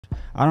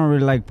I don't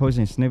really like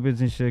posting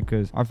snippets and shit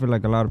because I feel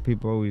like a lot of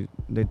people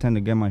they tend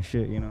to get my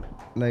shit, you know.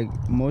 Like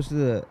most of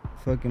the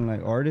fucking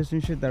like artists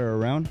and shit that are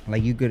around,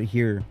 like you could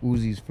hear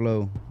Uzi's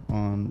flow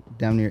on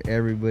damn near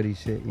everybody's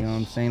shit. You know what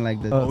I'm saying?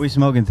 Like what we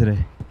smoking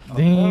today?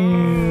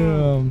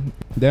 Damn.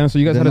 Damn. So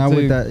you guys not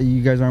with that.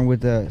 You guys aren't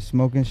with the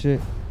smoking shit.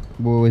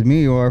 Well, with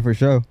me you are for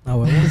sure.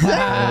 Oh,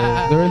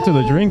 they're into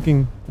the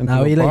drinking and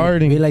we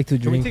like to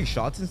drink. Can we take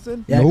shots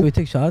instead? Yeah, can we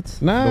take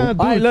shots? Nah, nope.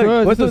 dude, Right,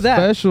 look, what's that?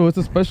 Special. It's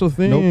a special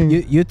thing.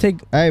 Nope. You take.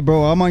 Hey,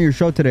 bro, I'm on your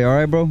show today. All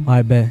right, bro.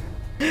 I bet.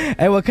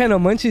 Hey, what kind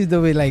of munchies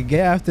do we like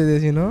get after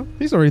this? You know?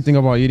 He's already thinking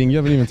about eating. You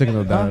haven't even taken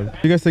a dive.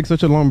 You guys take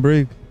such a long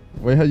break.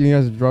 Wait, how you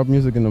guys drop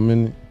music in a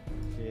minute?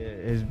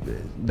 Yeah,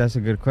 that's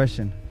a good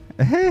question.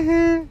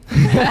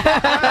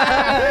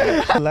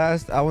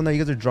 Last album that you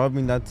guys are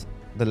dropping, that's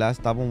the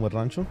last album with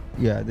Rancho.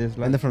 Yeah, this.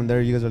 And then from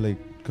there, you guys are like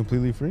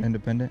completely free,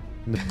 independent.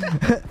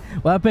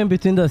 What happened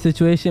between the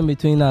situation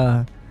between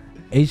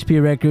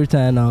HP Records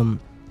and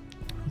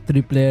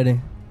Triple R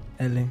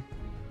LA?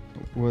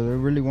 Well, they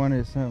really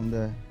wanted something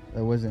that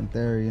wasn't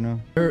there, you know.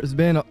 There's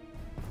been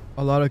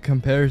a lot of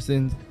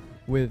comparisons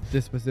with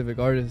this specific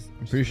artist.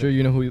 I'm pretty sure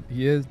you know who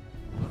he is.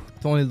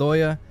 Tony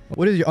Loya.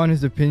 What is your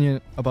honest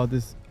opinion about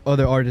this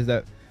other artist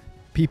that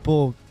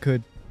people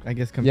could, I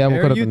guess,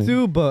 compare you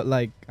to? But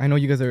like, I know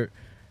you guys are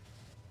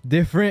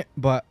different,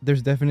 but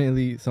there's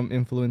definitely some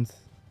influence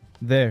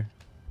there.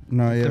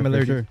 No, yeah,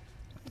 similarity. for sure.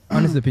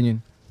 Honest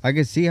opinion. I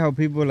could see how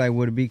people like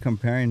would be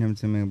comparing him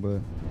to me,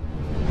 but.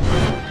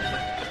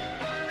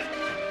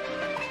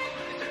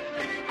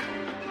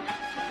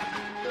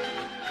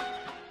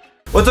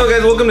 What's up,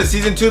 guys? Welcome to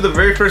season 2, the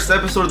very first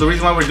episode. The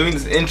reason why we're doing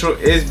this intro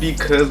is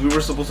because we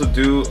were supposed to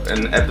do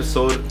an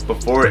episode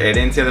before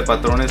Herencia De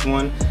Patrones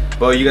one,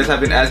 but you guys have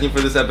been asking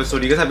for this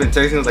episode. You guys have been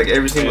texting us like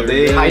every single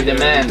day. High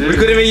demand. We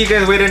couldn't make you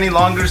guys wait any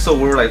longer, so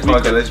we were like,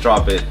 fuck it, let's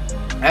drop it.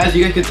 As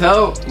you guys can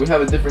tell, we have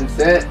a different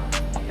set,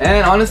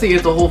 and honestly,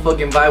 it's a whole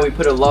fucking vibe. We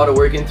put a lot of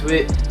work into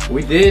it.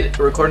 We did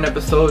record an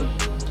episode.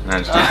 We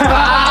put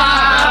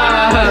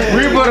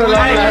a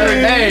lot of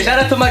work. Hey, shout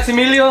out to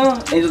Maximilio,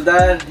 Angel's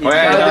dad. Shout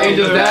out to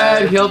Angel's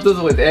dad. He helped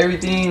us with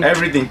everything.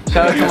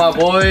 Shout out to my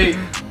boy.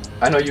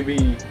 I know you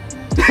be.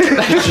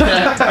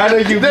 I know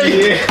you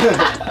be.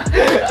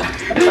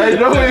 I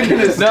know you're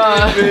gonna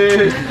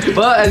say.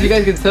 But as you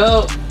guys can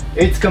tell,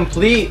 it's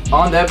complete.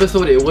 On the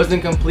episode, it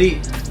wasn't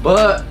complete,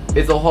 but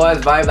it's a whole ass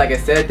vibe. Like I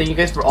said, thank you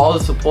guys for all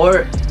the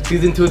support.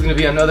 Season 2 is gonna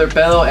be another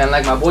pedo, and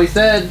like my boy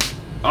said.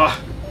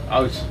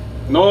 Ouch.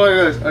 No,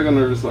 I got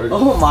nervous. Sorry.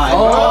 Oh my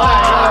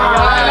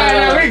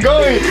god. We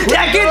going. Y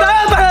aquí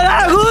estamos para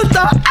dar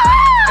gusto.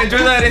 Enjoy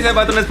the Herencia De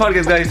Patrones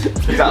podcast, guys.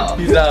 Peace out.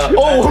 Peace out.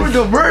 Oh,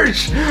 the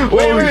merch.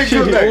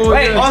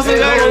 Wait, also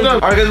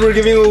guys, we're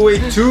giving away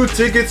 2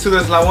 tickets to the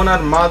Eslabon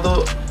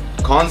Armado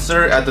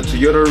concert at the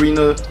Toyota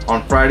Arena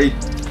on Friday,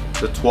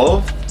 the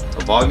 12th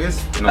of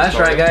August. That's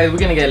right, guys. We're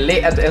gonna get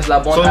late at the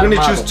Eslabon So Armado. we're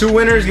gonna choose 2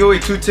 winners, give away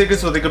 2 tickets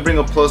so they could bring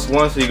a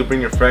 +1 so you can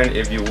bring your friend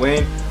if you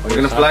win. We're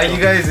gonna fly you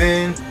guys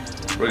in.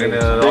 We're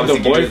gonna bring the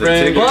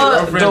boyfriend,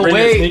 but the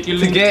way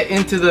to get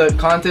into the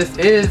contest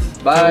is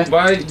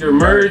buy your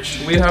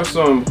merch. We have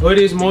some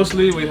hoodies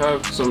mostly. We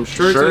have some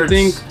shirts. I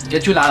think.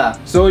 Get chulada.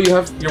 So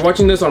you're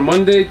watching this on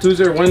Monday,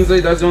 Tuesday, or Wednesday.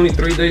 That's the only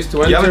 3 days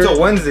to enter. You have until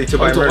Wednesday to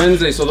buy merch.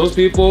 Wednesday. So those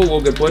people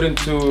will get put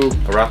into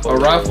a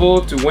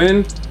raffle to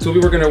win. 2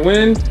 people are gonna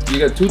win. You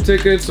get 2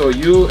 tickets. So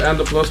you and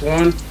the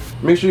 +1.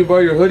 Make sure you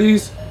buy your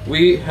hoodies.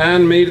 We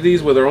handmade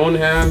these with our own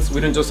hands.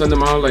 We didn't just send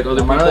them out like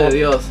other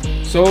people.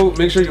 So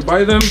make sure you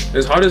buy them.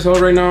 It's hot as hell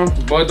right now,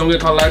 but don't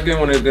get caught lacking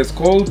when it gets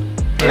cold.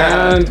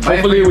 And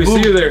hopefully we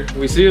see you there.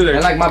 We see you there.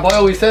 And like my boy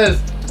always says,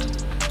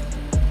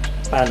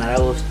 para nada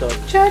Agushto.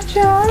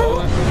 Cha-cha.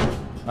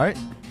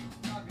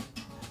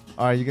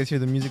 Alright, you guys hear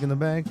the music in the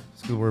back?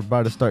 It's because we're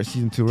about to start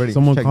season 2 already.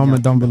 Someone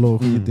comment down below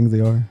who you think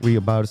they are. We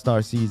about to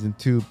start season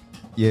 2.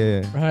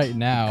 Yeah. Right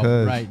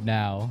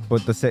now.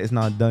 But the set is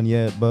not done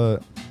yet,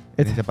 but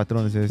what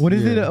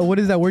is it? What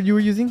is that word you were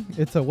using?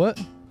 It's a what?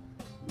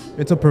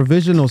 It's a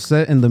provisional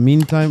set in the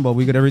meantime, but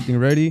we got everything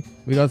ready.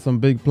 We got some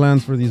big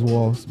plans for these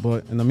walls,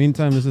 but in the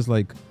meantime, this is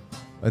like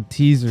a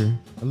teaser.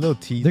 A little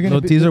teaser. No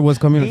teaser was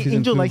coming.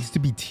 Angel likes to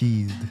be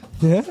teased.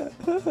 Yeah.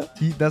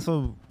 That's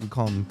what we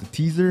call them. The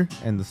teaser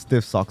and the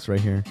stiff socks right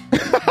here.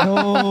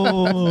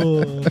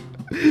 No.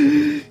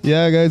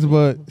 Yeah, guys,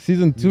 but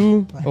season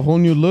 2, a whole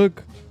new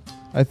look.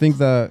 I think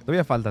that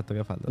Todavía falta.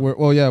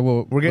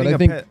 We're getting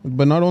pet.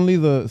 But not only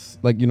the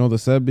the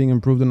set being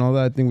improved and all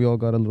that. I think we all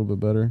got a little bit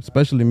better,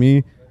 especially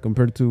me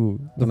compared to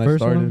when I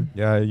started. One?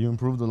 Yeah, you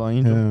improved a lot,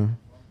 Angel.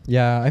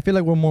 Yeah, I feel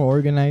like we're more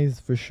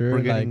organized for sure.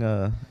 We're getting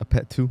a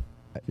pet too.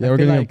 Yeah, we're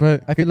getting a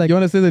pet. I feel like you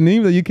want to say the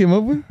name that you came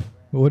up with?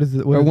 What is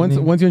it?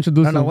 Once you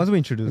introduce. No, once we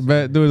introduce.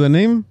 But do the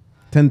name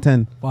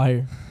 1010.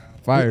 Fire.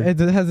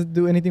 Has it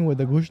do anything with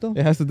Agushto?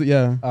 It has to do.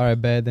 Yeah. All right,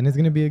 bad. Then it's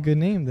gonna be a good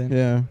name then.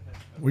 Yeah.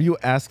 Were you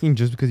asking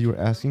just because you were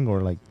asking,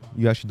 or like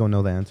you actually don't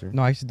know the answer?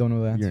 No, I actually don't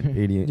know the answer. You're an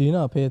idiot. Do you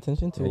not pay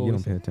attention to? Yeah, you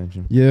don't pay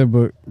attention. Yeah,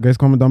 but guys,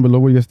 comment down below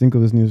what you guys think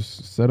of this new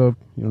setup.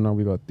 Now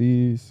we got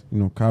these,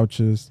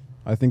 couches.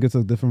 I think it's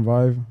a different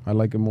vibe. I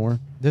like it more.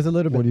 There's a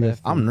little What bit do you guys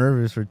left. I'm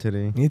nervous for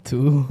today. Me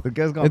too. The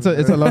guest got It's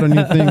a lot of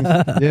new things.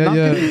 Yeah, I'm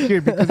yeah. getting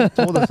scared because he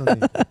told us something.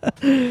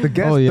 The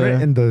guest Oh, yeah.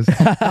 threatened us.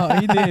 Oh,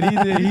 he did.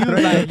 He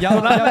was like, y'all So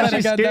now I'm better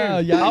actually get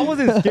down. scared. I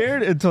wasn't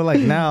scared until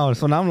like now.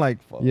 So now I'm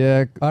like, fuck.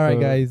 Yeah. All right,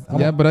 guys.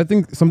 Yeah, but I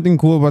think something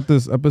cool about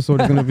this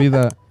episode is gonna be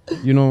that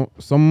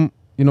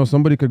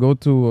somebody could go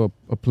to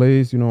a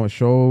place, a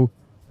show,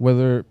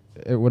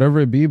 whatever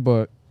it be,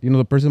 but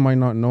the person might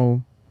not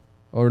know,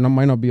 or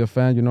might not be a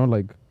fan,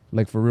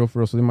 like for real.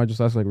 So they might just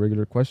ask like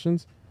regular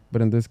questions.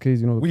 But in this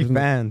case, We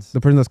fans.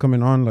 the person that's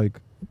coming on, like,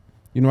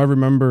 I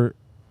remember,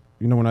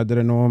 when I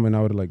didn't know him and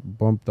I would like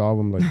bump the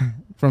album like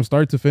from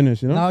start to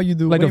finish, Now you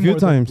do like way a few more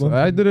than times. one.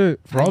 I did it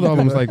for all the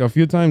albums like a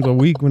few times a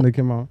week when they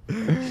came out.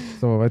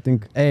 So I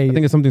think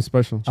it's something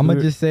special. I'm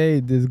gonna just say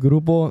this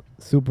grupo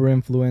super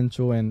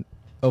influential and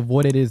of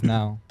what it is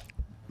now.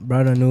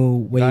 Brought a new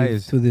wave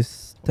Guys. to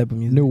this type of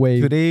music. New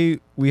wave. Today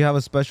we have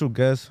a special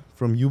guest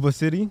from Yuba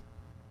City.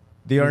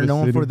 They are Yuba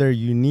known City. for their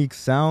unique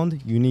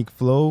sound, unique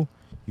flow,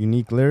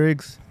 unique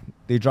lyrics.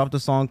 They dropped a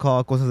song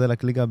called Cosas de la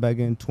Clica back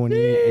in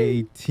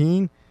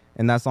 2018,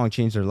 and that song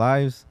changed their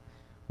lives.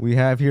 We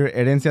have here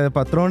Herencia De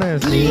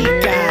Patrones.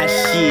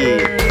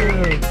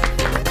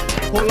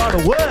 Whole lot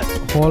of what?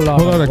 Whole lot.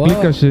 Whole lot of What?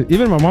 clica shit.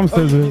 Even my mom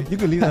says it. You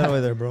can leave that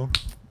over there, bro.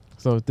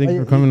 So thank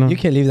you for coming on. You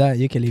can leave that.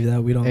 You can leave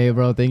that. We don't. Hey,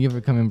 bro, thank you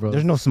for coming, bro.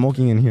 There's no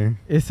smoking in here.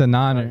 It's an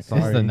honor. It's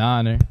Sorry. an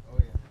honor.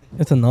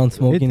 It's a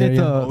non-smoking It's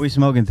area. What we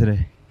smoking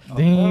today?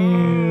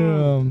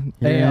 Damn.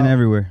 Here Hey, and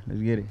everywhere.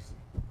 Let's get it.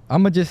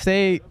 I'm gonna just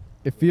say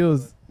it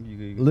feels a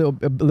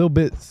little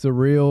bit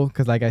surreal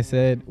because, like I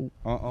said,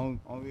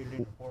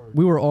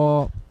 we were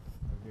all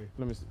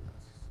Let me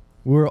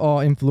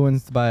see.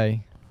 influenced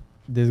by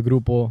this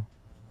grupo.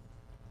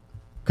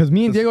 Cause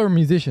me and Diego were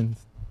musicians.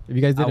 If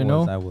you guys didn't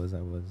know, I was.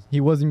 he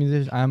was a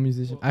musician. I am a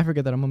musician. I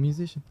forget that I'm a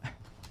musician.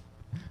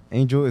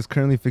 Angel is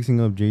currently fixing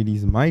up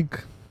JD's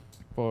mic.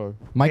 Fuck.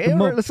 Mike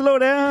him up. Let's slow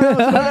down.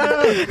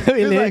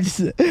 It's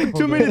like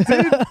 2 minutes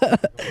in.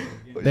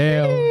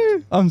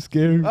 Damn, I'm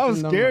scared. I was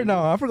scared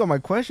now. I forgot my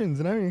questions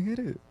and I didn't hit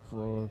it.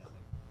 Fuck.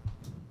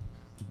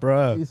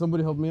 Bruh. Hey,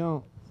 somebody help me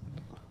out.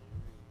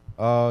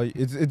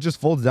 It just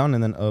folds down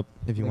and then up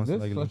if you Like want to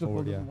this? like So I lean should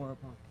forward. put Yeah. this more up,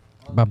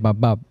 huh? Ba ba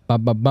ba ba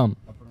ba bum.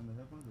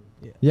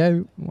 Yeah.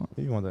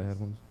 If you want the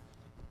headphones.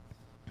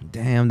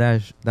 Damn,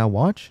 that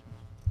watch.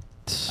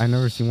 I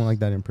never seen one like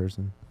that in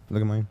person.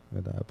 Look at mine.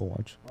 Look at the Apple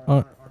Watch.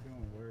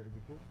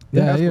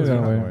 Yeah, that's you're what's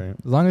gonna going on, wear. right?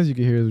 As long as you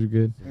can hear us, we're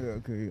good. Yeah,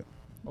 okay.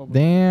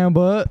 Damn,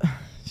 but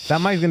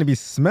That mic's gonna be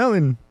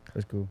smelling.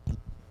 That's cool.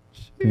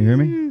 Can you hear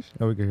me?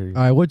 Oh, we can hear you.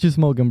 all right, what you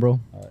smoking, bro?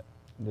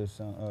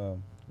 This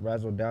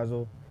Razzle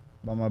Dazzle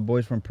by my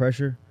boys from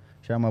Pressure.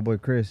 Shout out my boy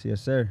Chris.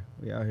 Yes, sir.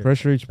 We out here.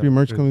 Pressure HP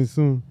merch Chris. coming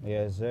soon.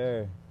 Yes,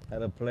 sir.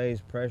 Hella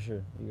plays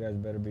Pressure. You guys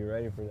better be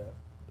ready for that.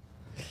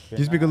 Can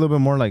you speak a little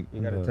bit more like?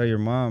 You gotta tell your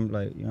mom,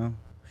 like,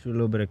 shoot a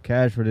little bit of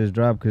cash for this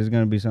drop because it's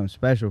gonna be something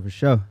special for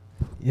sure.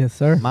 Yes,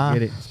 sir. Ma,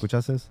 Get it.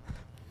 escuchases?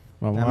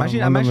 My I'm mom- actually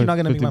my mom not is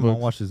gonna make 50 my mom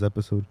bucks. watch this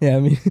episode. Yeah, I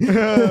mean,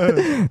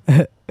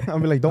 I'll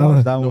be like, don't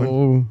watch that one.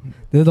 Oh,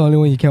 this is the only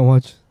one you can't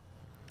watch.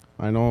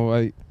 I know.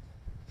 I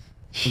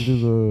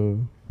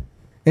do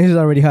And he's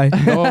already high. the.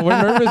 No,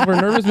 we're nervous. We're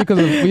nervous because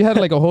we had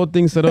like a whole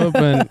thing set up,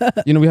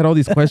 and we had all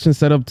these questions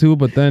set up too.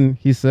 But then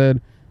he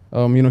said,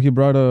 he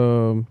brought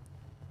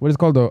what is it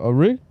called, a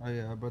rig? Oh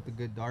yeah, I brought the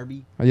good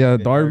Darby. Yeah,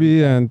 Good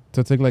Darby, and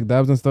to take like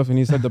dabs and stuff. And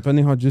he said,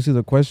 depending how juicy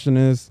the question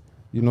is,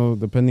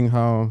 depending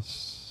how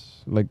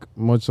like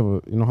much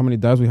of how many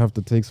dabs we have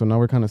to take. So now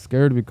we're kind of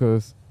scared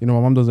because my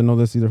mom doesn't know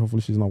this either.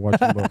 Hopefully she's not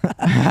watching.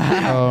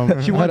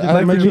 But She watches I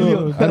like met your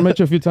you. I met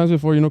you a few times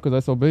before, because I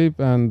saw Babe,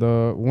 and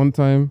one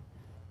time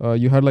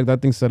you had like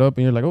that thing set up,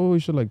 and you're like, oh, we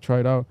should like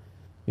try it out,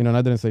 and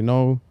I didn't say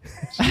no,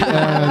 and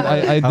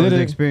I How was did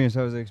the it. experience?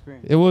 How was the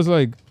experience? It was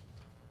like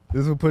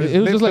This will put it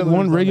was just like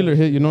one regular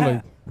hit,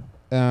 like,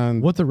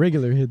 and What's a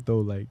regular hit though?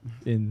 Like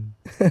in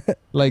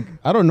like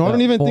I don't know. I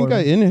don't even think form.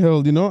 I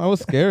inhaled. I was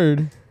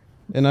scared,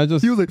 and I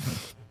just He was like,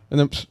 and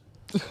then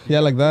yeah,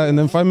 like that, and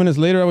then 5 minutes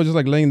later I was just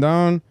like laying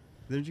down.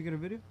 Didn't you get a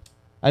video?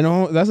 I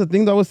know that's the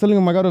thing that I was telling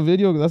him. I got a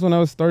video. That's when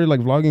I started like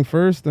vlogging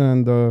first,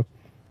 and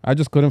I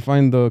just couldn't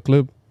find the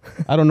clip.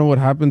 I don't know what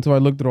happened to. I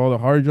looked through all the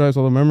hard drives,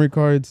 all the memory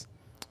cards.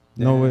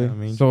 No way.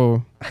 Damn, Angel.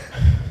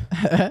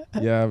 So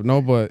yeah,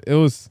 no, but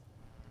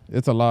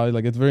it's a lot.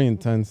 Like it's very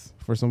intense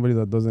for somebody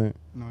that doesn't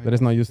that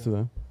is not used to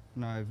that.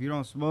 No, if you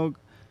don't smoke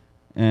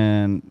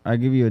and I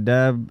give you a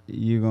dab,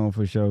 you gonna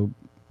for sure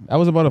I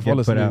was about to get fall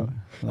put asleep. out.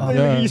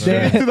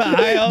 Yeah. to the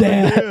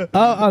eye.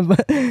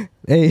 Oh,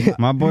 hey,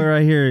 My boy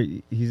right here,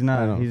 he's I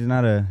not know. a,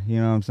 you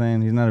know what I'm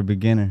saying? He's not a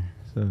beginner.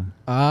 So Angel.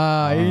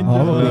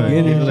 Oh,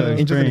 beginning. He's a little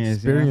Angel's an experience,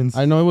 experience.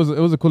 I know it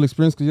was a cool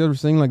experience because you were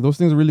saying like those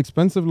things are really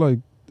expensive. Like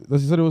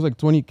as you said, it was like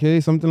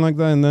 20K, something like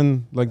that, and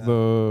then like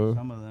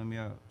Some of them,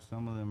 yeah.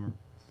 Some of them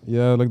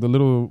are like the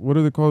little, what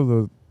are they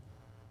called,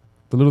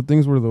 the little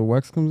things where the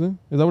wax comes in.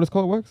 Is that what it's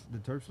called, wax? the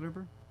Turp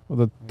Slurper. Or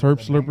the terp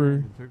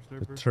slurper.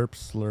 The Terp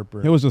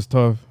Slurper. It was just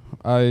tough.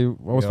 I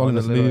was falling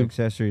the little asleep.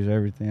 accessories,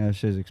 everything. That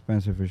shit's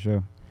expensive for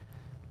sure.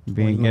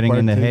 Getting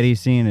in the heady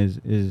scene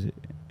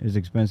is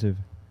expensive.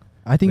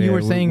 I think you Yeah,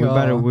 were saying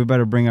we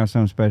better bring out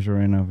something special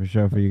right now for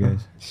sure for you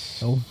guys.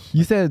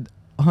 you said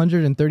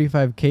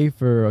 135K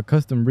for a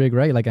custom rig,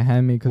 right? Like a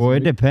handmade custom Well, it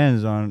rig?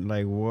 depends on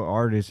like what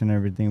artist and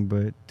everything,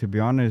 but to be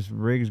honest,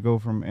 rigs go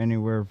from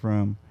anywhere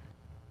from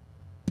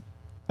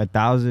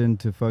 1,000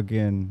 to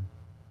fucking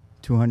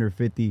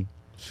 250.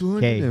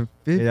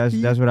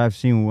 250. That's what I've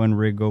seen one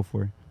rig go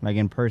for, like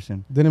in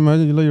person. Then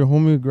imagine you let your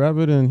homie grab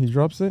it and he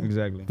drops it.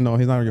 Exactly. No,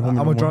 he's not your homie. I'm no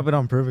gonna more. drop it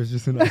on purpose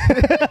just to know.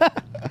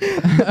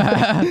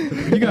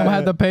 You gonna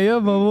have to pay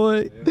up, my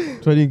boy.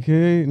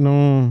 20K.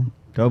 No.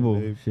 Double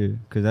Babe. shit,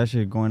 cause that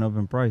shit going up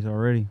in price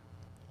already.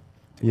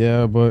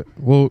 Yeah, but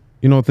well,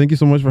 thank you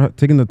so much for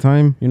taking the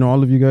time.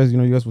 All of you guys,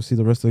 you guys will see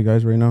the rest of the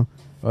guys right now.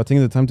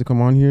 Taking the time to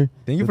come on here.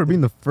 Thank you for being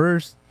the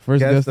first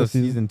guest of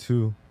season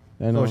 2.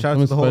 And So shout out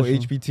to the whole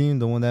HP team,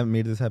 the one that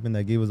made this happen,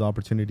 that gave us the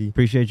opportunity.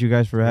 Appreciate you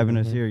guys for having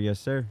us Mhm. here. Yes,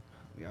 sir.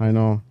 I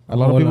know a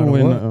lot of people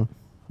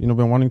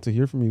been wanting to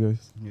hear from you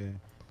guys. Yeah,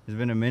 it's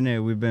been a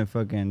minute. We've been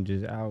fucking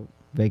just out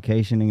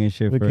vacationing and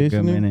shit for a good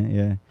Vacationing? minute.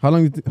 Yeah. How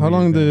long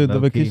been did the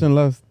low-key. vacation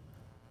last?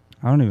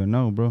 I don't even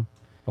know, bro.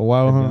 A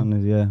while, To be huh?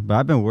 honest, yeah. But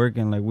I've been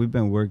working, like we've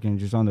been working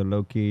just on the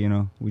low key,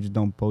 We just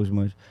don't post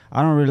much.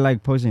 I don't really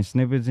like posting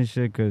snippets and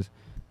shit because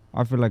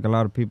I feel like a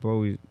lot of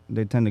people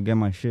they tend to get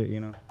my shit,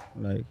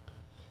 Like,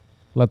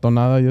 La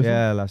tonada, yes.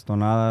 yeah, las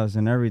tonadas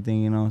and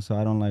everything, So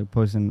I don't like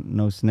posting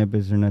no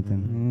snippets or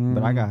nothing.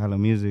 But I got hella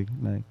music,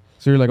 like.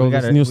 So you're like, we oh,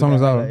 got this a- new we song got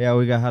is hella- out. Yeah,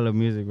 we got hella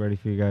music ready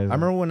for you guys. I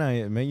remember when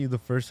I met you the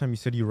first time, you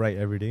said you write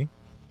every day.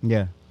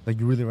 Yeah, Like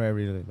you really write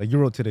every day. Like you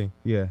wrote today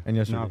yeah. and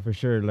yesterday. No, for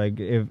sure. Like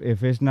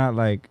if it's not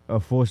like a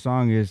full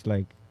song, it's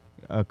like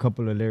a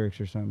couple of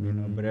lyrics or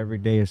something, But every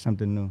day is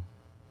something new.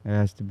 It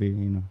has to be,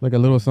 Like a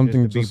little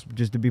something.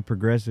 just to be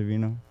progressive, Do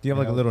you have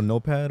like a little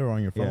notepad or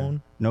on your Yeah.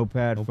 phone?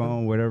 Notepad,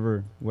 phone,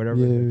 whatever Yeah.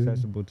 is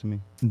accessible to me.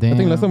 Damn. I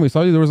think last time we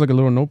saw you, there was like a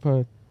little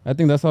notepad. I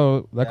think that's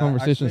how that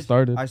conversation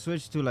started. I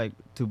switched to like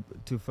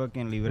to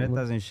fucking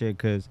libretas and shit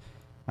because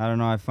I don't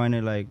know. I find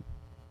it like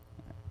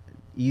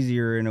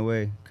easier in a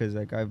way because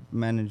like I've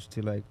managed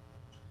to like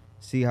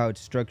see how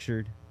it's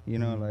structured.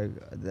 Like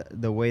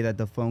the way that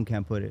the phone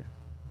can put it.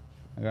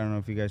 Like, I don't know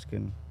if you guys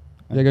can.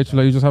 Yeah, I get you.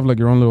 Like you just have like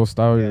your own little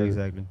style. Yeah,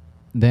 exactly.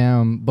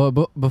 Damn. But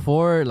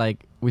before,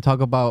 like, we talk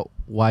about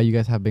why you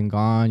guys have been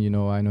gone,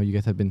 I know you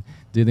guys have been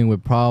dealing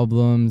with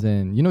problems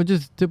and,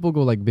 just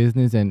typical, like,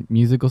 business and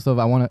musical stuff.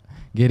 I want to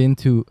get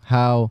into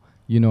how,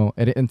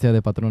 Herencia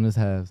De Patrones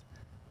has,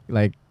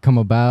 like, come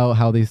about,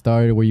 how they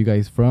started, where you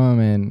guys from,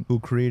 and Who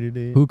created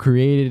it?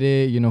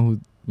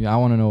 I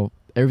want to know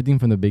everything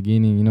from the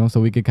beginning,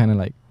 so we could kind of,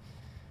 like,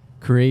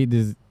 create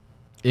this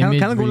image.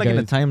 Kind of for go you like in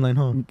a guys. timeline,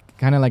 huh?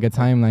 Kind of like a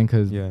timeline,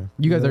 because Yeah.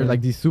 you guys are Yeah.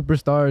 like these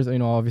superstars,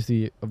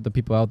 obviously of the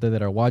people out there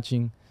that are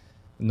watching.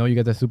 Know you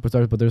guys are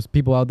superstars, but there's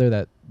people out there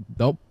that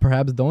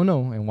perhaps don't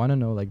know and want to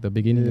know like the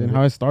beginning. Yeah, of and it.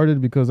 how I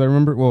started, because I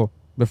remember,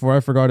 before I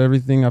forgot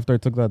everything after I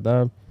took that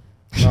dab,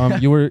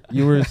 you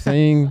were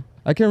saying,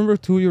 I can't remember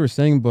who you were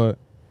saying, but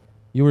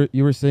you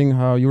were saying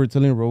how you were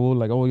telling Raul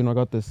like, oh, I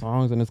got the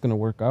songs and it's gonna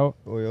work out.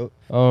 Oh,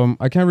 yo.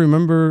 I can't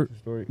remember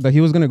Story. that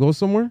he was gonna go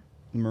somewhere.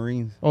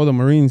 Marines. Oh, the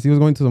Marines. He was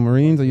going to the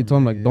Marines, and you told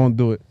him like, Yeah. don't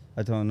do it.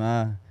 I told him,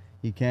 nah,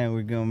 you can't.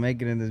 We're gonna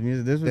make it in this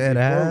music. This was Dead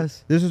before,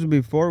 ass. This was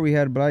before we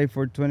had Bloody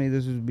 420.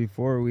 This was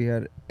before we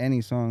had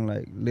any song.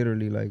 Like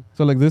literally, like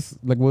So like this,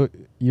 like what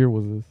year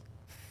was this?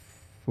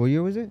 what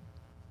year was it?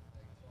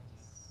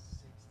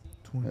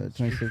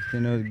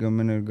 2016. It was a good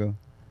minute ago.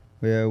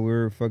 But yeah,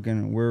 we're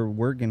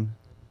working.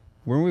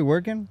 Weren't we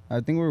working? I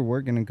think we were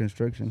working in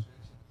construction.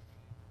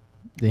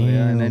 Damn.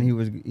 Yeah, and then he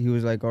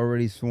was like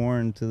already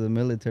sworn to the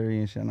military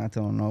and shit. And I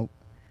told him, nope.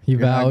 He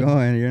You're vowed. not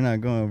going. You're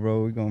not going,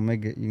 bro. We're gonna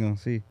make it. You're gonna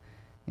see.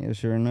 Yeah,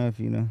 sure enough,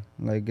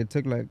 like it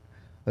took like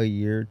a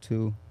year or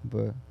two,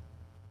 but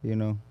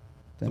So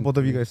both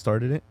of you guys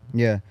started it?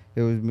 Yeah,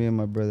 it was me and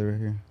my brother right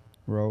here,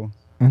 Raul.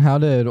 And how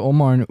did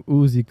Omar and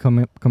Uzi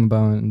come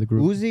about in the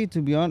group? Uzi,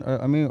 to be honest,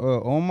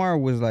 Omar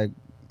was like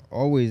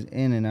always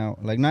in and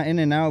out. Like not in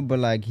and out, but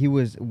like he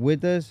was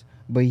with us,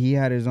 but he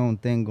had his own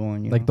thing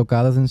going. Like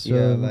tocadas and stuff.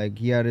 Yeah, like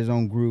he had his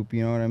own group.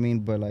 You know what I mean?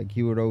 But like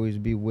he would always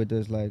be with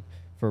us, like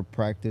for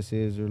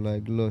practices or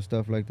like little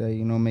stuff like that.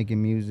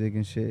 Making music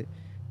and shit.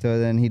 So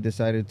then he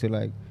decided to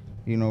like,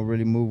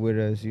 really move with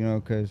us.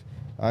 Because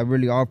I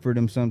really offered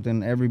him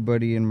something.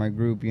 Everybody in my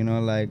group,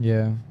 like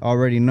Yeah.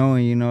 already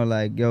knowing,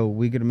 like, yo,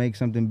 we could make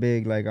something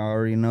big. Like I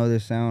already know the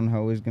sound,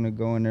 how it's gonna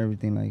go and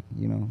everything. Like,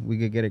 we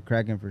could get it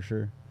cracking for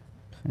sure.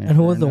 And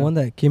who was the one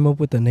that came up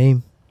with the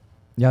name?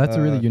 Yeah, that's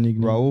a really unique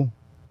name. Raul.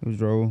 It was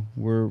Raul.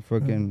 We're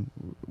fucking.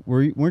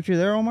 Weren't you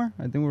there, Omar?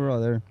 I think we were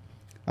all there.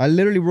 I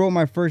literally wrote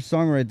my first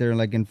song right there,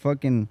 like in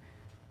fucking,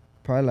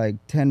 probably like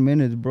 10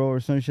 minutes, bro, or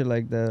some shit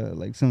like that,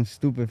 like some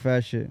stupid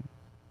fast shit.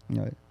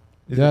 Like,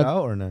 Is it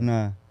out or not?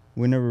 nah,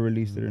 we never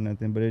released it or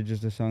nothing, but it's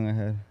just a song I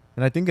had.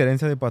 And I think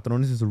Herencia De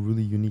Patrones is a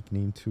really unique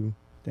name too.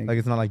 Thank Like you.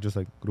 it's not like just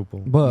like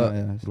grupo. But No,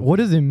 yeah, it's- what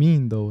does it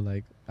mean though?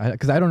 Like,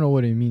 because I don't know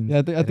what it means. Yeah,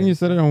 I think you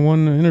said it on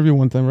one interview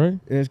one time, right?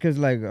 It's because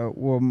like,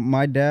 well,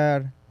 my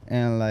dad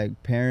and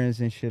like parents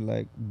and shit,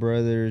 like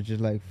brothers,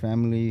 just like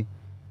family.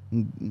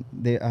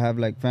 I have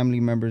like family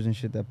members and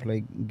shit that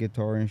play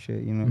guitar and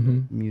shit, you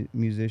know, like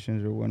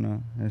musicians or whatnot,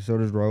 and so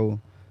does Raul.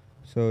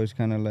 So it's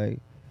kind of like,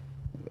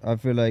 I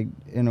feel like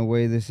in a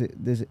way this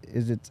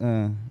is it's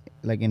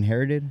like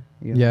inherited,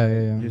 you know,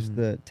 Yeah. just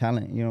the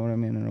talent, you know what I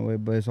mean, in a way,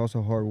 but it's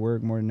also hard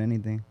work more than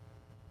anything.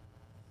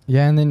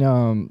 Yeah, and then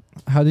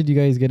how did you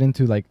guys get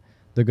into like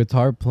the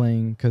guitar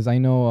playing? Because I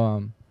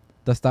know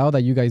the style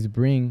that you guys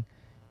bring,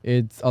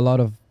 it's a lot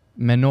of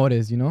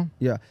menores, you know?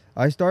 Yeah,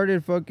 I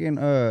started fucking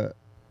playing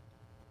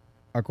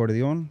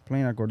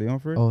accordion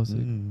first. Oh, sick.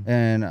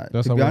 And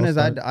That's to how be we all honest,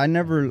 started. I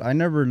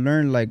never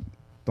learned like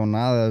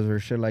tonadas or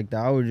shit like that.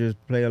 I would just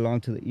play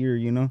along to the ear,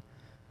 you know.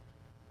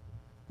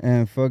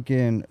 And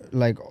fucking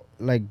like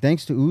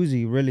thanks to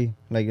Uzi, really,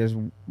 like there's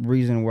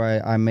reason why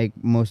I make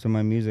most of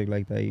my music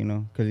like that, you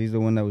know, because he's the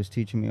one that was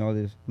teaching me all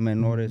this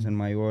menores and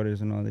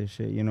mayores and all this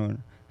shit, you know,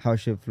 and how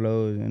shit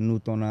flows and new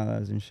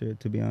tonadas and shit.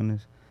 To be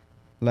honest,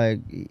 like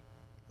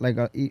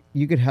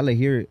you could hella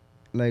hear it,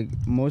 like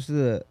most of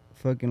the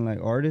fucking like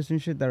artists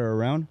and shit that are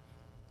around,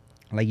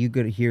 like you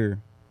could hear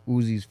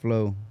Uzi's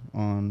flow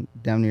on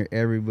damn near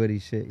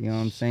everybody's shit, you know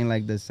what I'm saying,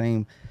 like the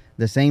same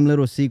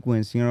little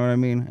sequence, you know what I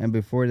mean. And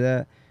before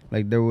that,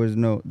 like there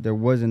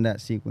wasn't that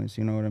sequence,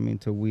 you know what I mean,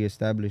 till we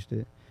established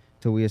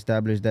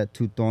that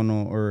two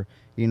tono, or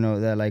you know,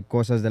 that like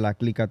cosas de la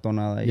clica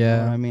tonada, you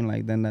know what I mean,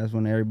 like then that's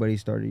when everybody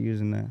started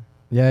using that.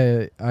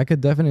 Yeah, I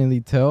could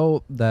definitely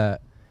tell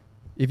that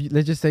if you,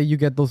 let's just say you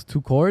get those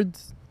two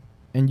chords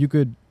and you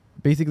could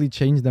basically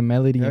change the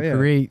melody and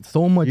create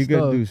so much you stuff.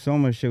 could do so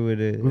much shit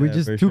with it With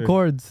just two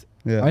chords.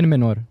 Yeah. Ein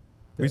menor.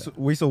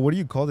 Wait, so what do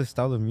you call this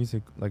style of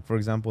music? Like, for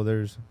example,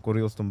 there's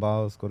corridos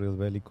tumbados, corridos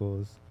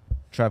bélicos,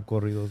 trap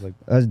corridos. Like,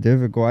 that's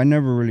difficult. I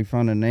never really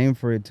found a name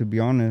for it, to be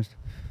honest.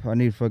 I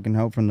need fucking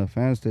help from the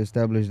fans to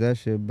establish that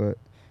shit. But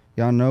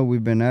y'all know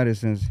we've been at it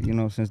since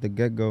the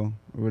get-go,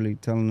 really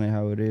telling it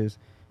how it is.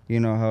 You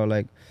know how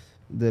like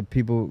the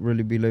people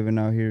really be living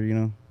out here, you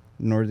know,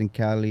 Northern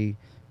Cali,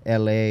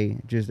 LA,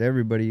 just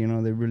everybody, you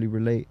know, they really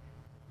relate,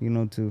 you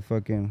know, to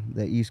fucking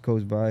the East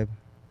Coast vibe.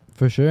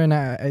 For sure, and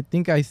I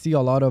think I see a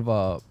lot of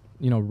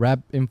rap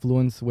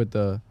influence with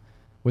the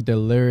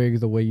lyrics,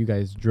 the way you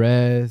guys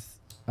dress,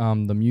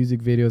 the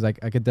music videos. Like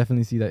I could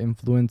definitely see that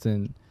influence.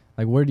 And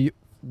like,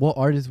 what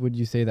artists would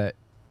you say that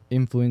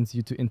influenced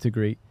you to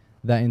integrate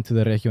that into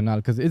the regional?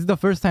 Because it's the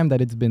first time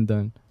that it's been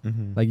done.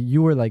 Like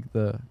you were like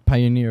the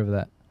pioneer of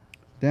that.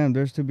 Damn,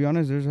 to be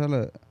honest, there's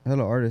hella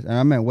artists, and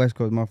I'm at West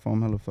Coast. My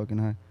phone hella fucking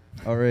high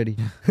already.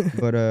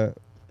 But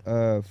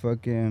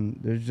fucking,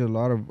 there's just a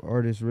lot of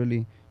artists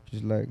really,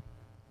 just like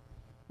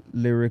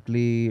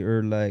lyrically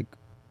or like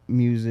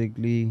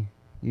musically,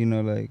 you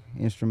know, like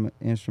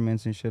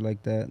instruments and shit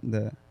like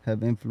that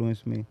have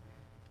influenced me.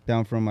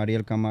 Down from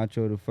Ariel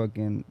Camacho to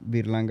fucking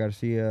Virlan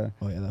Garcia,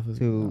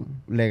 to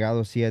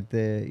Legado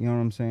 7, you know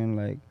what I'm saying?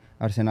 Like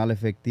Arsenal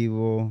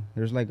Efectivo.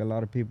 There's like a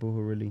lot of people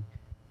who really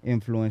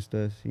influenced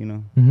us, you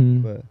know.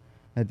 But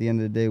at the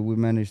end of the day, we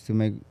managed to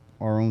make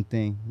our own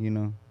thing, you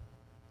know.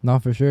 No,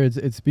 for sure.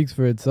 It speaks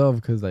for itself,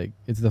 because like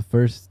it's the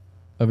first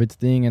of its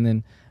thing. And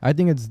then I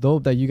think it's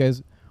dope that you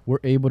guys were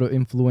able to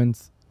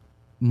influence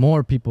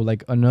more people,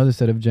 like another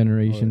set of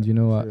generations, you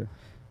know. Sure.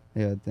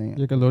 Yeah, I think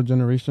like a little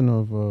generation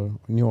of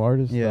new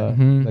artists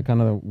that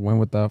kind of went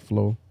with that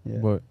flow. Yeah.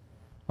 But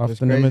It's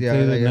often crazy,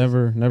 imitated, like,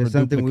 never it's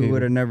something we duplicated.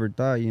 would have never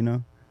thought, you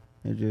know.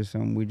 It's just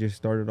we just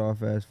started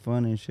off as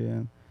fun and shit,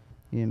 and,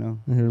 you know.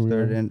 And here we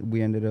are. And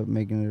we ended up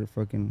making it a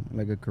fucking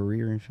like a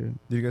career and shit.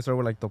 did you guys start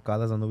with like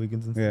tocadas on the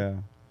weekends and stuff? Yeah,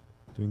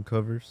 Doing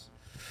covers?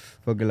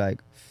 fucking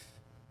like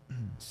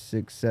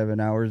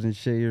 6-7 hours and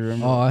shit. You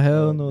remember? Oh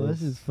hell no, that's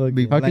just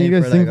fucking. How can you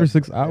guys sing for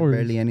 6 hours?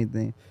 Barely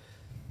anything.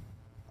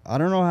 I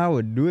don't know how I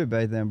would do it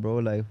back then, bro.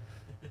 Like,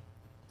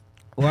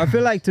 well, I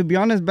feel like, to be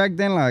honest, back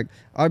then, like,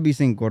 I'd be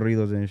singing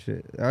corridos and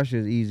shit. That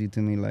shit's easy to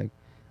me. Like,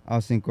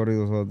 I'll sing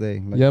corridos all day.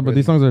 Like, Yeah, but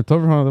these songs are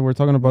tougher, huh? That we're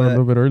talking about a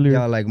little bit earlier.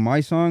 Yeah, like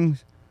my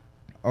songs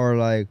are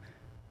like,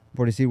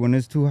 for to see when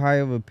it's too high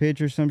of a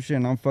pitch or some shit,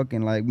 and I'm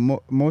fucking like,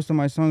 most of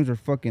my songs are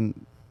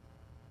fucking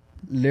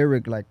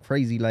lyric like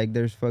crazy. Like,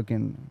 there's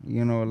fucking,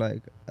 you know,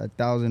 like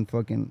 1,000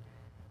 fucking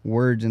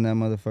words in that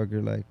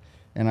motherfucker. Like,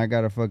 and I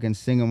gotta fucking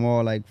sing them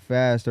all like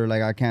fast, or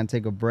like I can't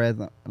take a breath,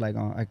 like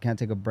I can't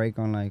take a break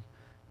on, like,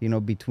 you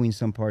know, between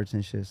some parts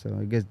and shit. So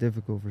it gets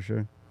difficult for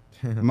sure.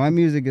 My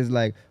music is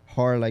like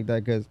hard like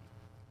that, cause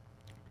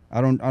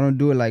I don't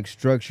do it like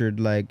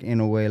structured, like in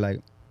a way, like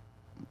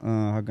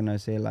how can I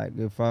say, like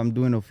if I'm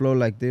doing a flow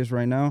like this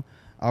right now,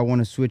 I want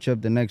to switch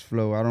up the next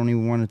flow. I don't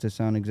even want it to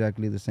sound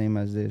exactly the same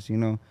as this, you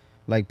know.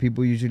 Like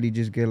people usually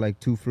just get like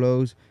 2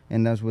 flows,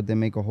 and that's what they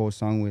make a whole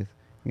song with.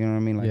 You know what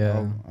I mean? Like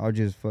I'll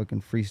just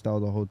fucking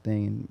freestyle the whole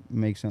thing and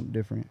make something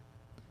different.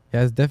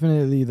 Yeah, it's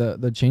definitely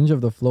the change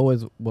of the flow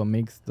is what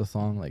makes the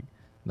song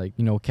like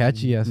you know,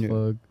 catchy as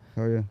fuck.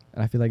 Oh yeah.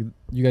 And I feel like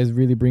you guys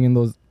really bring in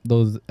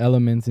those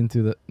elements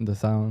into the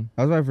sound.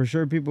 That's why for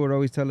sure people would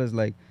always tell us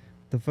like,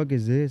 the fuck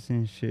is this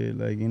and shit,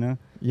 like, you know.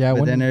 Yeah,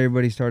 But when then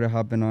everybody started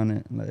hopping on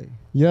it, like.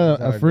 Yeah,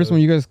 That's how at it first goes.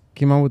 when you guys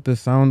came out with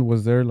this sound,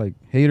 was there like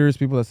haters,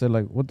 people that said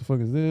like, "What the fuck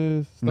is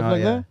this?" Stuff No,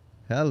 like yeah.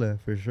 that. Hella,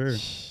 for sure.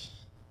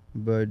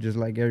 But just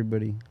like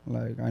everybody,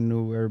 like, I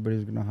knew everybody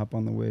was gonna hop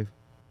on the wave.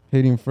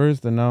 Hating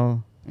first, and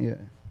now Yeah.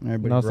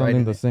 Everybody now sounding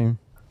riding the it. same.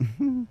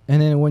 and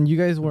then when you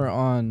guys were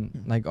on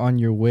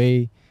your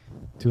way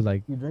to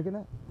like You drinking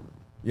that?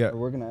 Yeah. Or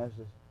we're gonna ask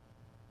this.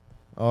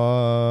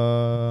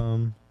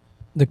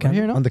 The right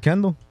here, no? On the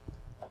candle.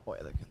 Oh,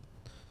 yeah, the candle.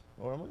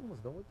 Oh, am I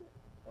almost done with it?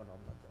 Oh, no,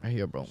 I'm not done. right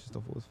here, bro. It's just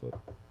a full as fuck.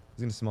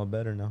 It's gonna smell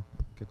better now.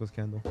 Keko's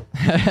candle.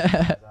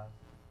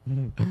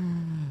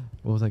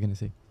 What was I gonna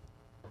say?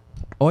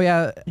 Oh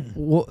yeah,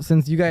 well,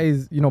 since you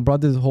guys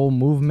brought this whole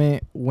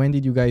movement, when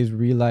did you guys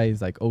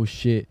realize like, oh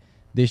shit,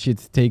 this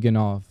shit's taken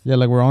off? Yeah,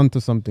 like we're on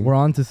to something. We're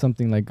on to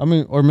something. Like, I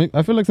mean,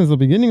 I feel like since the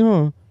beginning,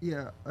 huh?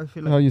 Yeah, I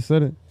feel How you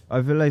said it.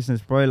 I feel like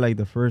since probably like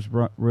the first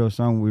real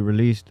song we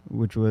released,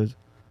 which was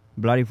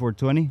Bloody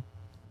 420,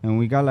 and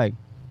we got like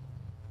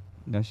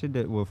that shit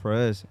did well for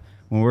us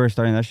when we were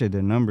starting. That shit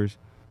did numbers.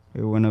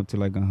 It went up to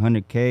like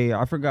 100K.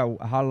 I forgot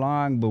how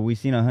long, but we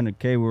seen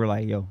 100K. We were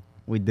like, yo,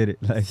 we did it.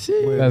 Like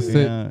That's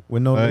it. yeah,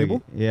 With no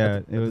label? Yeah,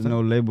 At it was the no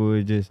time? label.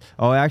 It just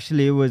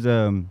actually it was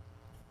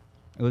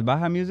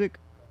Baja Music,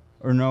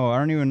 or no, I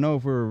don't even know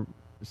if we were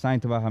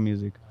signed to Baja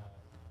Music.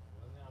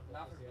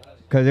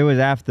 Cause it was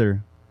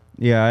after.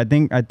 Yeah, I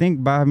think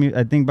Baja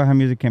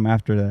Music came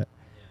after that.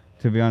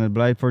 To be honest,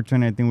 Blind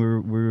Fortune, I think we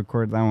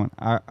recorded that one.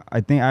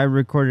 I think I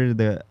recorded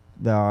the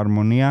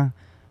Armonia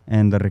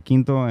and the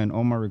Requinto, and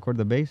Omar recorded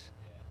the bass.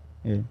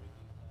 Yeah.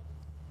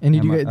 and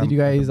did I'm you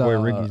guys the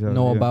boy Ricky's house,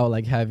 know yeah. about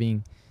like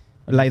having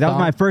Like that was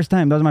my first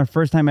time. That was my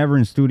first time ever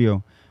in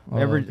studio.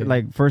 okay.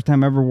 Like first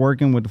time ever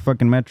working with the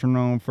fucking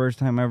metronome. First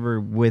time ever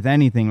with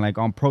anything like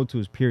on Pro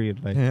Tools.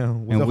 Period. Like, Yeah.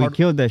 and we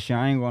killed that shit.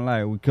 I ain't gonna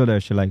lie, we killed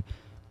that shit. Like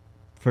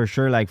for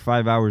sure, like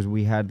 5 hours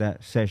we had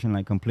that session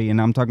like complete.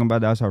 And I'm talking about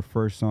that's our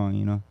first song.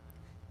 You know.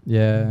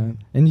 Yeah.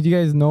 And did you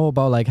guys know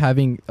about like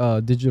having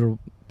digital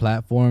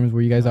platforms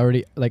where you guys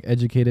already like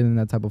educated in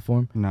that type of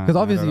form? Nah, Because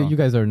not obviously at all. you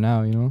guys are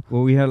now,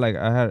 Well, we had like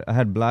I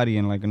had Bloody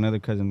and like another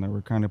cousin that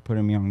were kind of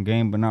putting me on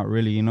game, but not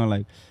really, you know,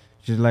 like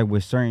just like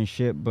with certain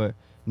shit, but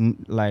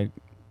like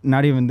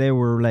not even they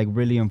were like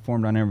really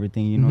informed on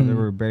everything, you know. They Mhm.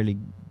 were barely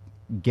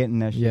getting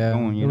that shit Yeah.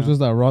 going, It you was know. just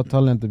that raw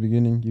talent at the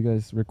beginning. You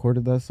guys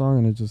recorded that song,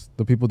 and it just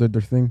the people did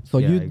their thing. So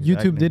Yeah, YouTube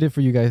exactly. did it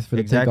for you guys for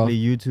the Exactly,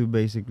 takeoff. YouTube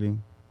basically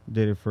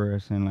did it for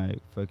us, and like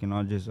fucking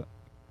all just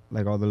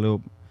like all the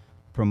little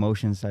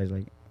promotion sites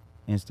like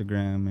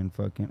Instagram and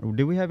fucking.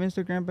 Did we have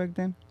Instagram back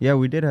then? Yeah,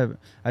 we did have.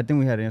 I think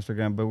we had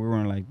Instagram, but we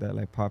weren't like that,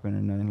 like popping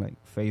or nothing, like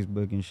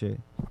Facebook and shit.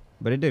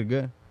 But it did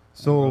good.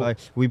 So, like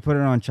we put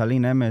it on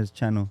Charlene M's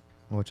channel.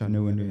 which I New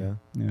knew, window,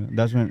 yeah. Yeah,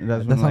 that's when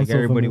That like sounds so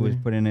everybody was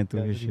familiar. putting it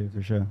through Yeah, his shit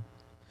for sure.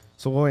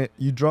 So wait,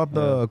 you dropped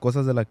the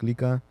Cosas de la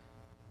Clica,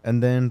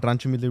 and then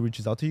Rancho Mille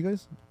reaches out to you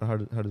guys? Or how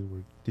does it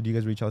work? Did you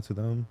guys reach out to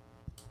them?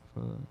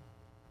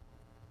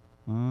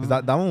 Because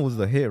that one was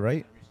the hit,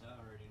 right?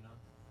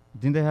 I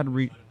think they had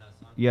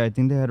I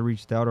think they had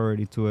reached out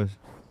already to us,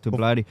 to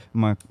Bloody.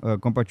 My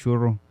compa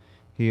Churro,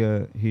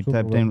 he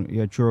tapped in.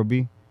 Yeah, Churro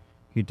B.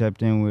 He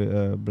tapped in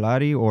with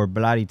Bloody, or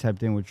Bloody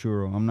tapped in with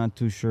Churro. I'm not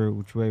too sure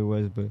which way it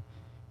was, but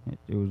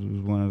it was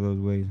one of those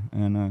ways.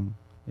 And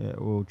yeah,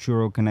 well,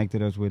 Churro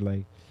connected us with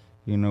like,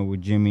 you know,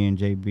 with Jimmy and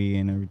JB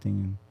and everything,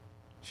 and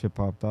shit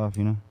popped off,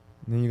 you know.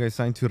 And then you guys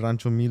signed to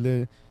Rancho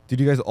Mille. Did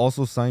you guys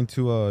also sign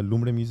to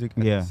Lumbre Music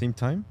at Yeah. the same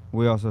time?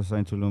 We also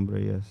signed to Lumbre,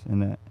 yes, in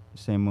that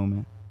same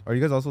moment. Are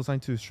you guys also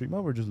signed to Street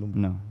Mob or just Lumbre?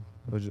 No.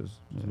 Or just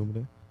Yeah.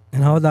 Lumbre?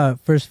 And how that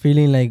first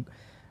feeling, like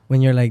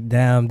when you're like,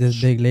 damn, this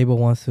big label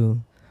wants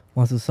to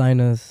sign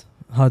us.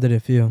 How did it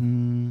feel?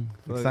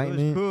 It Excitement.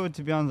 was cool,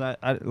 to be honest.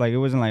 I like, it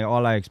wasn't like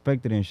all I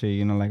expected and shit,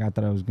 you know, like I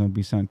thought it was gonna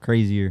be something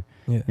crazier.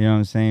 Yeah. You know what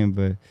I'm saying?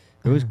 But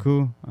it was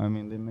cool. I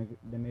mean, they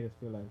made us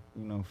feel like,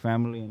 you know,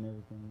 family and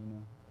everything, you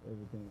know.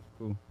 Everything was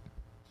cool.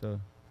 So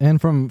And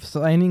from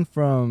signing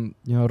from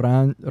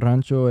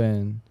Rancho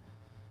and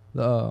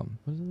the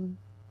what is it?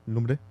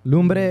 Lumbre?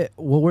 Lumbre,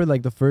 what were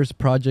like the first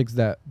projects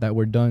that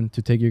were done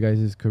to take your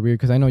guys' career?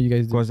 Because I know you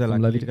guys did Cosas de la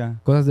some Clica.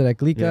 Cosas de la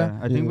Clica. Yeah,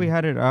 I think we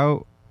had it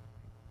out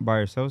by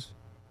ourselves,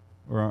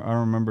 or I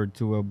don't remember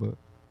too well, but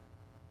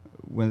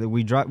when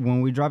we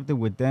dropped it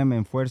with them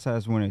and Fuerza,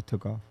 that's when it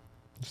took off.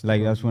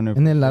 Like that's when it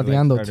And then like,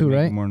 Ladeando started too,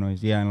 making right? More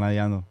noise, yeah, and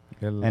Ladeando,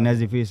 and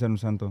as if ser un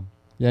santo.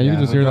 Yeah, you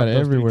can just we hear that dropped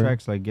those three everywhere.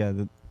 Tracks, like yeah,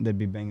 they'd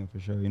be banging for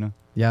sure, you know.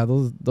 Yeah,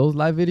 those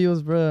live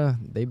videos, bro,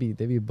 they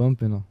be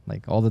bumping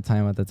like all the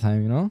time at the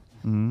time, you know.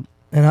 Mm-hmm.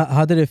 And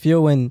how did it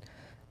feel when,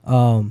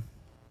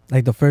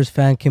 like the first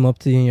fan came up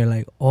to you and you're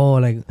like, oh,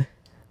 like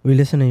we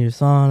listen to your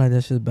song, like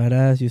that's just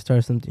badass. You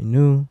start something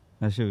new.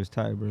 That shit was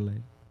tight, bro.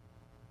 Like,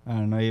 I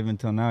don't know, even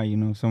till now, you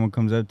know, someone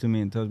comes up to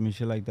me and tells me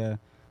shit like that,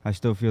 I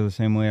still feel the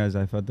same way as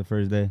I felt the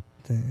first day.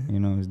 Damn. You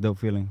know, it's dope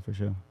feeling for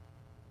sure.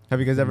 Have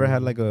you guys ever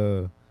had like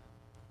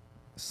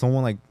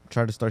someone like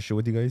try to start shit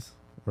with you guys?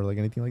 Or like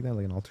anything like that?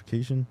 Like an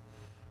altercation?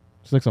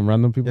 Just like some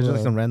random people Yeah, just like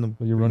that some random.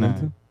 you run Nah.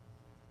 into.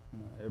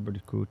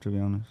 Everybody's cool, to be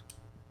honest.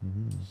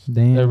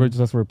 Damn. Everybody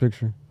just asks for a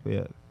picture.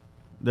 Yeah,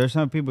 there's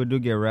some people do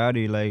get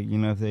rowdy, like, you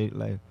know, if they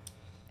like,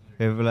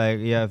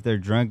 if they're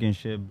drunk and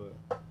shit, but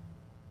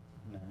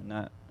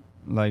not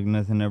like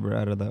nothing ever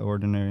out of the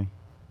ordinary.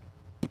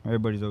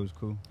 Everybody's always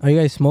cool. Are you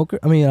guys smoker?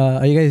 I mean,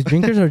 are you guys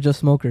drinkers or just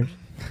smokers?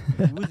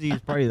 Woozy is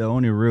probably the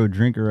only real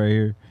drinker right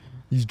here,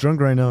 He's drunk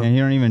right now. and he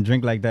don't even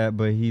drink like that.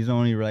 But he's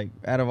only like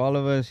out of all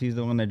of us, he's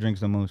the one that drinks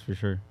the most for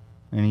sure,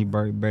 and he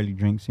barely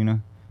drinks, you know.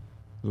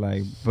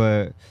 Like,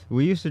 but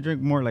we used to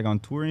drink more like on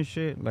tour and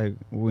shit. Like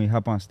when we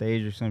hop on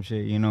stage or some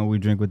shit, you know, we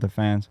drink with the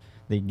fans.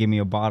 They give me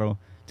a bottle.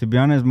 To be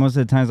honest, most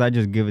of the times I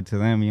just give it to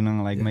them, you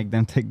know, like make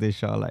them take this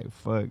shot. Like,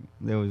 fuck,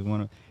 they always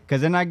want to.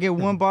 Because then I get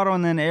one bottle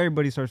and then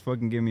everybody starts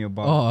fucking giving me a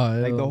bottle. Oh,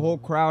 like the whole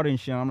crowd and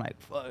shit. I'm like,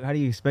 fuck, how do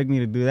you expect me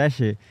to do that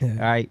shit? Yeah. All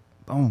right,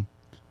 boom.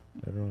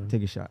 Everyone.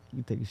 Take a shot.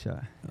 You take a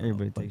shot.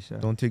 Everybody take a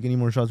shot. Don't take any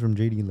more shots from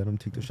JD. Let him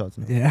take the shots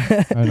now.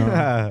 Yeah. I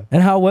know.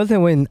 And how was it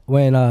when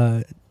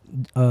Rancho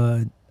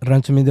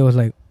Mide was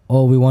like,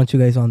 oh, we want you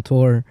guys on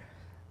tour,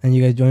 and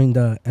you guys joined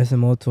the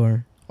SMO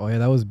tour? Oh yeah,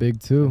 that was big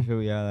too.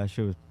 That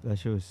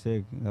shit was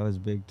sick. That was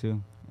big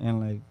too. And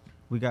like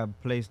we got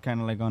placed kind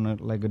of like on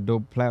a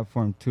dope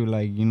platform too.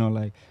 Like, you know,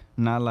 like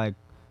not like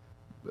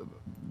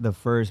the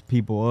first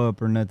people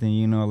up or nothing.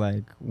 You know,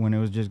 like when it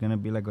was just gonna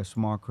be like a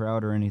small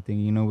crowd or anything.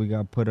 You know, we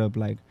got put up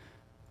like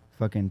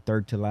fucking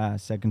third to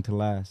last, second to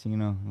last. You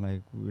know,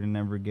 like we would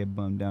never get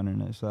bummed down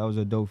in it. So that was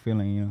a dope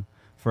feeling. You know,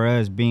 for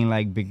us being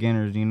like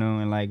beginners. You know,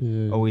 and like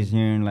always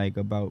hearing like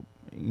about,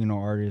 you know,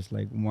 artists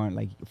like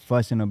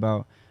fussing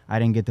about I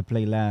didn't get to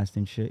play last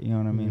and shit, you know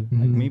what I mean?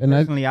 Like me And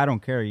personally, I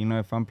don't care, you know.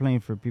 If I'm playing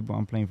for people,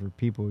 I'm playing for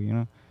people, you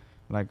know.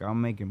 Like I'm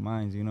making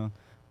mines, you know.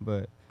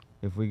 But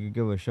if we could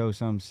give a show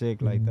something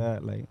sick like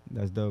that, like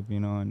that's dope, you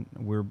know. And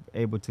we're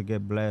able to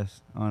get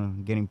blessed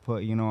on getting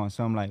put, you know, on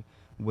some like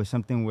with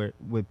something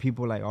with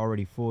people like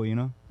already full, you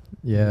know.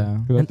 Yeah.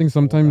 'Cause I think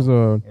sometimes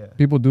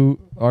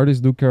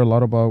artists do care a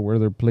lot about where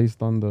they're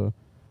placed on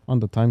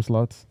the time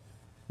slots.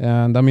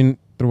 And I mean,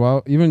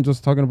 throughout, even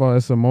just talking about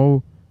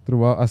SMO,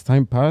 throughout as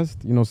time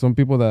passed, you know, some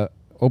people that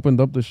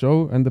opened up the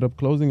show ended up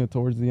closing it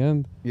towards the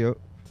end. Yep.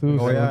 Too.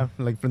 Oh So, yeah,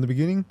 like from the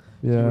beginning.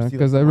 yeah. see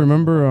Because the I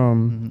remember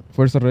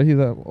Fuerza Regi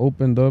that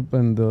opened up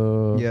and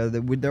Yeah,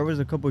 there was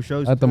a couple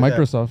shows at the too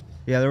Microsoft.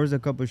 Yeah, there was a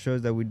couple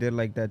shows that we did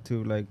like that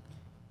too, like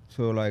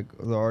so like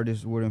the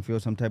artists wouldn't feel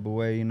some type of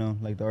way, you know,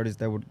 like the artists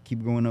that would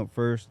keep going up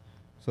first,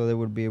 so they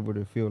would be able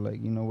to feel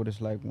like, you know, what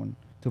it's like when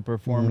to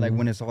perform like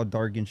when it's all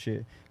dark and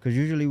shit. Because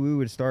usually we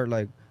would start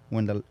like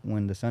when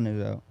the sun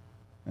is out,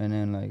 and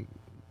then like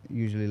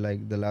usually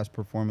like the last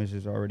performance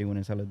is already when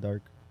it's hella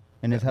dark,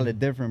 and it's hella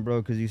different,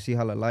 bro, because you see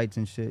hella lights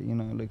and shit, you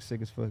know, it looks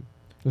sick as fuck.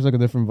 There's like a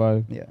different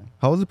vibe. Yeah.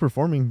 How was it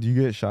performing? Do you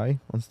get shy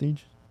on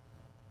stage?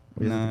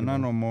 Nah, not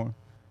no more.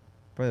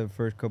 Probably the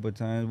first couple of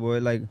times, boy.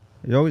 Like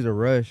it's always a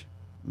rush,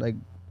 like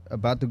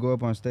about to go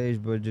up on stage,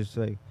 but just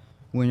like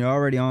when you're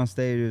already on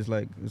stage, it's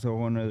like it's a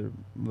whole nother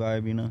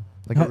vibe, you know.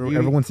 Like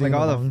everyone's like singing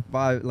all along?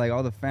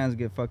 all the fans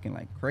get fucking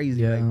like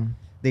crazy. Yeah. Like,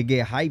 they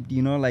get hyped,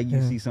 you know. Like you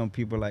Yeah. see some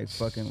people like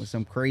fucking with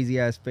some crazy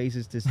ass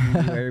faces to see you.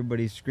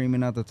 Everybody's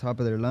screaming out the top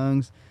of their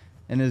lungs,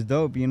 and it's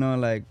dope, you know.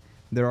 Like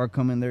they're all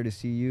coming there to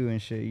see you and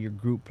shit. Your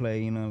group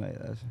play, you know, like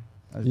that's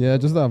Yeah,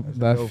 dope. just That's a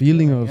that dope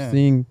feeling of yeah.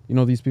 seeing, you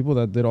know, these people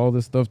that did all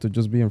this stuff to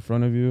just be in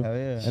front of you. Hell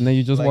yeah. And then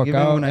you just Like, walk even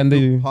out when I and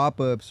do they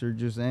pop-ups or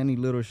just any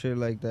little shit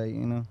like that,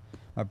 you know.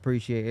 I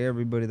appreciate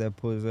everybody that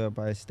pulls up.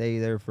 I stay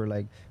there for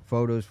like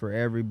photos for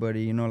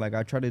everybody, you know. Like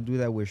I try to do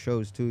that with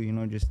shows too, you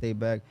know. Just stay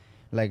back,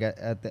 like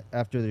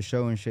after the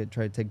show and shit.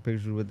 Try to take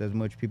pictures with as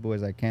much people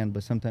as I can.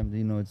 But sometimes,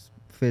 you know, it's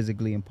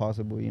physically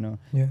impossible, you know.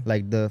 Yeah.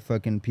 Like the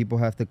fucking people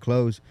have to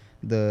close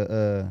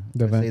the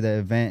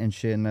event and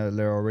shit, and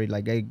they're already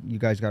like, hey, you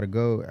guys gotta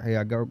go. Hey,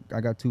 I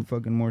got 2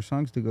 fucking more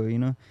songs to go, you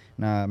know.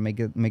 Nah, make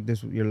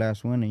this your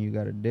last one, and you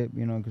gotta dip,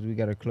 you know, because we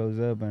gotta close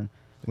up and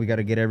we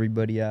gotta get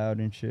everybody out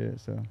and shit.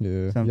 So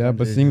yeah, sometimes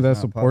but it's seeing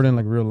just that not support in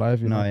possible. like real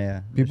life, you No, know,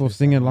 yeah, people it's just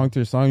singing not along to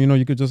your song, you know,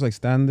 you could just like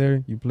stand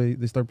there,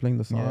 they start playing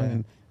the song, Yeah.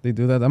 and they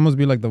do that. That must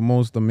be like the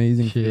most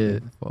amazing Shit.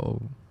 feeling. Oh.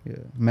 Yeah,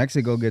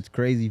 Mexico gets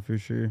crazy for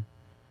sure.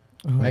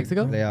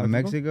 Mexico? Yeah,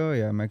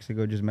 Mexico?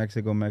 Mexico, just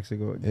Mexico.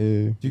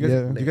 Hey, Do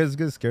you guys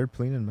get scared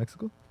playing in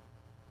Mexico?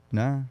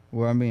 Nah,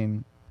 well, I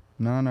mean,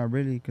 nah, not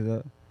really,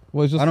 cause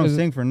well, it's just I don't it's-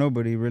 sing for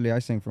nobody really. I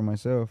sing for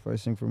myself. I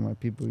sing for my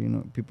people, you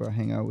know, people I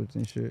hang out with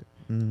and shit.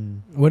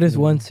 What is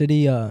one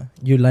city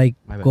you like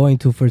My bad. going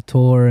to for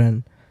tour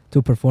and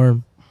to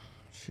perform?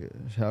 Shit,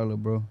 hella,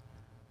 bro.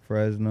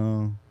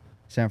 Fresno,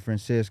 San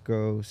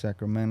Francisco,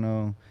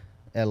 Sacramento,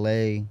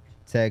 L.A.,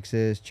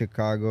 Texas,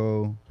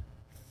 Chicago,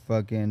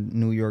 fucking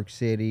New York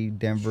City,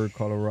 Denver,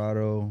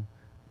 Colorado,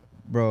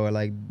 bro.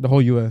 Like the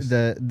whole U.S.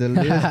 the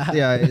list,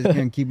 yeah, it's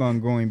gonna keep on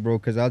going, bro.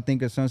 Cause I'll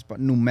think of some spot,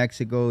 New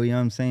Mexico. You know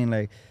what I'm saying?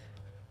 Like,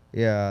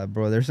 yeah,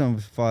 bro. There's some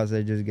spots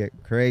that just get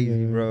crazy,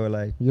 Yeah. bro.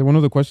 Like, Yeah, one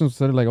of the questions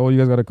said like, oh, you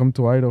guys gotta come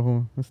to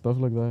Idaho and stuff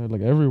like that,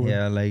 like everywhere.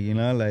 yeah, like, you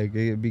know, like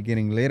it be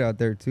getting lit out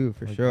there too,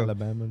 for Like sure.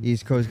 Alabama.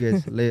 East Coast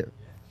gets lit.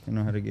 You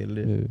know how to get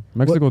lit. Yeah.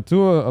 Mexico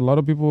too. A lot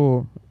of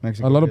people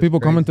Mexico a lot of gets people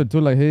crazy. commented too,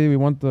 like, hey, we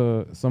want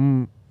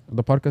some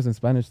the podcast in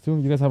Spanish too.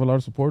 You guys have a lot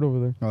of support over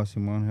there. Oh,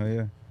 Simon, hell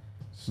yeah.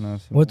 No, Simon,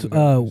 What's we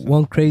gotta do one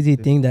something. crazy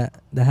thing that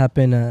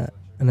happened at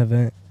an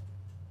event?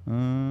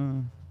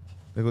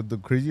 Like the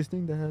craziest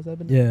thing that has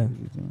happened? Yeah,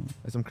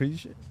 Like some crazy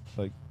shit?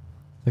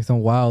 Like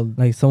some wild,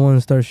 like someone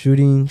starts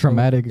shooting.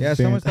 traumatic. Yeah,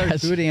 someone experience.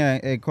 started shooting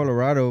at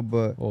Colorado,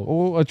 but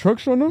Oh, a truck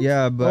show, no?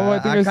 yeah, but Oh, I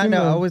think I seen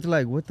that. I was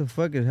like, what the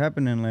fuck is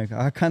happening? Like,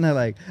 I kind of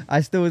like,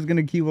 I still was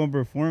gonna keep on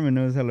performing.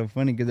 It was hella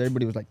funny because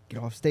everybody was like, get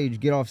off stage,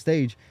 get off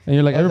stage. And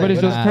you're like, I was everybody's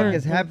what just the fuck current.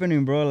 is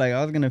happening, bro? Like,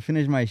 I was gonna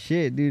finish my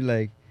shit, dude.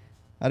 Like,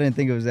 I didn't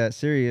think it was that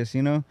serious,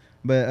 you know.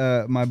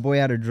 But my boy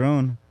had a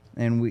drone,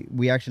 and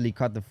we actually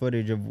caught the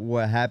footage of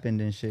what happened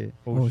and shit.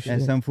 Oh, And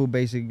shit. some fool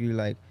basically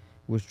like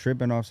was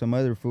tripping off some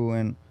other fool,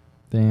 and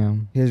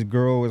Damn. his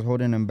girl was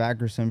holding him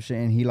back or some shit,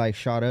 and he like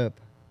shot up,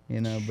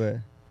 you know. But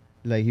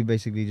like he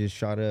basically just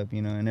shot up,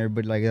 you know. And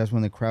everybody like that's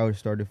when the crowd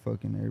started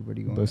fucking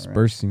everybody going around.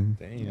 Dispersing.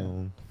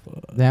 Damn.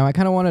 Damn, I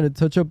kind of wanted to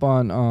touch up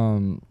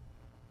on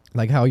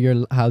like how your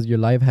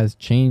life has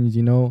changed,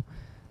 you know.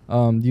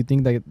 Do you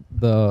think that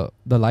the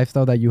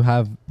lifestyle that you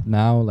have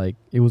now, like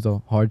it was a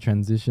hard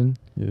transition?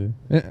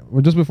 Yeah.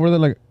 Well, just before that,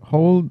 like, how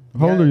old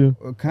are you?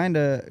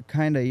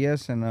 Kinda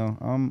yes and no.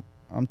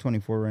 I'm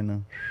 24 right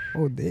now,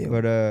 Oh damn.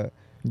 but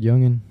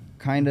Youngin.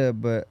 kinda,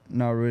 but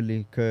not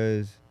really,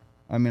 cause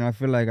I mean I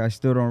feel like I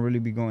still don't really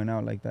be going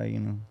out like that, you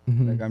know.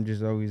 Mhm. Like I'm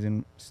just always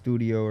in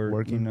studio or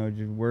Working. you know,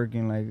 just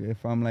working. Like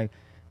if I'm like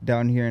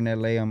down here in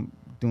LA, I'm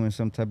doing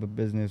some type of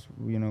business,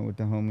 you know, with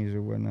the homies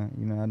or whatnot.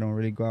 You know, I don't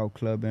really go out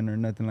clubbing or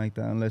nothing like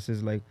that unless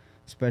it's like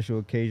special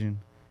occasion,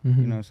 Mhm.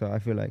 you know. So I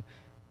feel like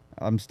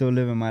I'm still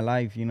living my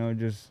life, you know,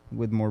 just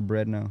with more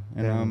bread now,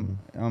 and Damn.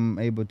 I'm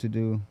able to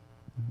do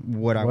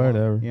what I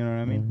Whatever. want. You know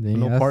what I mean? Damn,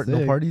 No that's no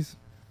sick. parties?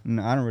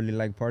 No, I don't really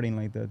like partying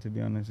like that, to be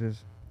honest.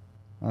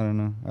 I don't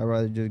know. I'd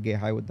rather just get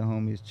high with the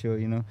homies, chill,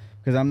 you know?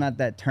 Because I'm not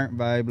that turnt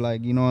vibe,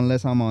 like, you know,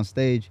 unless I'm on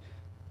stage.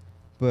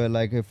 But,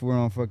 like, if we're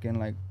on fucking,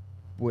 like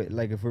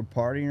if we're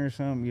partying or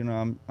something, you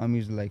know, I'm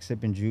usually, like,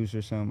 sipping juice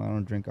or something. I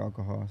don't drink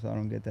alcohol, so I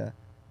don't get that,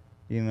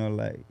 you know,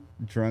 like,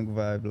 drunk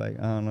vibe. Like,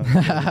 I don't know.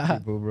 Some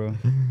people, bro.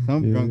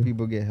 Some Yeah. drunk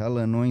people get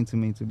hella annoying to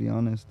me, to be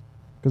honest.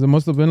 Because it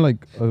must have been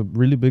like a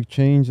really big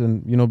change,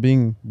 and you know,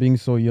 being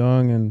so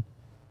young and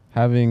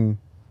having,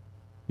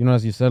 you know,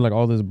 as you said, like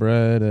all this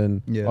bread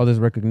and Yeah. all this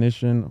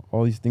recognition,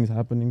 all these things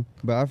happening.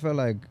 But I felt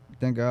like,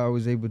 thank God I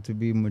was able to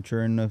be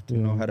mature enough to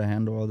know Yeah. how to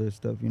handle all this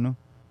stuff, you know?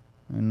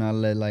 And not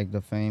let, like,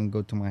 the fame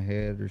go to my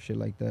head or shit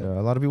like that. Yeah,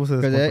 a lot of people say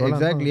Because that's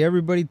exactly,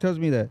 everybody tells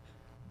me that.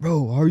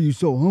 Bro, how are you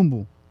so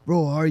humble?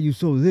 Bro, how are you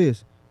so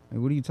this?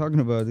 Like, what are you talking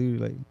about, dude?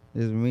 Like,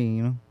 it's me,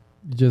 you know?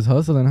 You just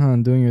hustling, huh?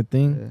 And doing your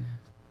thing. Yeah.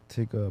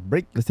 Take a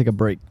break. Let's take a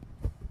break.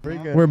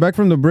 We're back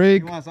from the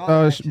break. He wants all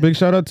that shit. Big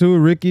shout out to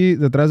Ricky,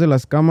 detrás de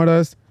las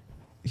cámaras.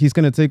 He's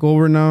gonna take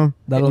over now.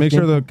 That'll Make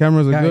sure think- the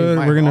cameras are Guys, good.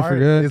 My We're gonna heart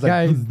forget. is like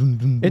Guys, dun,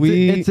 dun, dun.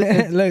 We-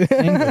 Look.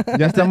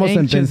 Ya estamos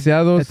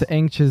sentenciados. It's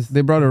anxious.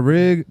 They brought a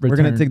rig. We're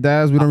gonna Return. take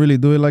dabs. We don't really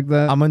do it like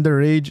that. I'm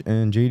underage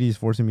and JD is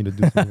forcing me to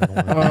do something.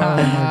 I don't Oh want.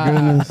 my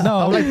goodness. No,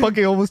 I'm like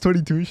fucking almost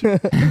 22.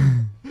 Shit.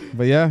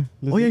 But yeah,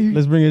 let's, Oh, yeah, you-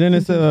 let's bring it in.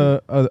 It's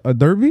a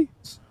derby.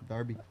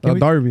 Darby. Can we-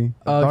 Derby.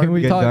 can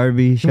we Good talk?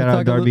 Darby. Shout talk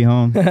out a Darby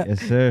home.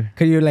 Yes, sir.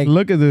 Could you like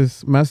Look at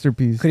this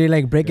masterpiece. could you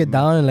like break it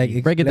down and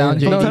like Break it explain down,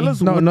 JD. No, Tell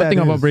us no, what nothing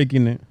that about is.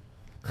 breaking it.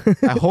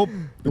 I hope.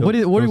 What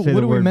Don't say are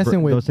the we word messing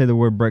Don't with? say the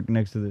word break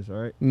next to this,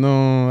 all right?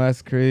 No,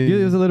 that's crazy.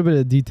 There's a little bit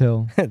of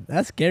detail.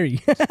 That's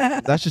scary.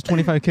 That's just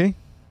 25K.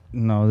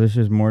 No, this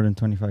is more than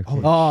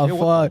 25K. Oh Shit,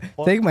 what the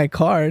fuck. Take my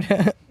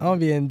card. I'll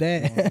be in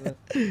debt.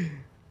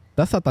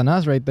 That's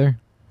Satanas right there.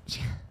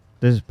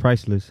 This is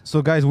priceless.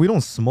 So guys, we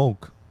don't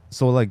smoke.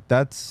 So like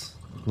that's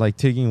like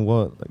taking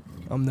what? Like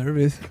I'm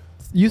nervous.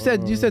 You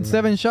said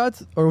 7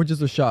 shots or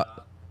just a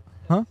shot?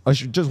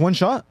 just one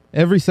shot?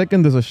 Every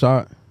second is a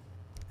shot.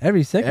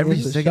 Every second. Every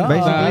is a second. shot.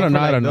 Basically, I don't know,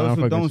 for, I don't know. Those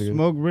who I'm don't fucking serious.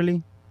 smoke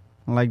really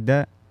like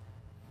that.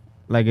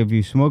 Like if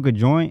you smoke a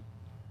joint,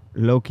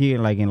 low key,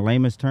 like in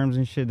lamest terms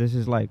and shit, this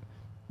is like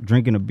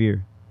drinking a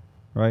beer,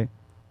 right?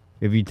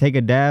 If you take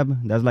a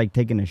dab, that's like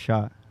taking a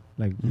shot,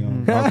 like you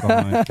know, alcohol.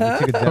 And shit.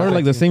 Take a dab, Or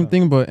like the same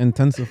thing but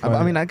intensified.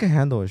 I mean, I can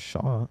handle a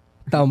shot.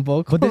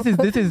 Tampoco. But this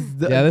is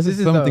yeah, this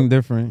is something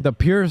different. the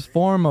purest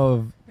form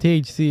of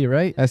THC,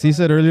 right? As he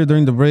said earlier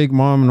during the break,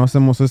 Mom, no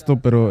hacemos esto,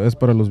 pero es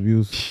para los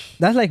views.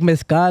 That's like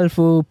mezcal,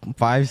 fool.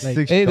 5, Like-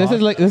 6 Hey, this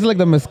shots. is like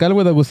the mezcal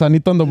with a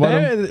gusanito on the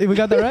bottom. Hey, we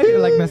got that right?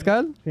 Like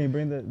mezcal? Can you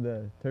bring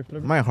the turf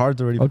flavor? My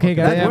heart's already. Okay, fucking-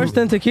 guys. That's worse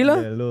than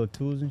tequila. Yeah, little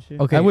tools and shit.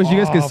 Okay. I wish you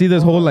guys could see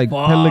this whole like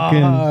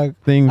pelican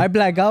Fuck. thing. I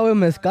black out with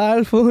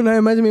mezcal, fool. Now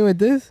imagine me with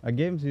this I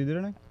gave him to you,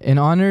 didn't I? In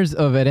honors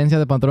of Herencia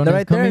De Patrones They're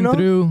right there, coming no?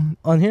 through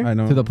on here. I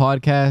know. to the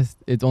podcast,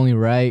 it's only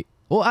right.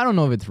 Well, I don't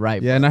know if it's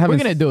right. Yeah, but and I we're haven't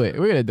gonna s- do it.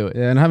 We're gonna do it.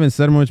 Yeah, and I haven't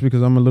said much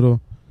because I'm a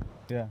little.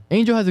 Yeah.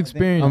 Angel has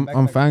experience.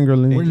 I'm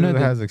fangirling. We're Angel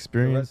not- has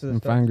experience.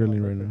 I'm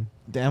fangirling right now.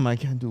 Damn, I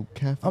can't do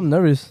caffeine. I'm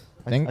nervous.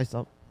 I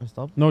stopped.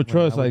 No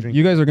trust. Like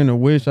you guys are gonna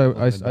wish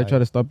I try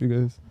to stop you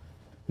guys.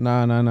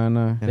 Nah.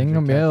 Tengo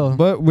miedo.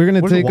 But we're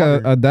gonna Where's the take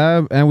water? a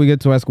dab and we get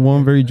to ask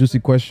one very juicy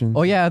question.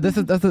 Oh yeah, that's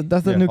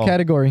the Yeah. new Oh.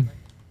 category.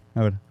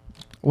 I would.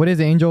 What is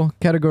it, Angel?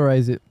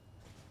 Categorize it.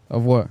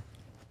 Of what?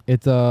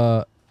 It's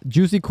a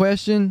juicy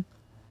question.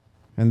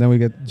 And then we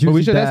get. But we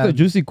Juicy should ask the dab.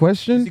 juicy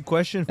question, Easy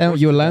question. and force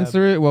you'll the dab.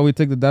 answer it while we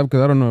take the dab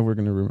because I don't know if we're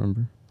gonna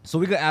remember So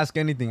we could ask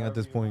anything at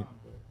this point.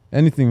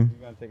 anything. You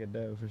gotta take a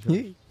dab for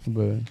sure.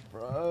 But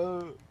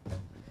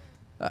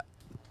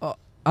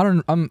I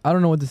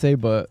don't know what to say,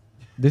 but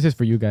this is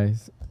for you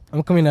guys.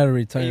 I'm coming out of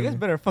Hey, you guys retirement.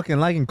 better fucking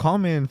like and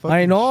comment. Fucking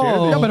I know. share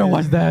this Y'all better shit.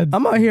 watch that.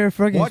 I'm out here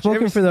fucking Watch smoking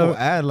every for single the.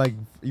 ad, like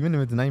even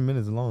if it's 9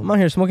 minutes long. I'm out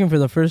here smoking for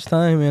the first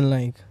time in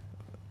like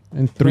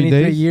in 3 23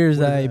 days, years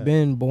What is that I've that?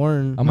 been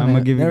born. I'm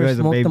gonna give you never guys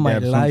a smoked baby in my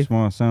dab, some life.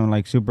 small, some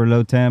like super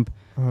low temp.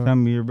 Uh-huh.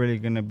 Some you're really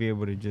gonna be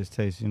able to just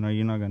taste. You know,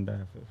 you're not gonna die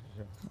for sure.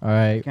 All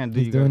right, Can't do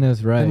he's you doing guys.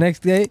 this right. The next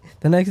day,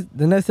 the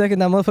next second,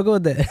 that motherfucker was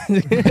dead.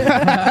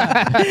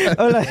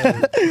 I'm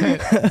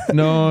like,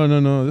 no.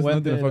 There's When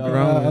nothing to did, fuck I'm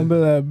around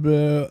with. like,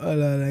 bro,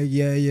 I'm like,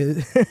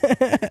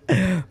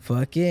 yeah.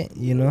 Fuck it,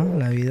 you know,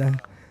 la vida.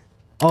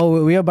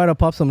 Oh, we about to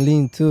pop some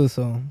lean too,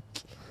 so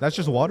That's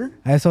just water.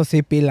 eso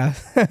sí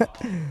pilas.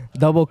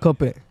 Double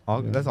cup it.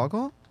 That's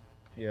alcohol.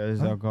 Yeah, this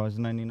is alcohol. It's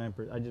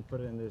 99%. I just put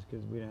it in this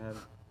because we didn't have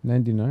it.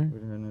 99. We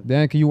didn't have it.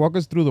 Dan, can you walk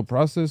us through the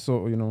process?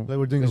 So you know, Like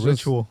we're doing a It's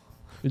just- ritual.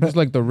 it's just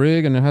like the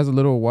rig, and it has a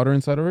little water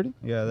inside already.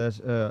 Yeah,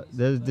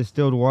 there's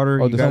distilled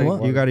water. Oh, you distilled gotta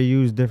water. you gotta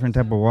use different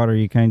type of water.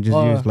 You can't just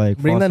use like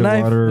bring the faucet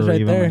knife. water It's or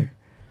right even there. like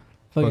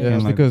Fuck fucking, yeah.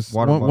 Yes, like, because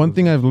water one bottles.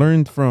 thing I've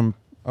learned from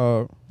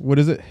what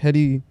is it,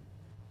 heady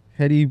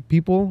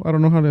people? I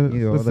don't know how to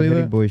all let's the say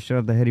heady that. boys. Shout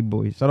out the heady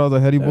boys. Shout out the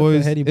heady Shout out the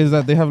boys. heady Is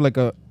that they have like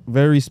a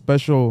very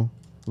special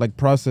like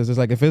process. It's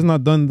like if it's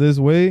not done this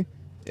way,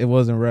 it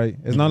wasn't right.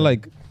 It's not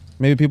like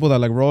maybe people that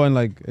like roll and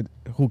like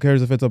who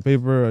cares if it's a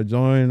paper, a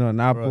joint, or an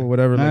apple, Right.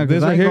 whatever. Nah, Like 'cause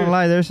this I right ain't here, gonna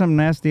lie, there's some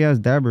nasty ass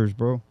dabbers,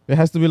 bro. it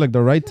has to be like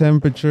the right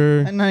temperature.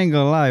 And I ain't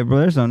gonna lie, bro.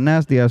 There's some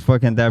nasty ass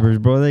fucking dabbers,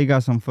 bro. They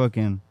got some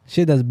fucking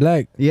Shit that's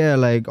black. yeah,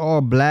 like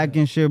all black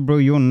and shit, bro.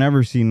 You'll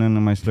never see none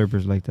of my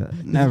slurpers like that.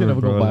 Never, He's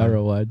gonna bro. go Like,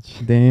 viral.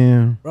 Watch.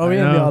 Damn. Bro, we're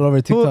gonna be know. all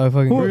over TikTok.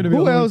 fucking Who, we're gonna be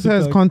who all over else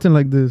has TikTok. content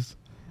like this?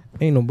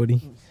 Ain't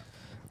nobody.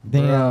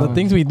 Damn. The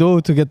things we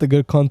do to get the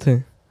good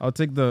content. I'll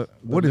take the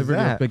What is liberty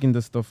of that? picking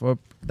this stuff up.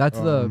 That's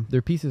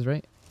their pieces,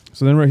 right?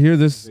 So then right here,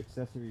 this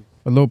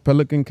a little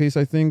Pelican case,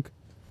 I think.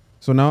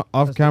 So now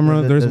off That's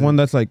camera, the- there's the- one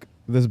that's like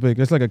this big.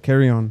 It's like a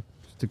carry-on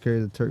to carry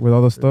the turkey with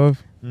all the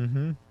stuff.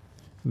 Mm-hmm.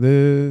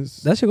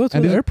 This That should go to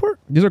And the these- airport.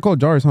 these are called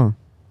jars, huh?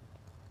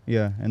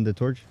 Yeah, and the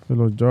torch. The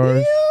little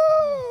jars.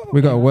 We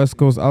got West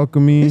Coast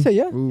Alchemy. He said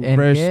yeah. Ooh, ¿En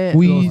Fresh qué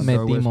squeeze. los West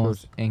metimos?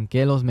 Coast. ¿En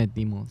qué los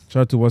metimos?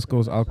 Shout out to West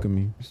Coast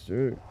Alchemy.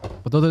 sure.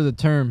 But those are the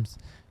terms.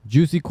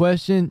 Juicy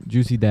question,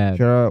 juicy dab.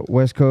 Shout out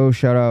West Coast.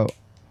 Shout out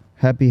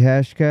Happy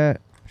Hashcat.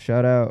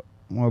 Shout out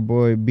my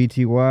boy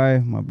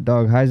BTY. My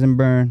dog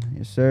Heisenberg.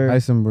 Yes, sir.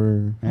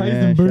 Eisenberg.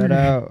 And shout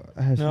out.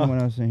 I had someone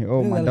else in here.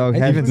 Oh, my dog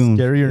Even Hashgoon.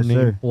 scarier Yes, name.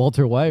 sir.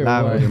 Walter White or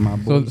Live what? with my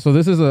boy. So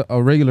this is a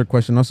regular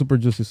question, not super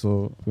juicy,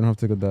 so we don't have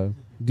to take a dive.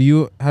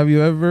 Have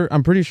you ever?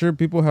 I'm pretty sure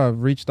people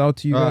have reached out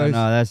to you Oh, guys.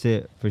 no, that's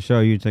it. For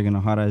sure, you taking a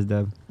hot ass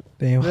dab.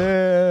 Damn.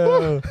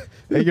 Yeah.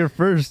 Hey, you're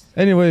first,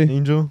 Anyway,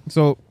 Angel.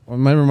 so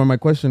my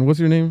question. What's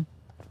your name?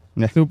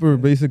 Yeah. Super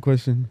basic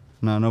question.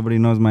 No, nobody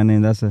knows my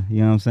name. That's a,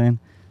 you know what I'm saying?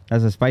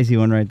 That's a spicy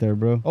one right there,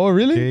 bro. Oh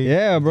really?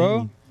 Yeah,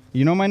 bro.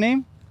 You know my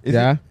name?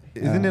 Yeah.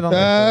 Isn't it on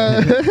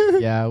the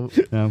Yeah.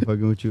 No, I'm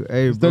fucking with you.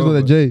 Hey, Starts bro. with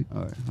a J.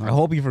 All right, I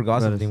hope you forgot I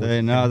was something. about to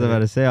say, no, I was about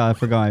to say, I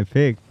forgot my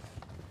pick.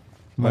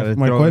 About to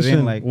My throw it in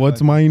question. like What's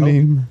fuck. my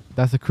name?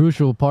 That's a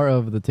crucial part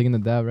of the taking the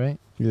dab, right?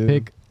 Yeah.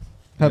 Pick.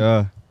 Have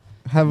Yeah.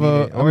 have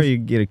a. Or you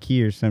get a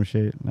key or some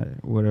shit, like,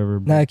 whatever.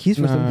 bro. Nah, keys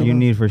for Nah. something. You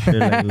need for sure.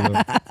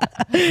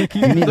 Like,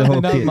 you need the whole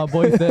Something else kit. my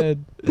boy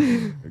said.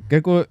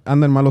 Keko,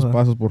 anda en malos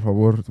pasos, por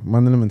favor.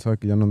 Mándenle mensaje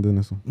que ya no anden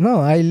eso. No,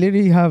 I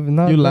literally have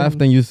not. You done-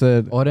 laughed and you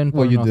said Oren por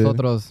what you did.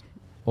 nosotros.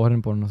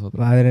 Oren por nosotros.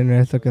 Padre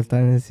nuestro que está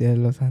en el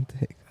cielo,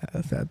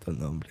 santificado sea tu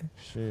nombre.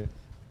 Shit.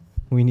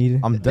 We need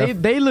it. I'm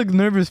They look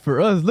nervous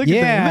for us. Look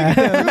yeah. at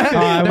them. Look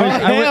at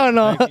them. Hell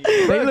no.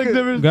 They look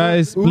nervous.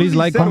 Guys, please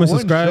like, comment,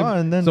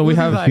 subscribe. So we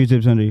have A few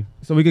tips under you.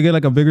 so we could get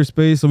like a bigger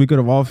space so we could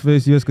have all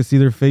face. You guys could see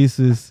their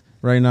faces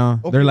right now.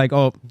 Okay. They're like,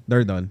 oh,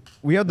 they're done.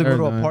 We have to go They're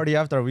to a done. party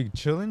after. Are we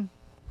chilling?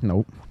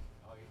 Nope.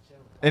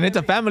 And it's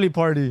a family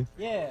party.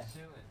 Yeah.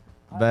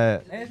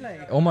 Bet.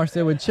 Omar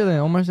said we're chilling.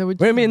 Omar said we're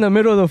We're chilling. in the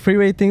middle of the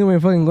freeway thing. We're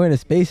fucking going to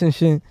space and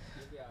shit.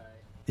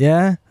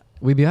 Yeah.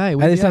 We be alright.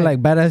 Are they sound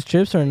like badass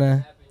trips or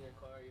not?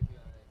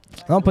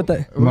 I'll put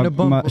that. We're gonna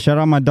bump. Shout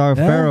out my dog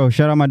Yeah. Pharaoh.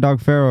 Shout out my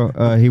dog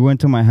Pharaoh. He went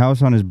to my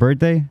house on his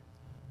birthday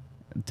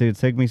to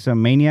take me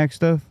some Maniac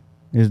stuff.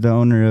 He's the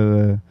owner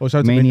of Oh, shout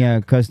out to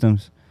Maniac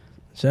Customs.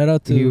 Shout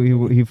out to.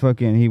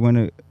 He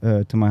went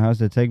to my house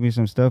to take me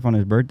some stuff on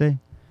his birthday,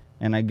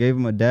 and I gave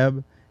him a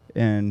dab,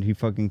 and he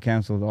fucking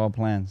canceled all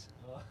plans.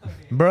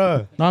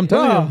 Bruh. No, I'm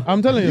telling you.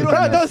 I'm telling you.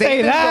 Don't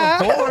say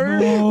that.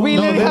 We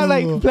literally have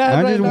like plans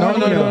I'm right just now.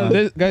 warning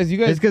y'all. Guys, you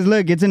It's guys, because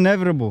look, it's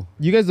inevitable.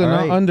 you guys do All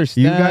not right?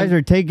 understand. You guys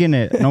are taking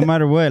it no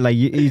matter what. Like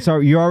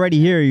you're already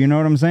here. You know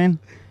what I'm saying?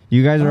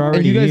 You guys are already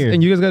and you guys here.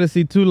 and you guys got to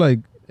see too. Like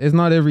it's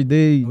not every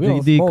day We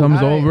don't JD smoke.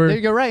 comes Alright, over,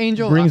 You're right,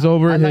 Angel. brings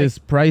over I like- his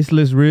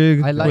priceless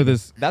rig I like with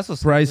his That's what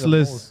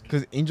priceless.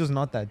 Because Angel's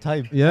not that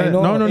type. Yeah, I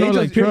know, no, Angel's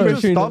like pretty trust.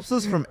 much- Angel stops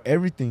us from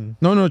everything.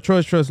 No,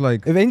 trust.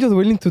 Like If Angel's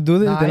willing to do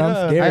this, Nah, then I I'm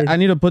know. scared. I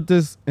need to put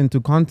this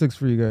into context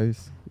for you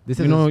guys. This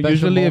You is know, a special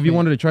usually if you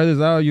moment. wanted to try this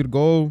out, you'd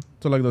go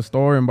to like the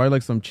store and buy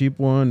like some cheap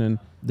one and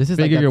This is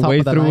figure like your the top way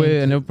of the through line.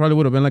 it, and it probably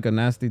would have been like a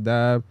nasty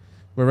dab.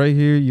 But right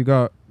here, you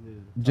got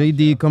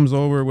JD comes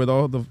over with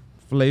all the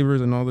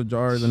flavors and all the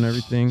jars and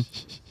everything.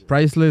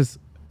 Priceless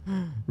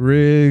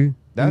rig.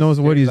 He knows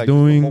what he's The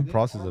whole doing.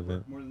 process of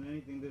it. More than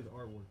anything, this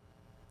artwork.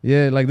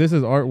 Yeah, like this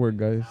is artwork,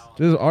 guys.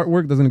 This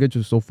artwork doesn't get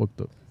you so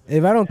fucked up.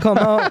 If I don't come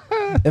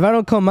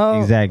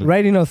out, Exactly.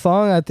 writing a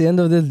song at the end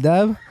of this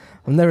dab,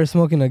 I'm never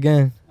smoking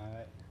again.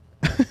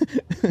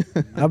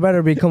 I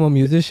better become a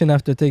musician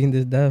after taking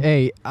this dab.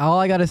 Hey, all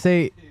I gotta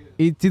say,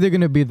 it's either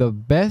gonna be the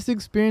best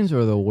experience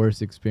or the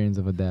worst experience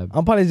of a dab.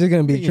 I'm probably just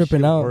gonna be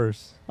tripping out.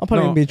 Worse. I'm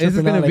probably gonna be this is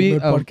tripping gonna out be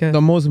like mid-podcast.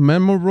 the most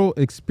memorable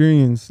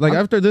experience. Like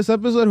after this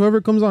episode,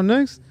 whoever comes on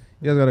next,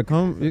 you guys gotta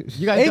come.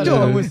 You guys Angel,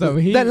 gotta go with some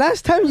heat. that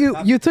last time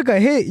you took a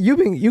hit,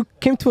 you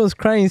came to us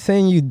crying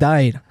saying you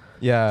died.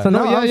 Yeah. So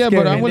now I'm yeah, but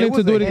scared. I'm And willing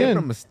to do it From again.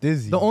 a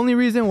stizzy. The only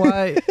reason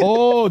why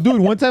Oh, dude,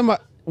 one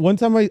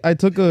time I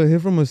took a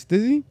hit from a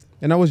stizzy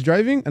and I was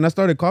driving and I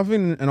started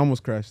coughing and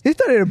almost crashed. He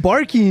started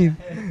barking.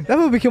 That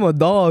fool became a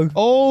dog.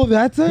 Oh,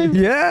 that time?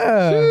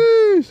 Yeah.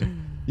 Sheesh.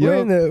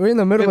 We're in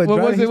the middle of a What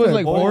drive. was He it? It was started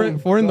like barking.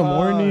 four in the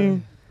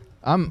morning.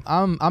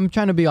 I'm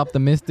trying to be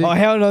optimistic. Oh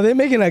hell no! They're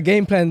making a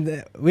game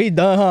plan. We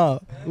done, huh?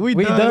 We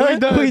done.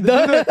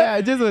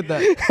 Just with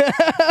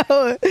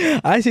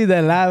that. I see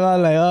that live.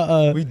 I'm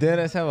like, We did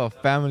us have a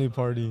family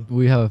party.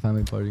 We have a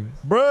family party.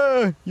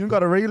 Bruh, you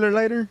got a regular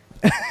lighter?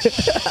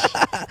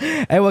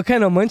 Hey, what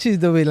kind of munchies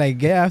do we like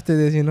get after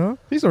this? You know?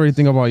 He's already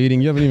thinking about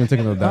eating. You haven't even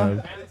taken a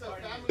dive.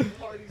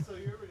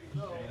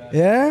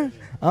 Yeah.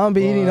 I'm gonna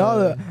be eating all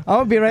the. I'm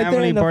gonna be right there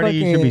Family in the party,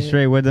 fucking. you should be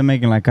straight. What they're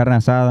making, like carne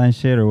asada and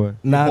shit, or what?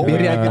 Nah, Oh,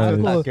 birria yeah,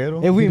 tacos.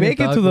 taquero. If we Birria make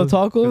it to the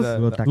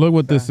tacos, That- Look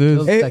what this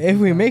is. if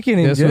we make it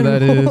in Guess what that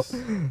general, is.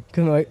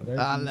 que me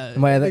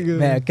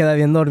queda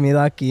bien dormido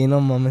aquí,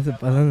 no mames, se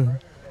pasan.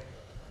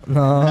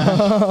 No.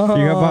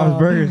 You got Bob's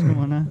Burgers, come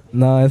on now.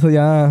 No, eso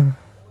ya.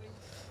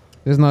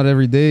 It's not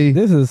every day.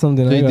 This is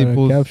something I JD gotta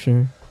pulls-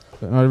 capture.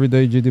 Not every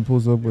day JD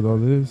pulls up with all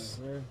this.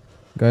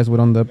 Guys, wait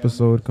on the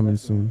episode coming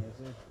soon.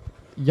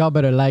 Y'all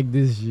better like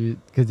this shit,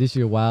 cause this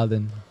shit wild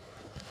and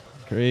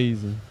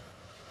Crazy.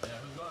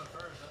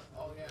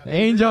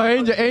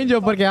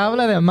 Angel, porque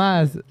habla de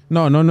más.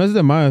 No es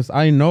de más.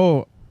 I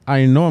know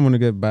I'm gonna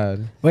get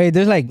bad. Wait,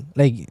 there's like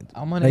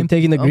I'm gonna Like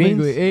taking the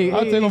greens? Hey,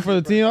 I'll take one for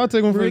the team. I'll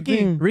take one for the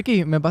team.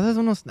 Ricky, me pasas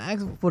unos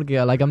snacks porque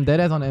like I'm dead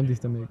ass on empty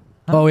stomach.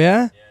 oh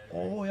yeah.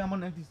 Oh, yeah, I'm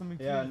on empty stomach.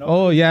 Yeah, no.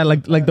 Oh yeah,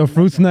 like the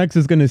fruit snacks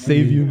is gonna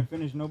save You're you. gonna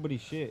finish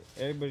nobody's shit.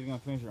 Everybody's gonna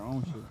finish their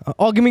own shit.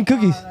 Oh, give me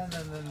cookies.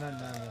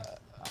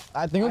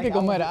 Tengo que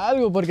comer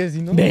algo porque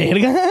si no.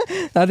 Verga.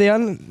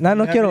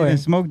 No quiero, even güey.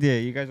 smoked yet.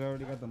 You guys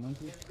already got the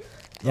monkey?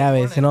 Ya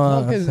ves, si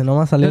no, No, 'cause si no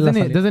va a salir la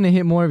Doesn't it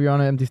hit more if you're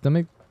on an empty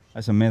stomach?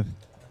 That's a myth.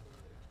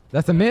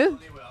 That's a myth?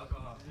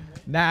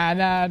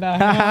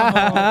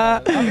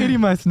 Nah. I'm eating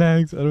my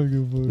snacks. I don't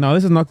give a fuck. No,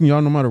 this is knocking you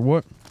out no matter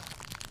what.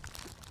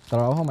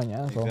 Trabajo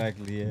mañana, so.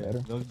 Exactly, yeah.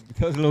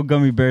 Those little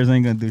gummy bears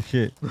ain't gonna do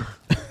shit.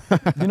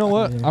 You know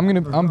what?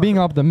 I'm being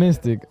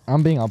optimistic.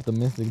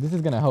 This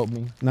is gonna help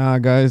me. Nah,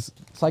 guys,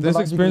 this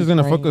experience is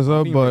gonna fuck us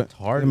up. But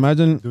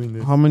imagine doing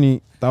this. how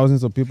many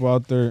thousands of people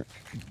out there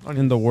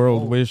in the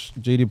world wish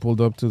JD pulled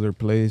up to their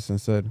place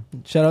and said,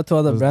 Shout out to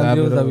all the Let's brand dab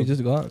it deals that we up.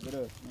 just got.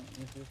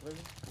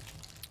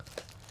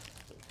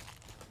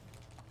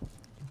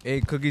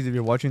 Hey, Cookies, if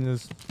you're watching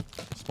this,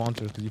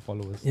 sponsor because you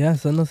follow us. Yeah,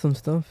 send us some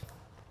stuff.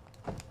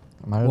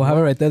 We'll have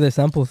it right there. There's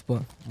samples,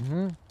 but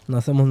no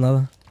hacemos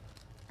nada.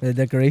 The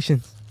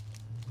decorations.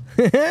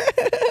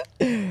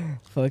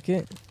 Fuck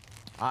it.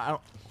 I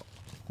don't.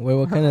 Wait,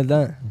 what kind of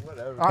that?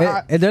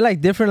 Whatever. They're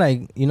like different,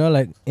 like, you know,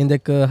 like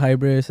indica,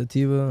 hybrid,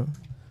 sativa,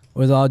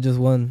 or is it all just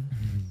one?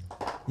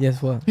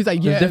 Yes, what? He's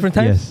like, There's yeah. different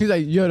types? Yes. He's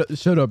like, yeah,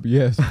 shut up,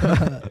 yes.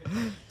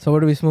 So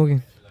what are we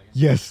smoking?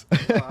 Yes.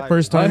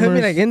 first Oh, it timers, hit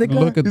me like indica?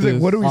 look at He's this.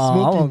 like, what are we Oh, I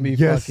smoking? want to be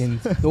Yes. fucking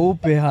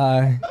stupid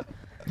high.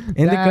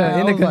 Indica,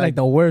 Damn, I was like, like,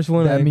 the worst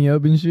one. Dab Like, me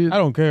up and shit. I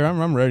don't care.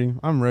 I'm ready.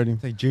 I'm ready.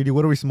 It's like, JD,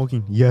 what are we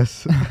smoking?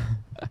 Yes.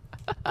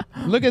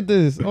 Look at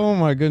this. Oh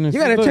my goodness.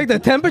 you gotta Look, check the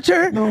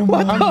temperature?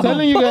 What I'm the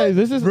telling you guys,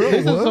 this is Bro, this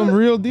is what? some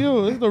real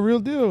deal. This is the real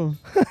deal.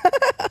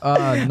 No.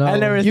 I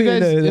never You seen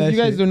guys, that if you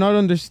guys shit. do not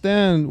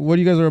understand what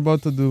you guys are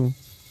about to do,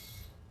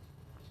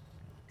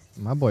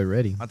 My boy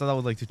ready. I thought that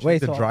was like to check Wait,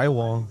 the so-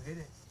 drywall.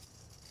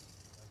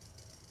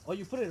 Oh,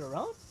 you put it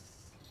around?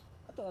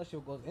 I thought that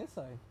shit goes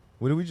inside.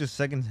 What do we just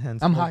secondhand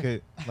I'm smoke high.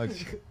 it? Like,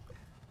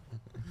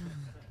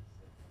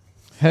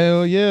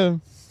 hell yeah.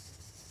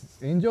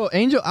 Angel,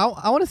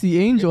 I want to see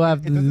Angel it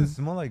after doesn't this.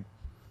 smell like.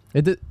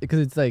 Because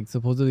it's like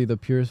supposedly the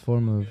purest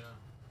form of.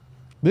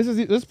 This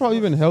is probably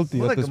even healthy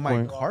Smells at like this my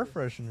point. car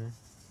freshener.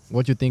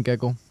 What you think,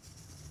 Keko?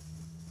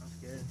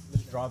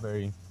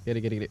 Strawberry. Get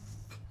it.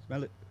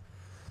 Smell it.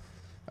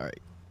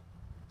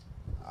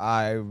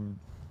 I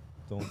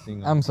don't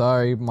think. I'm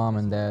sorry, mom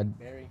and dad.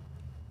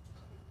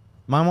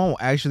 My mom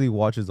actually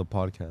watches the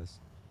podcast.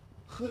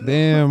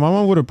 Damn, my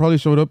mom would have probably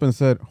showed up and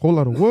said, "Whole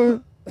lot of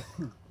what?"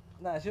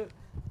 Nah,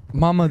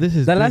 Mama, this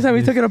is the last time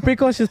we took it to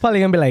Pico, she's probably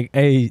gonna be like,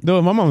 "Hey,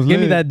 Dude, my mom's give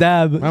me lit. that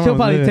dab." My She'll mom's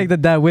probably lit. take the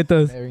dab with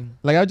us.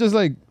 Like I just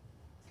like,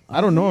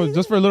 I don't know.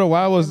 Just for a little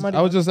while,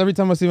 I was just every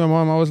time I see my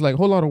mom, I was like,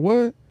 "Whole lot of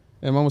what?"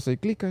 And mom would say,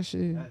 "Clica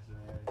shit."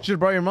 Should have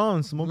brought your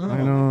mom. Smoke her I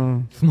out.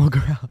 know. Smoke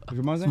her out. What's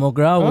your mom's name? Smoke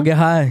her out, we'll Huh? get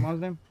high.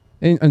 Mom's name?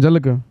 Hey,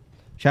 Angelica.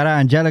 Shout out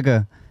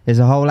Angelica. It's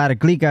a whole lot of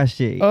clica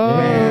shit.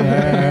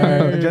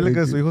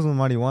 Angelica, su hijo es un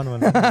marihuana.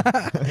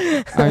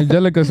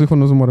 Angelica, su hijo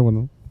no se muere,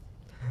 bueno.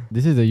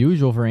 This is the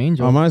usual for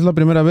Angel. Mamá, es la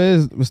primera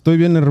vez. Estoy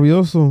bien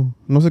nervioso.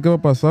 No sé qué va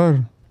a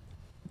pasar.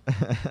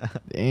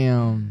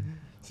 Damn.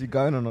 Si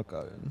caben o no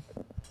caben.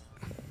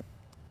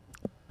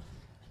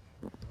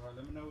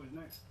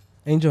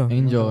 Angel.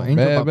 Angel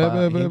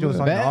papá. Angel's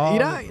like, oh,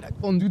 Mira,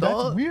 con dude,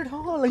 todo. that's weird,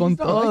 huh? Like, Con he's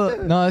not todo. like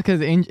that. No, it's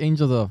because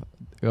Angel's a...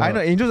 I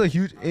know, Angel's a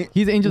huge...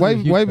 He's Angel's Why a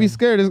huge be fan.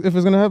 scared? If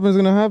it's gonna happen, it's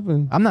gonna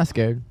happen. I'm not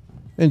scared.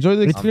 Enjoy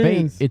the It's fate.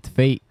 experience. It's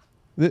fate.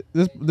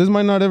 This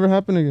might not ever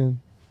happen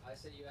again. I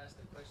said you asked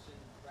the question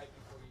right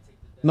before you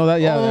take the No, that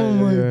yeah. Oh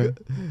my God.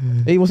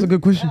 Hey, what's a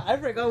good question? I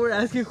forgot we're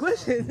asking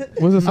questions.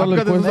 What's a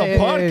solid Because question?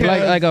 it's a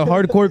podcast. Like a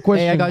hardcore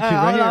question. Hey, I got you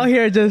I'm right out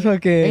here. here just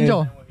fucking.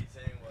 Angel.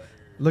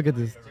 Look at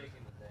this.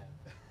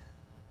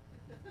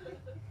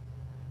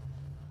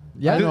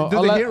 Yeah, Do, no, do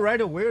I'll they let- hit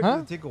right away or Huh?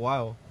 does it take a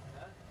while?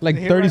 Like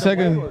Hit 30 right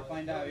seconds. away.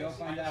 Find out. You'll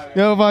find out.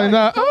 You'll find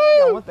out.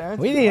 Oh!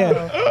 We need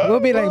it.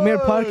 We'll be like mid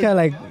podcast,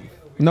 like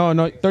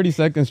No, 30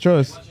 seconds.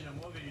 Trust.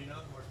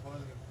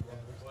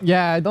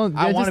 Yeah, I don't.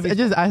 I I wanna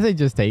just, be- I say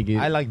just take it.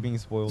 I like being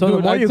spoiled. so. The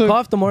Dude, more I you took-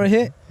 cough, the more it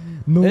hit.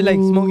 no. It's like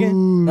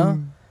smoking. No.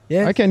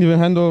 Yeah. I can't even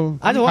handle.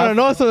 I just want to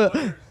know so,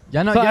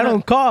 Yeah, no, so yeah, I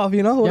don't cough.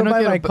 You know, what you if know, I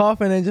get a like bu-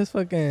 cough and then just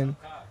fucking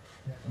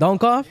don't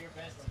cough?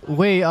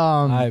 Wait,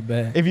 I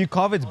bet. If you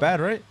cough, it's bad,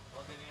 right?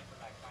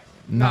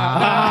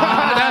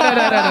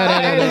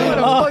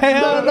 Oh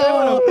hell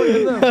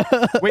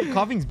no! Wait,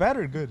 coughing's bad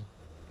or good?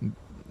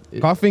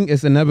 Coughing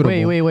is inevitable.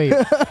 Wait.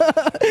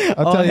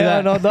 I'll tell you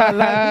hell that. no! Don't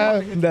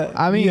laugh.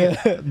 I mean,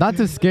 not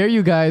to scare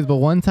you guys, but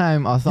one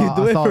time I You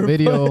do saw it a for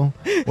video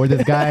where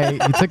this guy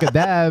he took a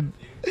dab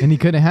and he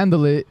couldn't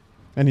handle it.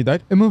 And he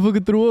died. And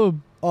motherfucker threw up.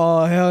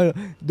 Oh hell,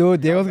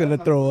 dude! Diego's gonna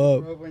throw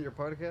up. on your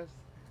podcast?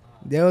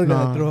 Diego's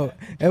gonna Nah. throw up.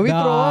 And we throw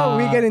up,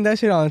 we getting that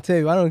shit on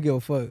tape. I don't give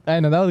a fuck. I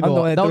know that was I'm the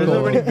one go. that That was threw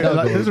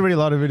go. it. There's already a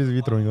lot of videos of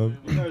you throwing up.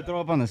 You better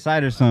throw up on the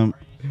side or something.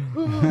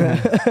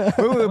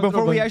 Wait,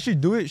 before we actually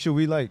do it, should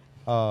we like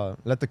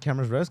let the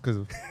cameras rest? Cause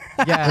It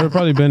Yeah. would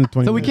probably been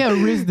 20 So we minutes.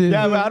 can't risk this.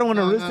 yeah, but I don't want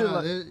to risk it.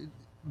 Like,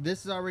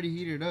 This is already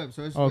heated up,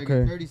 so it's Okay.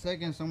 like in 30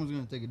 seconds, someone's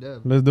gonna take a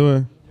dub. Let's do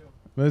it.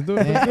 Let's do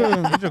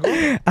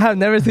it. I have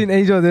never seen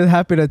Angel this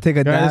happy to take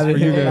a Guys, dab. for in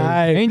you his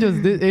guys.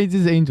 life. This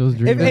is Angel's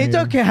dream. If right Angel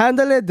here. can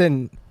handle it,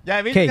 then yeah,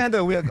 if you Okay. can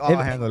handle it, I'll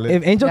handle it.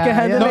 if Angel Yeah, can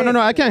handle yeah. it, No,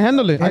 I can't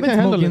handle it. I I've been can't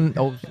handle it. smoking.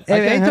 Oh, if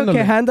can't Angel handle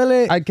can it. handle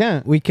it, I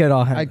can't. we can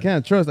all handle I it.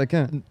 can't. Trust, I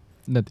can't.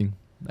 nothing.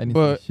 I need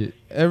But some shit.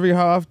 every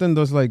how often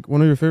does like one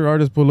of your favorite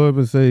artists pull up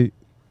and say,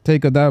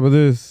 "Take a dab of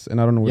this," and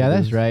I don't know what Yeah, it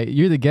that's is. right.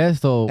 You're the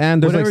guest, though.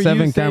 And there's like Whatever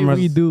 7 you say, cameras.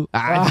 We do. Oh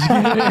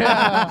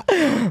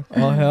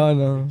hell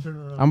no!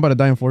 I'm about to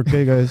die in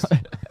 4K, guys.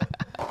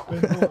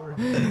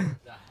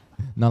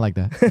 Not like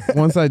that.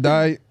 Once I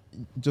die,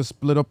 just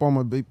split up all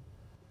my babe.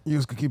 You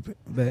guys could keep it.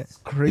 But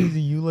Crazy,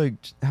 you like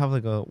have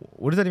like a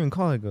what is that even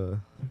called? Like a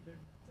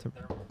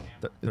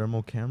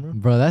thermal camera?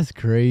 Bro, that's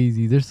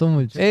crazy. There's so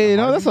much. Hey,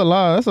 no, that's a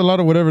lot. That's a lot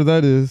of whatever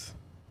that is.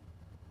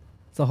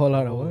 it's a whole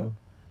lot of what?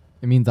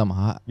 It means I'm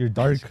hot. You're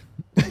dark.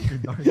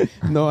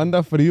 No,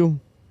 anda frío.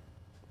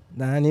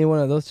 Nah, I need one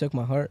of those. Check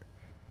my heart.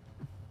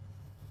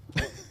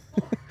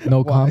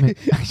 No comment.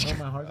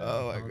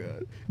 Oh my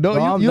god. No,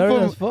 Bro, I'm you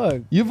nervous as put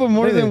fuck. you put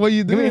more Look at than this. what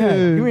you Give me a hand.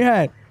 did. Give me a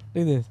hand.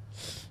 Look at this.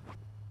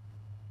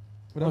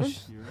 What Oh,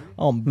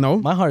 happened? no, No.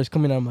 my heart is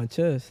coming out of my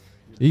chest.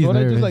 He's Don't I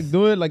nervous. just like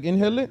do it, like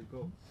inhale it?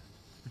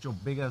 Put your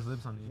big ass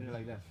lips on you.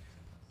 Like that.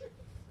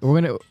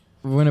 We're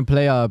gonna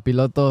play a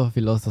Piloto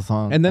Filoso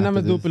song. And then I'm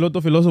after gonna do this.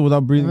 piloto filoso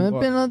without breathing.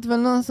 Piloto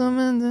Filoso,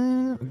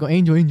 man. Go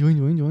Angel.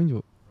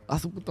 Ah,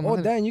 su puta Oh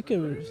madre. damn, you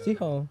can see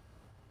how.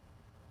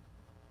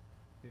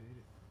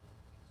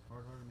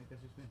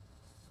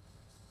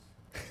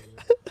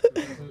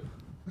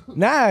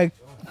 Nah,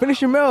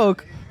 finish your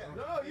milk.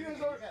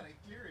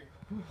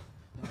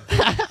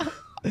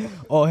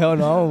 Oh hell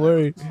no, I'm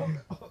worried.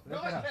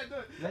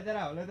 Let that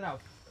out. Let that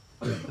out.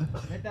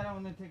 Let that out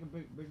and then take a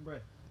big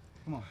breath.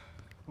 Come on.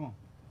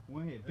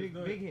 One hit. Big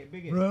hit.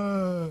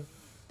 Bruh,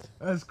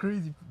 that's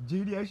crazy.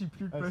 JD actually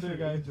peer pressure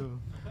guy.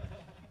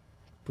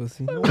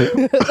 Pussy.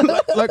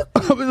 Like,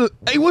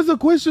 hey, what's the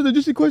question? The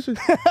juicy question.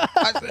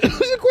 What's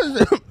the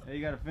question? Hey,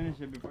 you gotta finish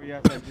it before you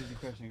ask that juicy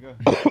question. Go.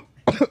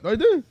 I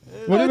did.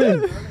 What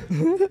do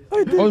you mean?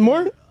 Oh,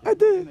 more? I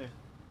did.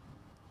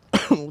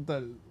 What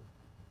that is?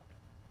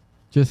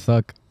 Just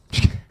suck.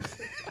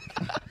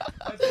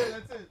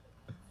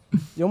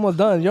 Yo, You're almost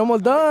done. You're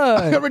almost I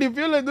done. already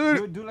feel it,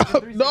 dude. Do like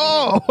a 3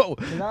 No.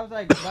 That was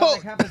like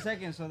half a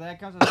second, so that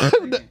counts as a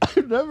second.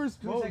 I never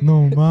spoke.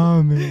 No,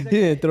 mommy. He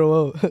didn't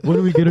throw up. What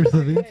do we get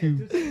ourselves Hey,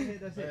 into? 2 second hit,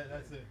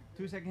 that's it.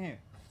 2 second hit.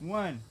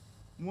 One.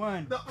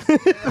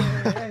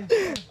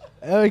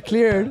 Oh, it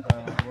cleared.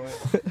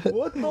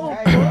 What the?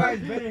 Hey, you guys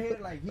better hit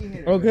it like he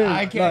hit it. Okay.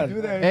 I can't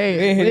do that.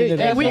 Hey, Hey,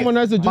 someone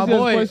has a My juicy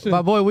boy, question.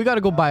 my boy, we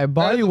gotta go by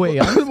body weight.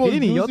 I'm That's the most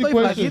skinny. Yo juicy estoy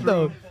question,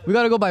 flaquito. We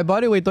gotta go by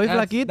body weight. Estoy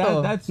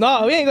flaquito.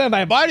 No, we ain't going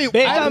by body.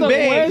 Big, Ask I'm the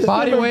big. question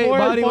Body weight, before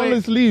I body fall weight.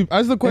 asleep.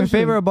 Ask the question. In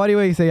favor of body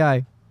weight, say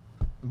aye.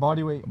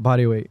 Body weight.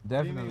 Body weight.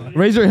 Definitely.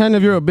 Raise your hand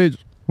if you're a bitch.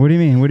 What do you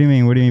mean? What do you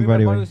mean? What do you mean, by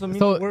the way?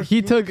 So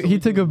he took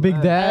a big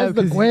Ask dab.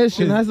 the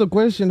question. Ask the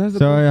question. Ask the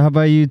So question. how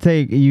about you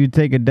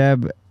take a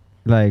dab,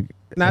 like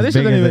Nah, as this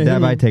big shouldn't as the even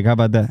dab hit I me. take? How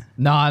about that?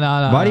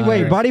 Nah. Body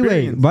weight, body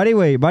weight, body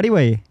weight, body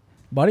weight,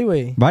 Body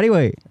weight. body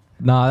weight.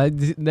 Nah,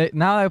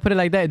 now that I put it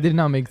like that, it did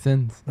not make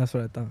sense. That's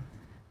what I thought.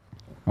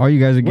 All you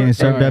guys are getting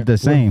served up the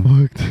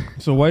same.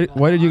 So why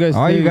did you guys?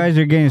 All you say- guys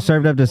are getting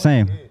served up the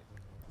same.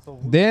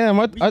 Damn.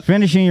 I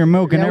Finishing your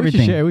milk and Yeah, we should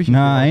everything. share, we should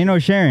Nah, share. ain't no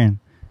sharing.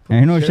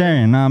 Ain't no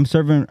sharing. Nah, I'm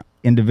serving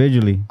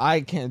individually.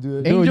 I can't do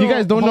it. Dude, you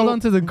guys don't hold know- on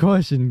to the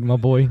question, my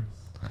boy.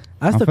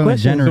 That's I'm the feeling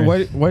question.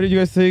 generous. So why did you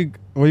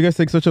guys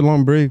take such a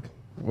long break?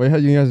 Why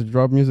had you guys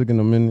drop music in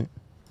a minute?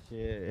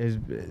 Yeah,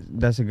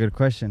 that's a good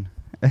question.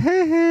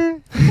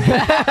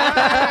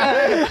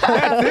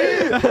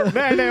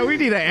 Man, we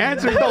need an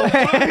answer though.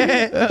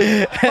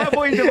 My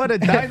boy's about to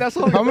die. That's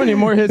all. How many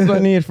more hits do I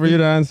need for you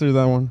to answer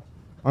that one?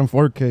 I'm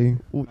 4K.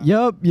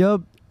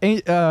 Yup.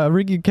 Ain't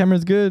Ricky,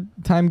 camera's good,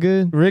 time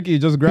good. Ricky,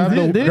 just grab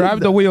This-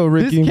 the wheel,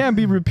 Ricky. This can't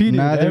be repeated.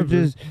 Nah, ever.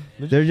 there's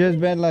just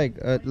been like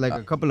a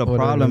couple of Whatever.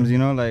 problems, you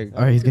know, like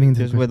All right, he's getting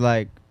into just it. with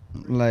like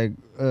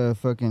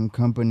fucking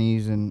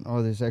companies and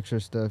all this extra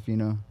stuff, you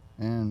know.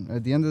 And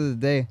at the end of the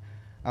day,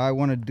 I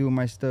want to do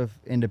my stuff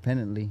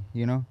independently,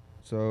 you know.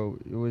 So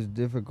it was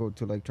difficult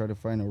to like try to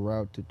find a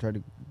route to try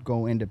to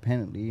go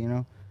independently, you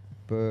know.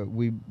 But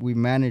we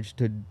managed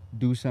to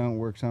do something,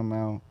 work something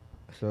out.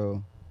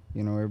 So,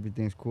 you know,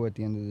 everything's cool at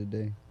the end of the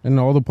day. And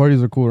all the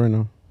parties are cool right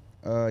now.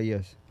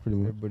 Yes, Pretty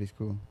much. everybody's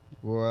cool.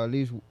 Well, at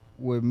least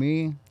with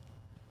me,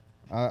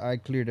 I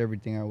cleared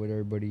everything out with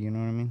everybody. You know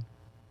what I mean?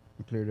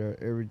 I cleared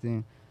out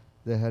everything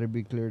that had to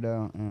be cleared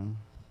out, and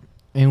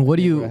And what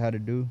do did what you? I had to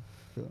do.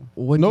 So.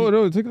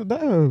 No, take the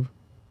dab.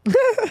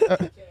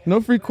 No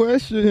free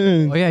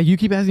questions. Oh yeah, you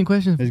keep asking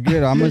questions. It's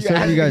good. I'm gonna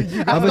serve you guys.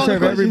 I'm gonna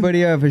serve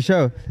everybody up for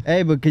sure.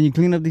 Hey, but can you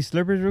clean up these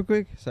slurpers real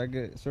quick so I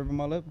could serve them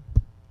all up?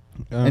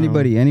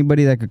 Anybody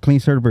that could clean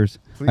slurpers.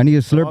 I need a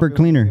slurper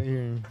cleaner.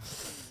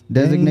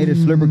 Designated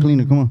slurper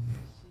cleaner. Come on,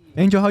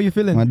 Angel, how you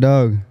feeling? my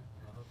dog.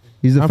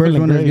 He's the I'm first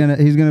feeling one that's great.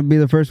 he's gonna be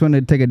the first one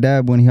to take a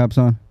dab when he hops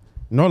on.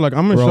 No, like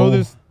I'm gonna Bro. show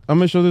this. I'm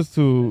gonna show this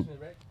to.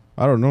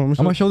 I don't know. I'm I'm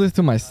gonna show this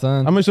to my son.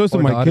 I'm gonna show this to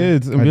or my daughter.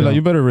 kids and I be like, don't.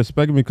 you better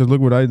respect me because look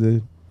what I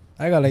did.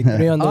 I got like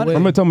 3 on the I'm way.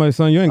 I'm gonna tell my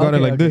son, you ain't got it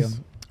Okay, like okay. this.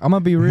 I'm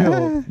gonna be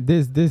real.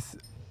 This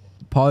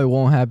probably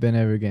won't happen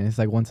ever again. It's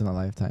like once in a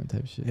lifetime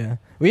type shit. Yeah.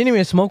 We didn't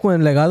even smoke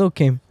when Legado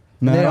came.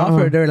 No, They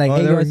offered. They were like, Oh,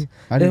 hey, they you were- guys,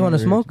 I they didn't wanna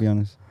order it, smoke? To be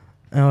honest.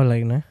 I was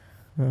like, nah.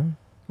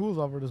 Who's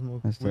offered to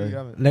smoke? That's Where you tight.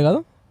 got it?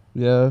 Legado?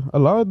 Yeah, a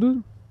lot,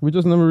 dude. We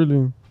just never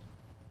really.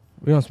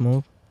 We don't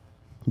smoke.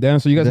 Damn,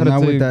 so you guys They're had not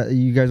to with take. that.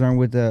 You guys aren't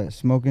with that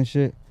smoking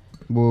shit.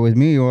 Well, with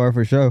me, you are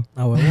for sure.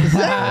 Oh,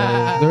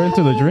 well. They're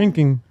into the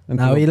drinking and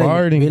Nah, the we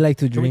partying. like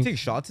to Can we drink. take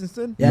shots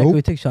instead? Yeah, Nope. can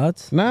we take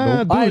shots? Nah, Nope.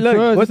 dude, Alright, look,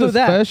 trust, let's it's do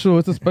that. special.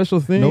 It's a special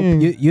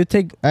thing. You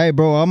take. Hey,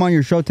 bro, I'm on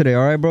your show today.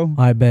 All right, bro.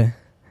 I bet.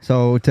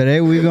 So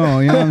today we go.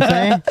 You know what I'm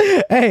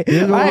saying? Hey,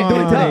 This is what we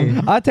doing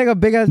today. I'll take a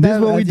big ass. This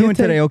is what we doing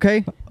today,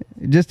 okay?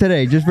 Just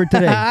today, just for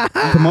today.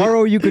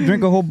 Tomorrow you could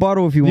drink a whole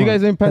bottle if you You want.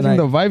 guys ain't passing Tonight.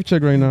 the vibe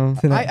check right now.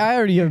 I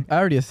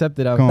already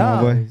accepted. Come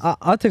on, boy.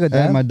 I'll take a Hey,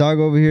 dab. my dog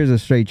over here is a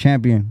straight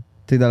champion.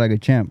 Take that like a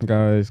champ.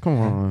 Guys, come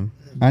on.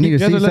 I need You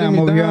to guys see are letting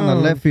something me over here on the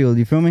down. left field.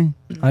 You feel me?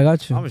 I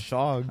got you. I'm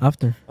shocked.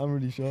 After. I'm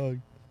really shocked.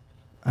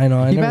 I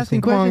know. I Keep never asking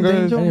seen- Come on, questions,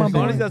 guys. Angel. I My never boy.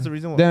 Honestly, that's the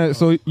reason why. Damn,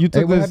 so you Hey,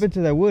 took what this. happened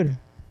to that wood?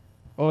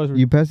 Oh,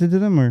 You passed it to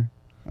them or?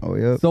 Oh,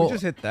 yep. So We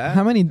just hit that.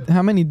 how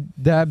many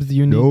dabs do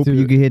you need Nope, to?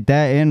 you can hit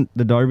that and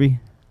the Derby.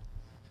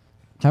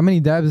 How many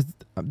dabs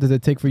does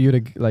it take for you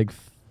to like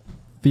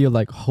feel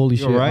like holy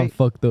You're shit? I'm right.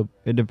 fucked up.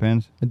 It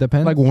depends. It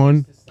depends. like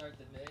one. To start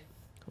the day.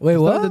 Wait,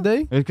 Start what? the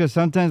day? It's because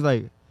sometimes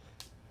like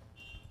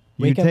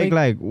you Wake and take bake?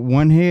 like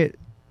one hit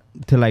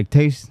to like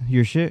taste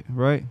your shit,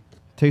 right?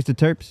 Taste the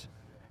terps,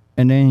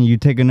 and then you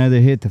take another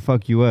hit to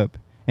fuck you up.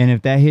 And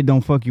if that hit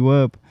don't fuck you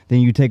up,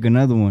 then you take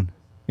another one.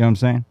 You know what I'm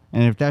saying?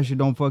 And if that shit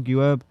don't fuck you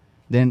up,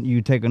 then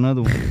you take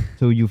another one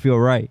so you feel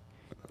right.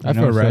 I You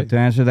know, feel so right. to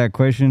answer that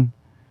question,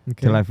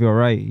 Okay. till I feel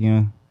right, you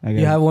know. I You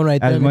guess. have one right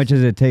there. As much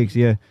as it takes,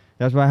 yeah.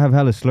 That's why I have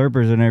hella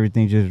slurpers and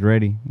everything just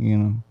ready, you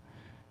know.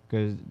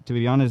 Because to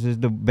be honest, it's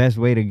the best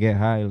way to get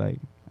high. Like,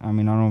 I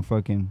mean, I don't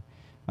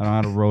know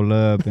how to roll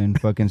up and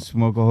fucking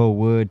smoke a whole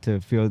wood to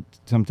feel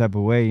some type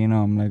of way, you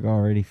know. I'm like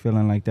already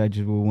feeling like that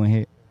just with one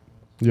hit.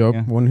 Yup,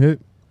 Yeah. one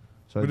hit.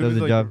 So What it if does it's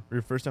the like job.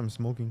 your first time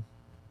smoking?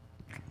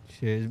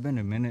 Shit, it's been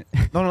a minute.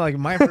 No, like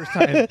my first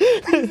time.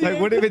 Like,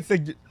 what if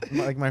it's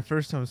like my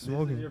first time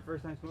smoking? Your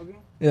first time smoking?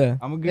 Yeah.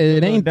 I'm gonna get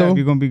It you a ain't dab. though.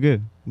 You're gonna be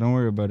good. Don't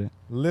worry about it.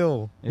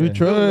 Lil. Yeah. You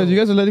trust. You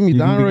guys are letting me You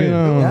down can be right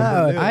good.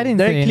 now. Yeah, I didn't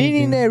They're say cleaning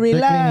anything. it. They're cleaning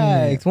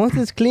Relax. it. Once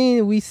it's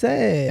clean, we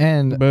say.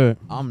 And But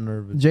I'm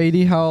nervous.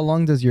 JD, how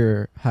long does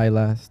your high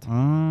last?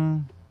 I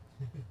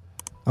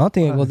don't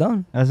think it goes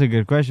down. That's a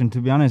good question. To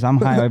be honest, I'm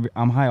high.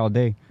 I'm high all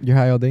day. You're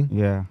high all day?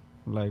 Yeah,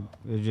 like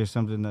it's just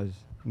something that's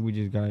we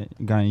just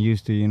gotten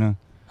used to, you know.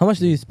 How much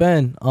do you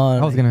spend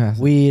on I was gonna ask.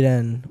 weed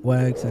and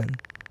wax and?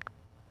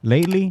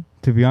 Lately,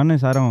 to be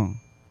honest, I don't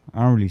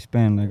really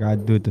spend. Like I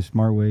do it the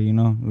smart way, you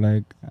know.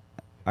 Like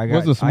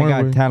What's the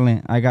smart way?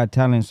 talent. I got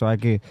talent, so I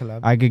could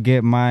Collab.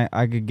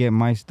 get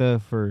my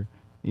stuff for,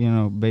 you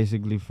know,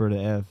 basically for the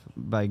F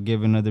by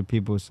giving other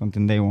people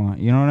something they want.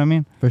 You know what I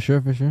mean? For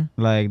sure, for sure.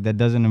 Like that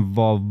doesn't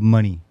involve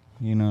money.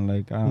 You know,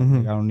 like I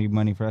don't need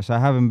money for that. So I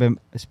haven't been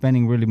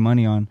spending really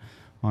money on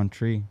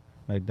tree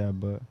like that.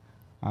 But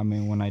I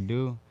mean, when I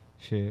do,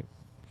 shit,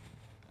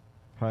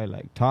 probably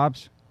like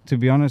tops. To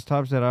be honest,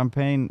 tops that I'm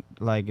paying,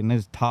 like, and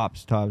this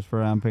tops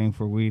for I'm paying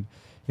for weed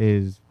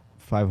is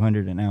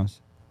 $500 an ounce.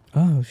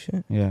 Oh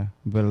shit. Yeah,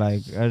 but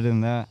like other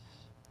than that,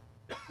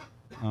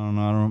 I don't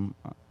know.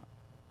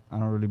 I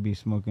don't really be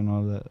smoking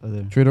all the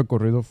other trade a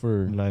corrido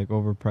for like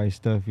overpriced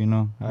stuff. You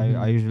know,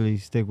 I usually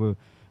stick with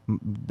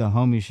the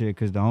homie shit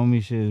because the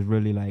homie shit is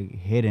really like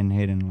hidden,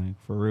 like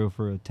for real,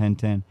 for a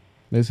 10-10.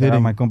 Let's Shout hit out it.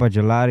 my compa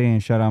Gelati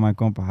and shout out my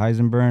compa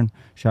Heisenberg.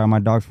 Shout out my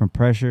dogs from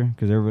Pressure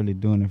because they're really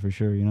doing it for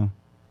sure. You know.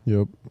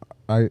 Yep.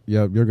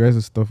 Your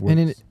guys' stuff works.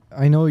 And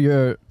I know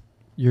you're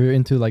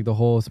into like the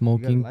whole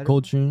smoking lighter?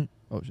 culture.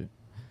 Oh shit.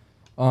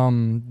 Are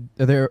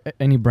there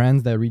any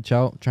brands that reach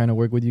out trying to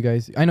work with you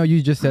guys? I know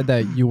you just said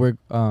that you work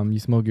you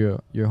smoke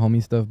your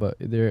homie stuff,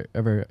 but are there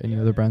ever any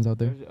other brands out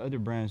there? There's other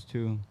brands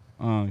too.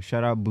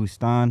 Shout out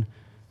Bustan.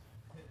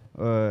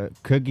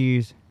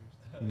 Cookies.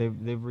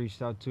 They've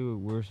reached out too.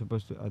 We're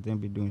supposed to, I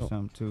think, be doing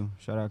something too.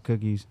 Shout out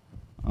Cookies.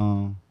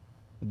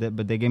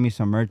 But they gave me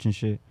some merch and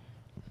shit.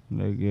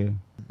 Like yeah.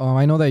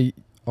 I know that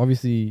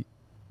obviously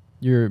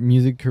your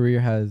music career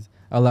has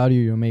allowed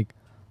you to make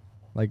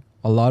like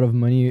a lot of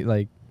money.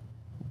 Like,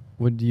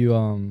 would you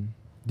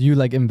do you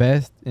like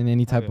invest in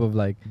any type of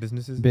like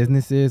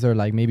businesses or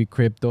like maybe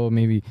crypto,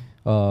 maybe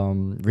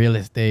real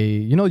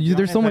estate? You know,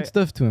 there's so much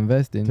stuff to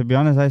invest in. To be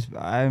honest,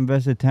 I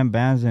invested 10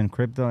 bands in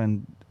crypto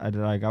and I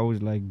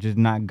was like just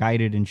not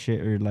guided and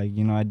shit, or like,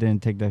 you know, I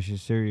didn't take that shit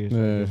serious. Yeah,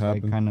 I it just like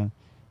happened. kind of,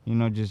 you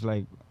know, just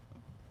like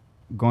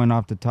going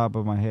off the top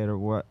of my head or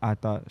what I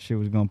thought shit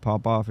was gonna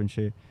pop off and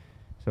shit.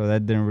 So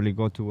that didn't really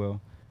go too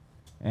well.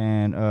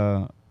 And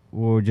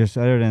well, just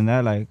other than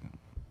that, like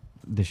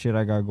the shit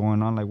I got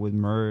going on, like with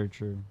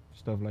merch or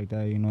stuff like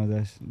that, you know,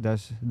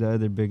 that's the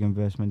other big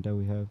investment that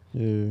we have.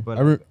 Yeah. But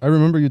I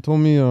remember you told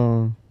me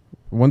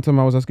one time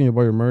I was asking you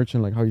about your merch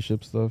and like how you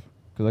ship stuff,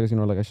 because I guess, you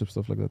know, like I ship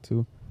stuff like that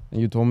too. And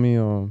you told me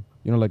you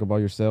know, like about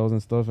your sales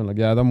and stuff, and like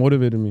that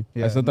motivated me.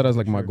 Yeah, I set that no, as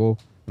like for my sure. goal,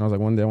 and I was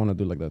like, one day I want to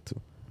do like that too.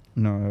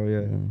 No, hell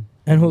yeah.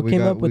 And who we came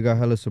got, up with? we got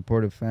hella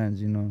supportive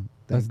fans, you know.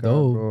 That's Thank God,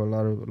 dope. bro.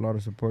 A lot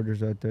of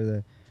supporters out there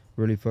that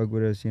really fuck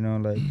with us, you know,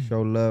 like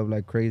show love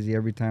like crazy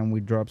every time we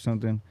drop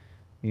something.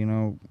 You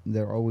know,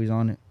 they're always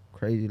on it,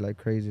 crazy.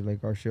 Like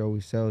our shit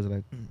always sells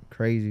like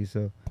crazy.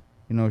 So,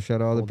 you know,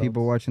 shout out all the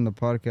people watching the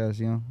podcast.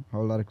 You know,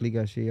 whole lot of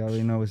clica shit. You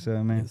already know what's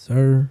up, man. Yes,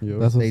 sir. Yo.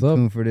 That's Stay what's up.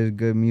 tuned for this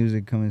good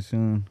music coming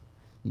soon.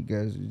 You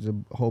guys, there's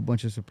a whole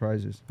bunch of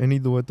surprises. Any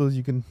duetos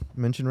you can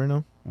mention right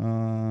now?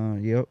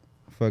 Yep.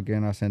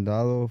 Fucking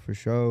Hacendado for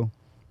sure.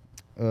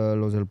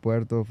 Los del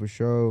Puerto for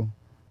sure.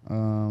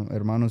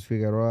 Hermanos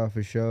Figueroa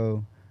for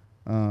sure.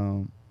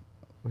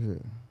 What's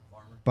it?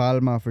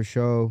 Palma for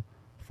sure.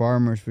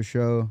 Farmers for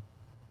sure.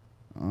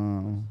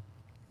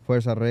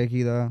 Fuerza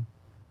Régida.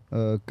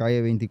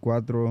 Calle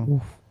 24.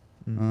 Oof.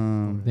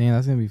 Dang,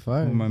 that's gonna be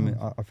fire.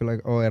 I feel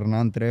like,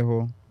 Hernan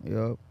Trejo.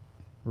 Yep.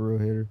 Real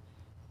hitter.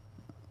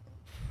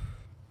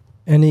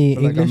 Any I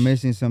feel like I'm English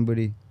missing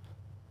somebody.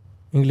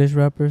 English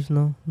rappers?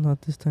 No,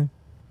 not this time.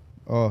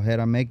 Oh,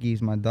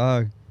 Heramekis, my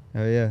dog.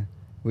 Hell yeah.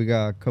 We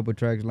got a couple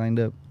tracks lined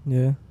up.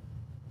 Yeah.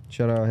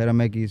 Shout out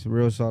Heramekis,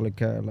 real solid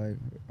cat. Like,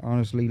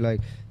 honestly,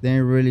 like, there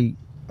ain't really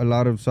a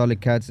lot of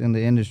solid cats in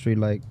the industry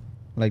like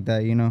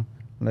that, you know?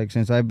 Like,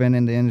 since I've been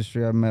in the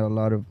industry, I've met a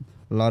lot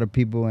of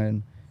people,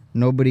 and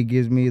nobody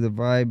gives me the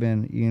vibe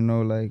and, you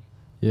know, like,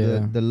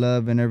 the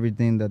love and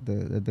everything that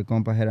the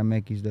compa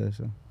Heramekis does.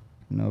 So,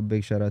 you know,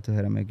 big shout out to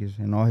Heramekis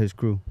and all his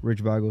crew. Rich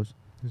Vagos.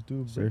 This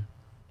dude, Sir.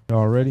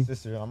 Already?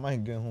 Sister, I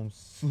might get home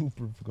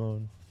super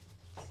gone.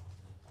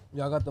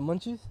 Y'all got the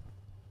munchies?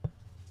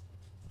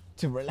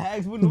 To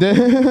relax with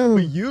Damn.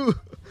 you.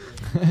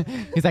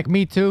 He's like,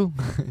 me too.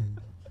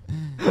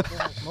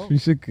 You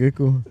should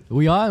Keko.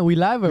 We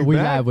live or we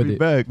back, live with we it?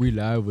 back. We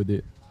live with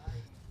it.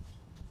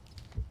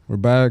 We're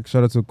back.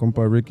 Shout out to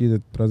compa Ricky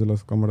detrás de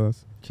las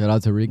cámaras. Shout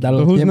out to Ricky. Dalo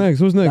So who's tiempo. next?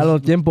 Who's next?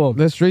 Dalo tiempo.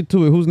 Let's straight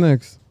to it. Who's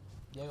next?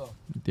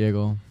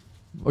 Diego.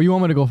 Or you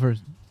want me to go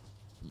first?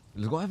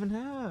 Let's go half and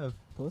half.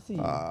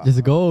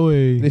 Just go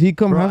away. Did he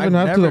come Bro, half and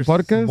I've half to the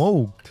never podcast?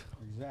 Smoked.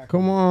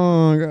 Come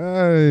on,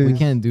 guys. We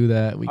can't do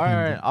that. We All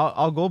can't. right,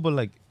 I'll go, but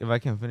like if I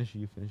can't finish it,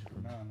 you finish it.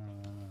 No.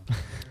 You're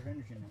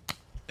finishing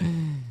it.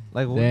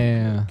 Like what?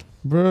 Damn.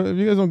 Bro, if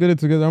you guys don't get it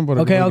together, I'm about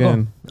to Okay, go I'll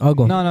again. go. I'll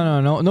go.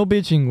 No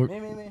bitching.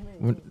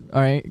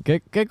 All right,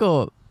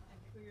 Keko.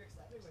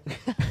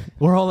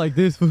 We're all like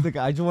this. Like,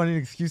 I just wanted an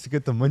excuse to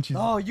get the munchies.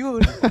 Oh, you.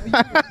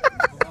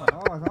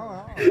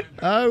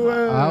 I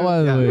will. I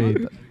was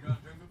wait.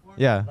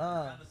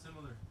 Yeah.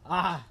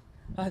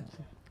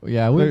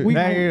 Yeah,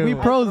 we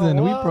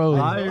frozen. We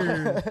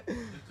frozen.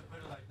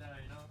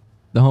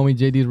 The homie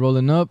JD's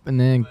rolling up, and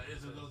then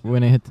we're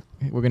gonna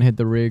hit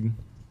the rig.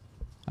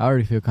 I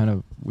already feel kind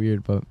of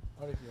weird, but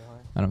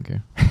I don't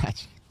care.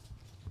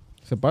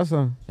 Se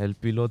pasa. El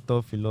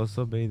piloto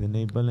filoso by the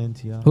name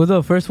Valencia. Who's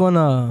the first one?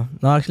 No,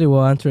 actually,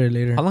 we'll answer it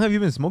later. How long have you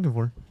been smoking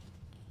for?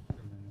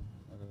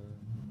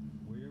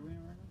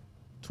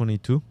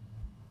 22.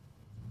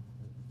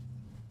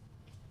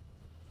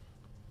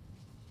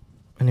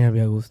 I need to be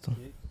Agushto.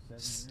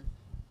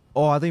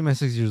 Oh, I think you meant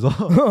 6 years old.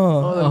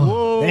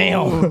 Oh,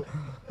 damn.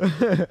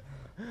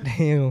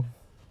 Damn.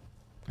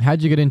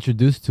 How'd you get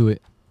introduced to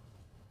it?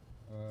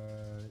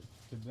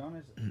 To be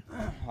honest,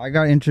 I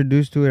got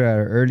introduced to it at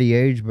an early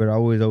age, but I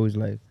was always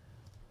like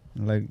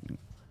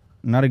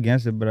not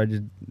against it, but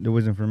it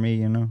wasn't for me,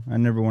 you know. I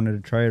never wanted to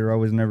try it, or I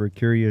was never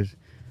curious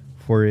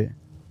for it.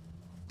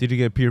 Did you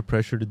get peer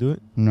pressure to do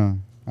it? No,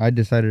 I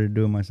decided to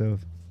do it myself.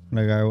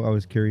 Like I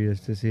was curious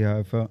to see how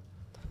it felt.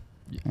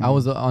 I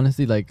was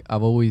honestly like,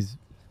 I've always,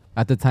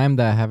 at the time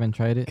that I haven't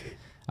tried it,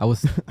 I was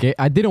scared.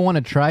 I didn't want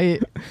to try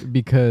it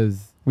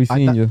because We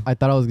seen you. I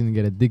thought I was gonna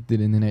get addicted,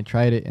 and then I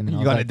tried it, and then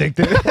You got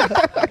addicted.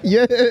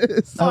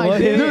 Yes. No, I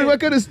did. Dude, what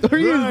kind of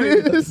story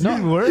is this?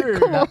 No, word.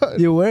 Come on.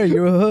 You were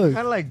hooked.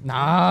 Kind of like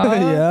Nah.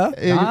 Yeah.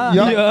 Hey, Nah.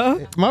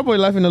 y'all- My boy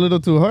laughing a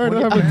little too hard.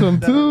 That happened to him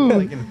too.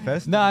 like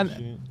infested. Nah, and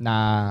shit.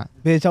 nah.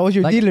 Bitch, I was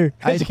your Like, dealer.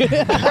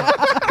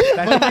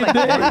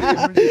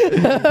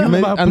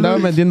 Andaba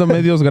metiendo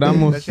medios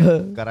gramos.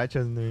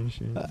 Garachas in there and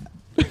shit.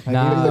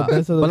 Nah.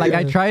 best of the But like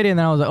I best. tried it, and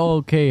then I was like, oh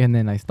okay, and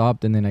then I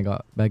stopped, and then I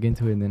got back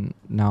into it, and then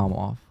now I'm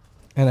off.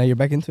 And now you're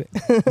back into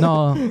it.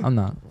 No, I'm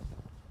not.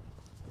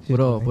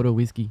 What a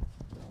whiskey.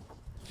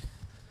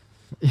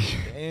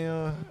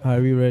 Damn. Are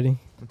we ready?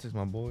 This is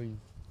my boy.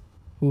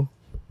 A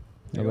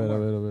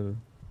ver.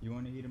 You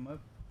want to heat him up?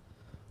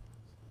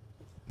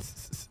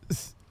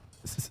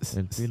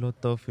 El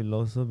piloto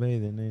filoso by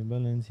the name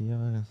Valencia.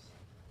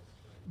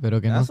 Pero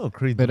que no, That's so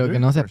crazy. pero que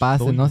no se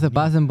pasen, no se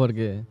pasen. pasen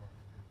porque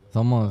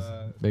somos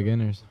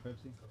beginners.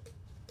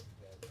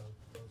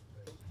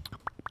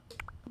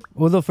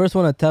 What was the first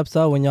one that taps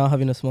out when y'all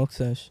having a smoke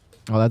sesh?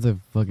 Oh, that's a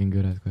fucking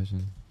good ass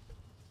question.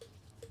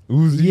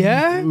 Uzi.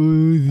 Yeah? A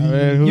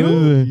ver, who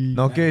is it?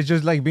 No, okay, it's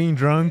just like being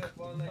drunk.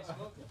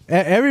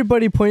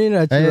 Everybody pointing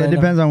at you. Hey, right it now.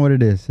 depends on what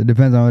it is. It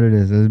depends on what it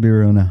is. Let's be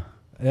real now.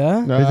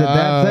 Yeah? If it's a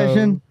dab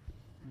session,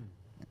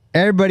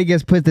 everybody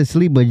gets put to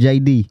sleep but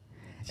JD.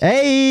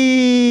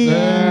 Hey!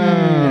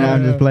 Damn. Nah,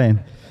 I'm just playing.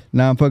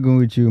 Nah, I'm fucking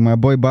with you. My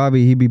boy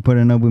Bobby, he be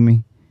putting up with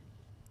me.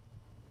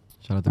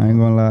 Shout out to I ain't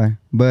Bob. gonna lie.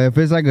 But if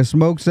it's like a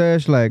smoke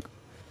sesh, like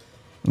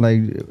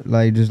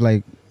just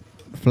like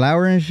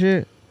flower and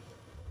shit,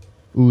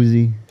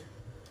 Uzi.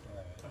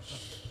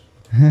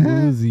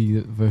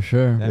 Uzi for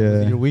sure. That Yeah.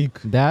 was your week.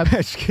 Dab. No,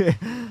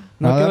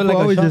 Not that give it fool like a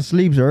always shot. just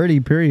sleeps early,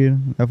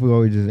 period. That fool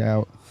always just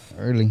out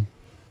early.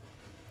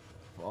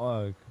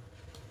 Fuck.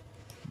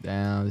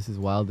 Damn, this is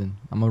wildin'.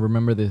 I'm gonna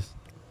remember this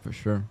for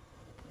sure.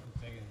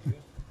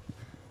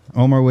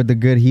 Omar with the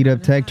good heat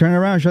up tech. Turn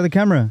around, show the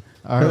camera.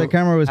 Show the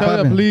camera what's Show that,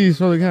 popping. please.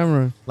 Show the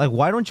camera. Like,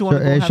 why don't you want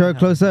to Show it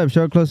close up.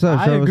 Show it close up.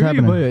 I Show what's agree,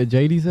 happening. but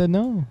JD said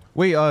no.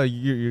 Wait,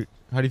 you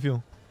how do you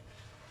feel?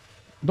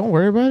 Don't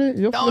worry about it.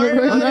 Don't worry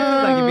about it.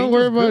 Don't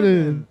worry about it.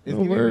 It's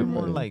Don't giving worry me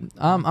more about it. like.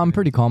 I'm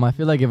pretty calm. I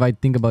feel like if I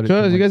think about it,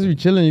 Cause too you guys much- be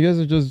chilling. You guys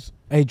are just.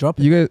 Hey, drop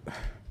it. You guys.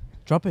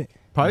 Drop it.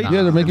 Probably. You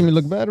guys are making me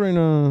look bad right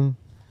now.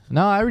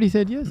 No, I already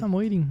said yes. I'm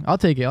waiting. I'll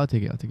take it. I'll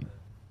take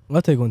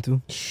one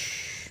too.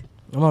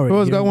 I'm already. Who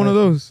else got giving one of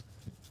back. those?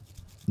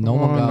 No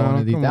Come one on got now, one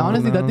of these. come on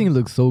Honestly, that now. thing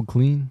looks so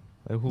clean.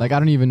 Like, Like I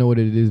don't even know what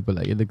it is, but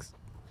like it looks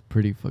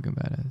pretty fucking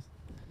badass.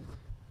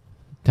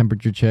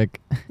 Temperature check.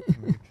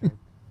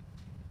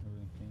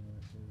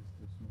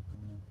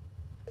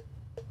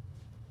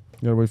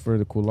 You gotta wait for it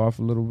to cool off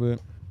a little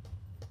bit,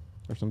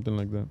 or something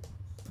like that.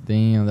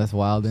 Damn, that's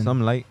wild.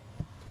 some light.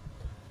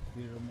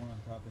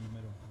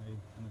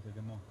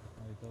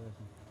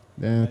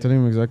 Yeah, tell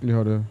him exactly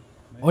how to.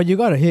 Oh, you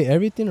gotta hit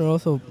everything or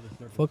also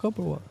fuck up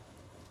or what?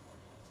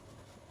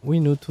 We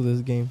new to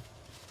this game.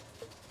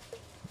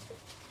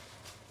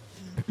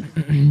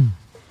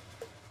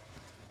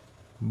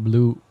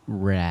 Blue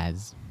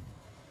Raz.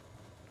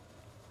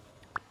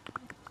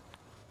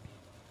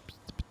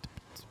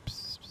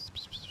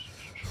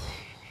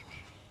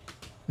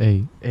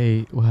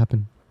 Hey, what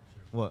happened?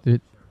 What?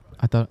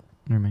 I thought.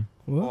 Never mind.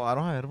 What? Oh, I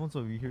don't have headphones, so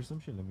if you hear some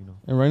shit, let me know.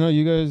 And right now,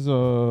 you guys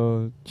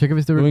Check if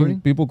it's still doing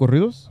recording. people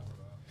corridos.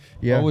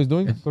 Yeah. Always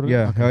doing corridos.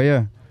 Yeah, hell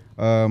yeah.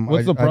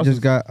 What's the I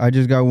just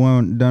process? got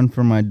one done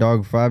for my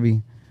dog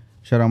Fabi.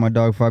 Shout out my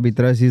dog Fabi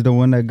Tres. He's the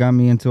one that got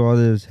me into all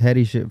this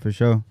heady shit for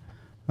sure.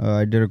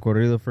 I did a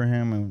corrido for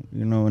him, and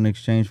in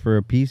exchange for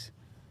a piece,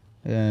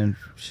 and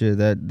shit.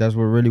 That's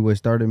what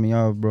started me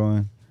off, bro.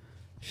 And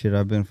shit,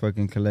 I've been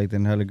fucking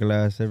collecting hella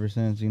glass ever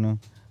since.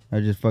 I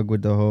just fuck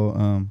with the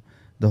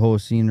whole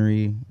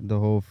scenery, the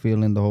whole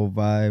feeling, the whole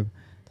vibe.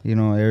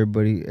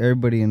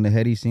 Everybody in the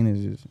heady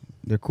scene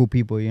they're cool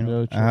people.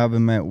 Yeah, I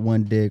haven't met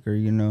one dick or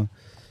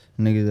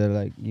niggas that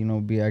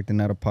like be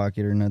acting out of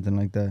pocket or nothing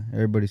like that.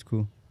 Everybody's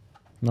cool.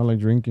 Not like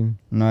drinking.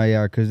 No,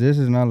 yeah, cause this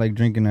is not like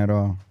drinking at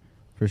all.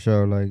 For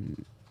sure, like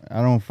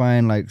I don't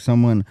find like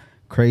someone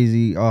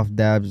crazy off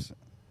dabs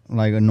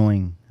like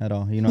annoying at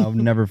all. I've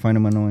never find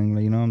them annoying.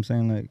 Like, you know what I'm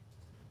saying? Like,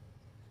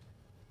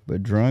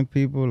 but drunk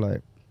people,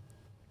 like,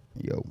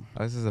 yo,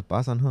 A veces se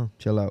pasan, huh?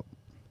 chill out.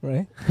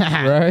 Right?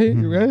 Right,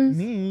 you guys?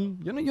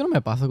 Yo no me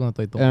paso cuando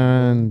estoy todo.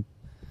 And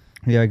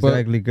Yeah,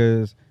 exactly.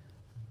 Cause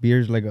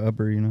beer's like an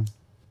upper. yeah,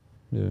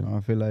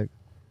 I feel like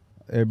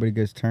everybody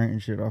gets turned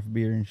and shit off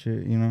beer and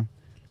shit.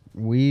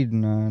 Weed,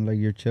 nah, like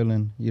you're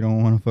chilling. You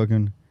don't want to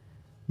fucking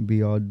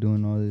be all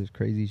doing all this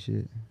crazy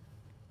shit.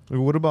 Like,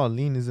 what about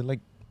lean? Is it like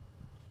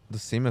the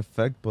same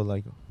effect but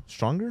like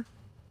stronger?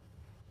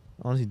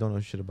 I honestly don't know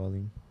shit about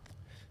lean.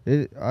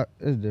 It's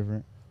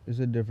different. It's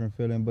a different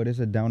feeling, but it's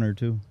a downer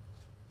too.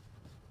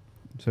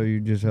 So you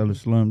just hella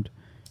slumped.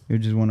 You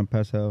just want to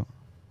pass out.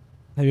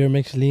 Have you ever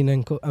mixed lean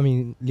and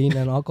lean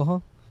and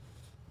alcohol?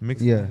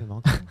 Mixed Yeah. lean and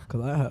alcohol.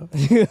 Cause I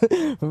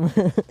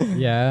have.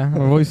 Yeah.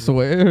 my voice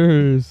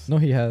swears. No,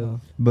 he has.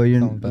 But you're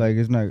Sound bad. like,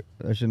 it's not,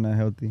 that shit not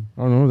healthy.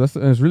 I don't know.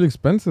 It's really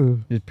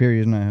expensive. This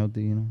period is not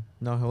healthy,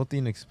 Not healthy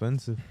and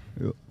expensive.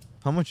 Yep.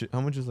 How much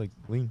is like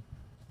lean?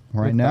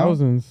 Right Like now,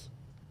 thousands.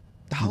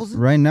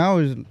 right now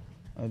is,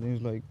 I think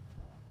it's like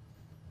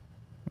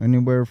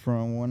anywhere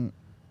from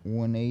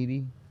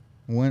 180.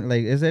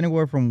 It's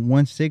anywhere from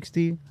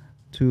 160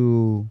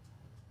 to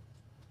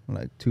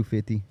like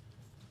 250.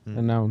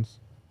 An ounce.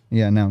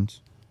 Yeah, an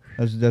ounce.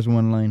 That's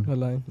one line. A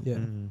line, yeah.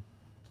 Mm.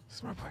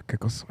 It's my boy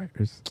Keko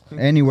swears.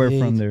 Anywhere Hey.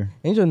 from there.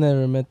 Angel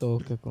never met the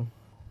old Keko.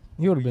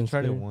 He would have been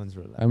tried it scared. once,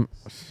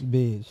 relax.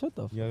 Bitch, shut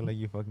the fuck. You act like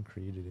you fucking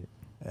created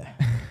it.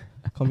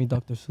 Call me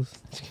Dr. Seuss.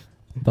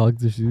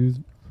 Dog's shoes.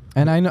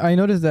 And I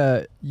noticed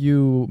that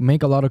you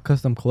make a lot of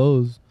custom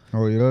clothes.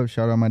 Oh, yeah.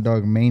 Shout out my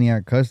dog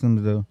Maniac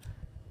Customs, though.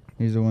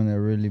 He's the one that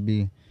really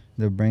be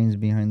the brains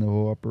behind the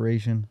whole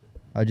operation.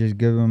 I just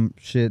give him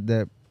shit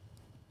that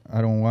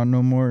I don't want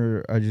no more.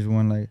 Or I just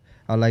want, like,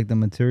 I like the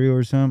material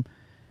or something.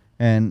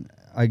 And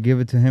I give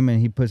it to him, and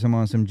he puts them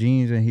on some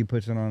jeans, and he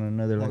puts it on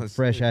another, like, that's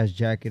fresh-ass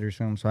jacket or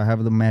something. So I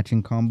have the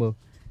matching combo.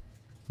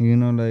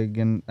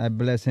 And I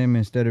bless him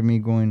instead of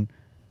me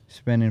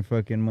spending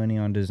fucking money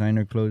on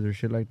designer clothes or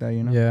shit like that,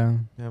 Yeah.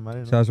 Yeah, I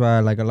didn't So know. that's why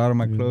a lot of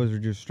my clothes are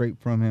just straight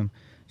from him.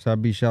 So I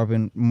be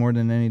shopping more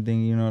than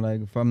anything,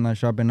 like if I'm not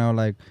shopping out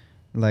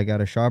like at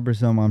a shop or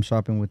something, I'm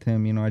shopping with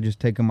him. I just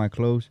take him my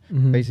clothes,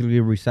 Mhm. basically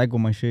recycle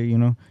my shit,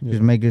 Yeah.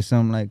 just make it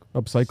something like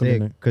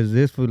Upcycling it. Cause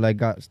this food like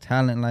got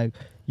talent. Like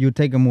you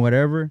take him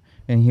whatever,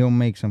 and he'll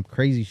make some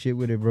crazy shit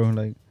with it, bro.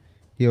 Like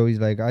he always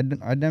like I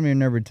damn near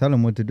never tell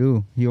him what to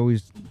do. He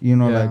always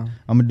like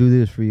I'm gonna do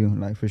this for you,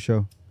 like for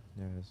sure.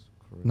 Yeah, that's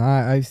correct.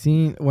 Nah, I've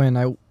seen when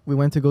we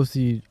went to go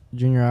see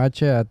Junior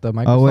H at the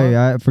Microsoft. Oh wait,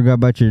 I forgot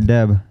about your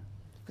dab.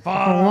 Come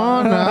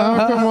on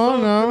now. Come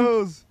on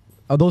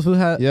now. Those who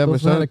had Yeah, but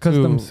those who had shout a out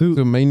custom suit.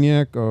 to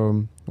Maniac.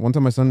 One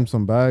time I sent him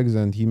some bags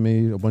and he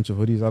made a bunch of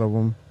hoodies out of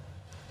them.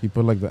 He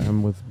put like the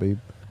M with babe.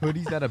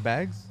 Hoodies out of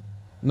bags?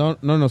 No.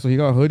 So he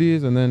got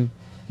hoodies and then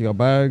he got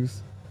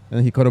bags and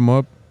then he cut them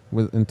up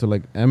into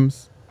like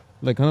M's,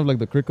 like kind of like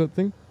the cricket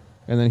thing,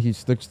 and then he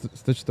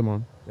stitched them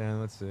on. Damn,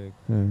 that's sick.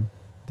 Yeah.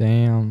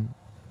 Damn.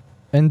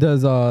 And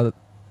does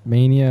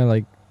Mania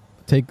like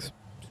take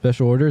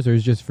special orders or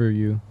is it just for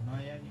you?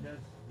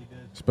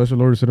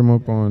 Special orders, hit him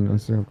up on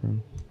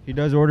Instagram. He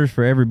does orders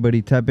for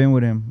everybody. Tap in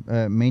with him.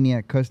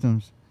 Maniac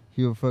Customs.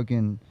 He'll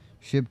fucking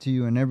ship to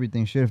you and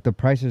everything. Shit, if the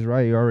price is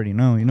right, you already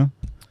know,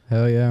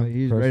 Hell yeah. Like,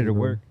 he's Price ready is to right.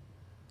 work.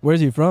 Where's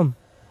he from?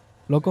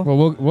 Local?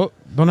 Well,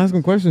 don't ask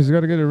him questions. You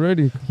gotta get it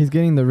ready. He's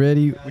getting the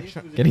ready.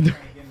 Getting the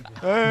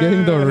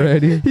Getting the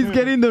ready. He's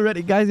getting the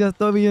ready. Guys, ya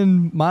estoy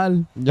bien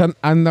mal. Ya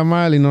anda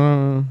mal y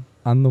no.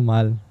 Ando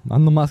mal.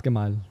 Ando más que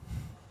mal.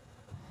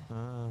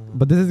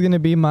 But this is gonna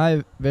be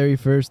my very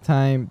first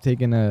time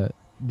taking a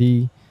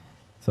D.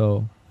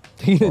 So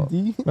Taking a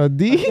D? A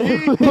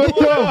D? What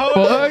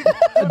the fuck?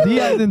 a D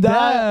as in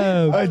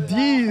dab. A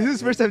D. This is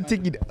the first time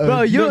taking a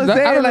Bro, you don't I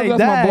say it don't know if like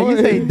that's my that. You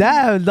boy. say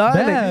dab, dog.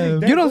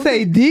 Dab. Like, you don't say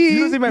You D.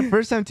 don't say my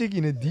first time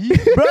taking a D?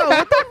 Bro,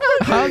 what the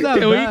How's that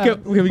Can we,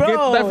 bad? can we get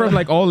Bro. that from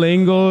like all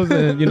angles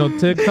and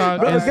TikTok,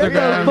 Bro, get the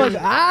Instagram?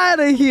 fuck out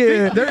of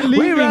here. They're We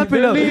leaving,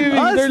 wrapping they're up. leaving,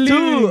 Us they're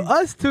two. leaving.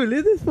 Us two.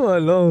 Leave this fool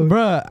alone.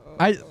 Bruh,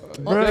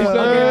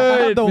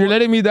 You're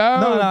letting me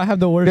down. No, I have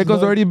the worst. Keko's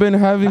luck. already been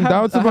having I have-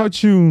 doubts I have-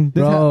 about you.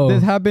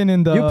 This happened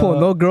in the. You pull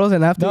no girls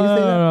and after No, you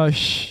say that? no,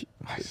 shh.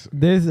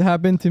 This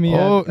happened to me.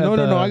 Oh, at no,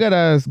 the I gotta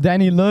ask.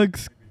 Danny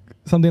Lux,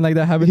 something like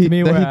that happened to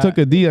me. That Where he took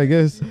a D, I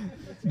guess.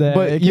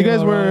 But you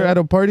guys were at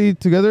a party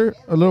together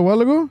a little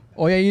while ago.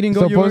 Oh yeah, you didn't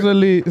go.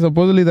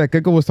 Supposedly that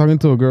Keko was talking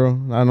to a girl.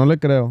 I no le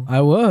creo.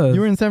 I was.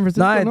 You were in San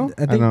Francisco, no?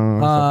 I think.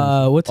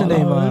 know, What's her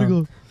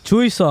name?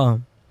 Chewy saw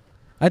him.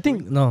 I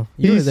think no.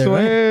 You He were there, right?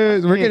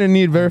 swears we're gonna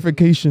need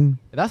verification.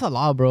 That's a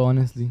lot, bro.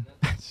 Honestly,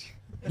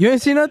 You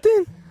ain't seen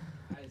nothing.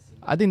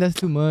 I think that's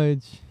too much.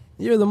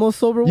 You're the most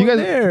sober You one guys-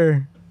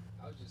 there.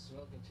 I was just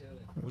smoking, chilling.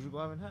 Would you go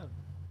out and have?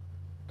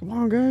 Come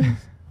on, guys.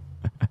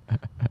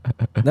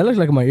 That looks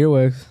like my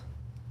earwax.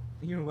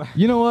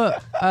 You know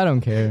what? I don't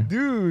care.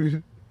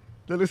 Dude,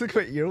 that looks like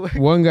my earwax.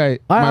 One guy,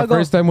 my I'll go.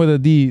 first time with a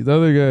D. The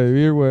other guy,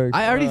 earwax.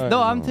 I already.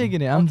 No, I'm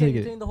taking it. I'm Okay, taking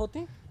you it. taking the whole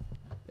thing?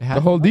 the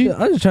whole D.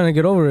 I'm just trying to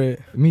get over it.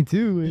 Me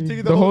too.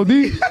 The whole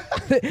D.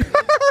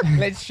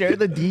 Let's share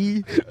the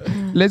D.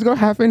 Let's go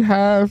half and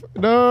half.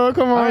 No,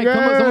 come on, All right,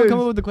 guys. someone come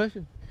up with the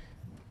question.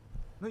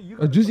 No, you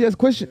A juicy ass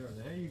question.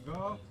 There you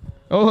go.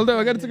 Oh, hold on.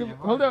 I gotta take a.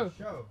 Hold on.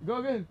 Go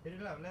again. Hit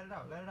it up. Let it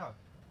out. Let it out.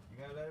 You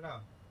gotta let it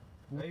out.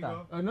 There you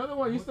go. Another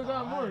one. You still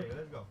got more. Alright,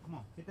 let's go. Come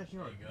on. Hit that shit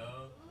hard.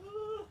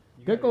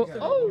 Keko.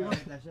 Oh.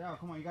 Hit that shit out.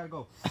 Come on. You gotta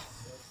go.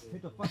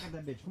 Hit the fuck out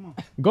that bitch. Come on.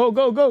 Go,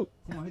 go, go.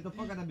 Come on. Hit the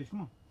fuck out that bitch.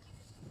 Come on.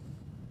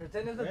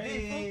 Pretend it's a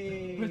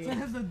Hey.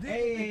 Pretend it's a D.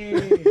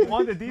 Hey.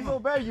 Want the D so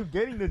bad? You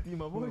getting the D,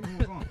 my boy.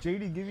 Come on.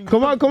 JD giving.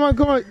 Come on, come on,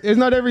 come on. It's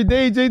not every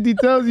day JD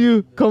tells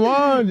you. Come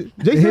on.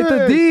 Jason. Hit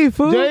the D,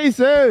 fool.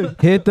 Jason.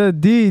 Hit the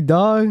D,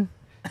 dog.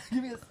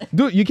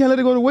 Dude, you can't let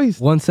it go to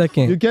waste. 1 You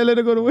second. can't let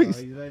it go to Oh,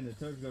 waste. he's letting the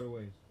turds go to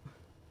waste.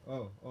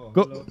 Oh.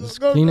 Go. hello. Let's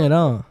go. Clean it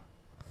out.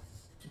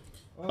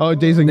 Oh,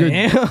 Jason, good.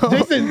 Damn.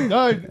 Jason,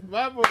 dog.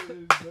 My boy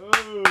is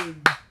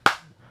done.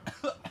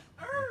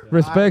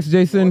 Respects,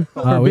 Jason,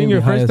 for we being be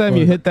your high first as time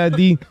you fuck. hit that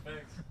D.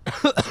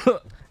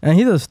 And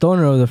he's a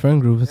stoner of the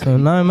friend group. So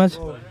now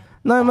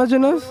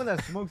imagine us. Someone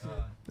that smokes.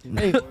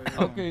 Hey,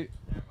 okay.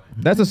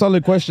 That's a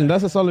solid question.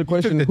 That's a solid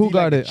question. the Who D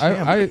got like it?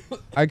 a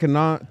I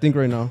cannot think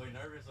right now.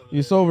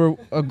 You sober?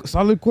 A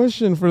solid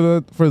question for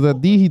the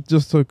D he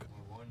just took.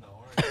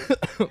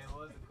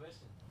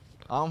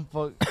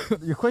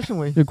 Your question,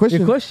 Wayne. Your question.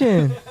 Your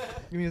question.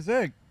 Give me a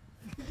sec.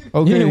 You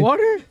Okay. need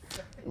water?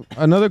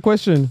 Another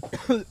question.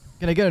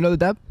 Can I get another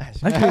dab?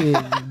 Actually,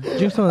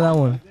 drink some of that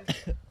one.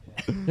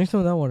 Drink some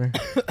of that water.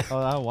 Oh,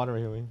 I have water right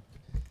here, Wayne.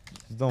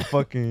 Just don't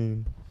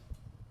fucking.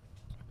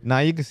 Now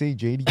you can say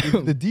JD give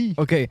me the D.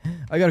 Okay,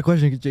 I got a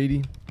question,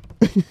 JD.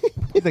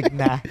 He's like,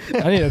 nah.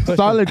 I need a question.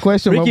 Solid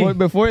question, my Ricky, boy.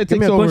 Before it give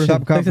me takes a over. question.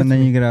 Stop coughing,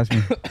 then you can ask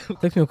me.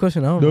 Text me a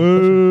question. I don't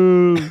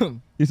know.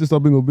 Dude. He's just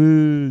stop being a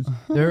bitch.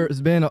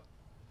 There's been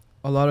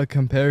a lot of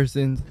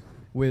comparisons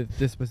with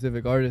this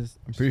specific artist.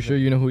 I'm pretty sure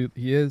you know who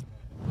he is.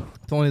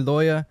 Tony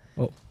Loya.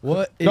 Oh.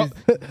 What is No,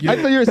 I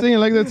thought you were saying it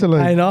like that to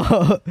like. I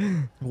know.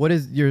 what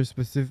is your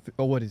specific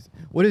what is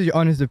your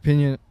honest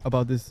opinion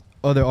about this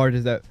other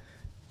artist that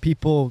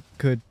people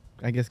could,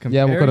 I guess,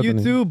 Yeah, we'll compare cut up you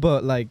the name. to,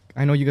 but like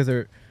I know you guys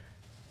are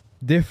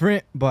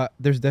different, but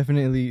there's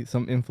definitely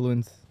some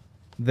influence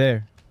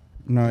there.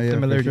 No, yeah, for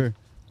Similarity. sure.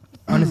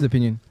 Honest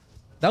opinion.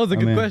 That was a I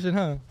good mean- question,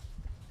 huh?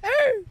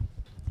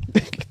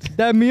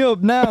 Dab me up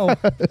now.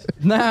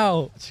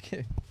 Now. Just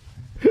kidding.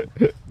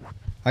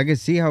 I could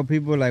see how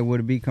people like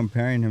would be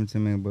comparing him to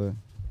me, but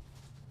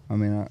I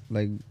mean,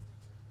 like,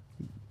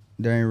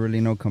 there ain't really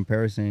no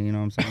comparison. You know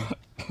what I'm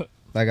saying?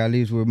 Like, at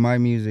least with my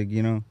music,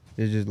 you know,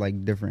 it's just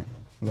like different.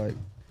 Like,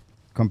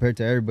 compared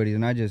to everybody's,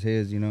 not just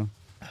his. You know,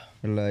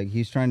 like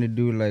he's trying to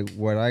do like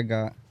what I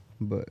got,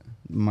 but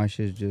my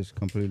shit's just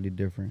completely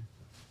different.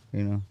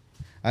 You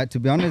know, to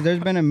be honest, there's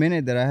been a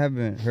minute that I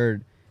haven't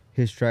heard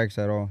his tracks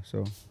at all,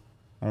 so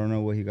I don't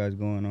know what he got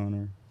going on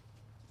or.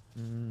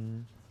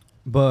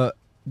 But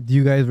do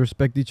you guys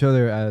respect each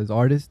other as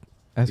artists,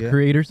 as Yeah.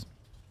 creators?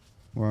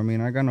 Well, I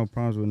mean, I got no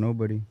problems with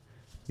nobody.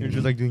 You're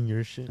just like doing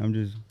your shit. I'm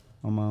just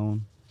on my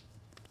own.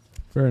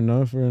 Fair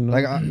enough. Fair enough.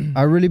 Like,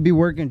 I really be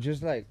working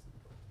just like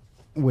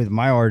with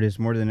my artists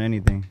more than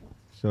anything.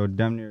 So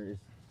damn near,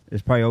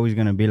 it's probably always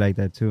gonna be like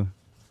that too.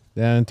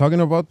 Yeah, and talking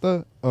about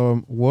that,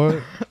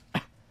 what,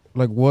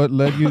 like, what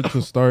led you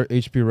to start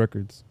HP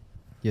Records?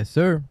 Yes,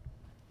 sir.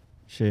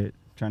 Shit,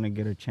 trying to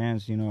get a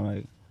chance, you know,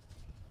 like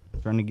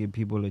trying to give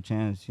people a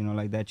chance, you know,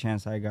 like that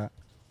chance I got,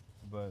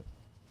 but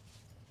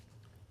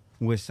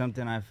with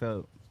something I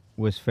felt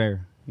was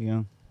fair, you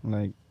know,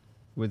 like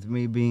with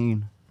me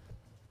being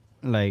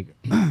like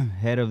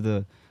head of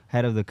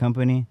the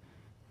company,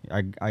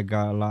 I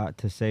got a lot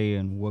to say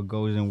and what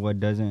goes and what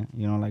doesn't,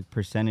 you know, like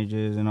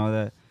percentages and all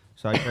that.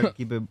 So I try to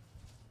keep it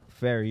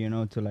fair, you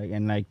know, to like,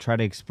 and like try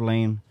to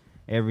explain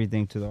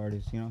everything to the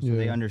artists, you know, so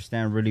they Yeah.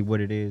 understand really what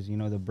it is, you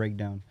know, the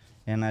breakdown,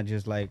 and not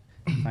just like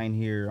sign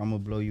here, I'm gonna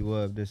blow you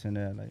up, this and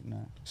that, like, nah.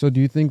 So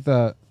do you think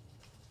that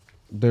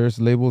there's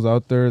labels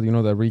out there, you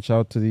know, that reach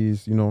out to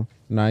these, you know,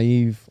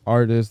 naive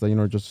artists that, you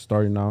know, are just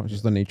starting out,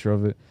 just the nature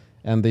of it,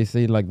 and they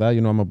say like that,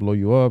 you know, I'm gonna blow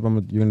you up,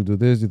 you're gonna do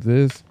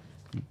this,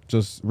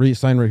 just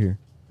sign right here.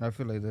 I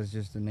feel like that's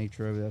just the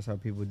nature of it. That's how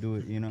people do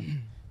it, you know.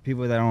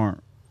 People that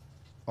aren't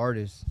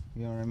artists,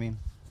 you know what I mean.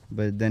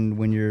 But then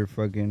when you're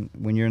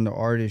in the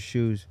artist's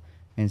shoes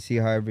and see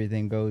how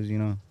everything goes, you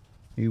know,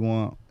 you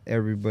want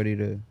everybody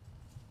to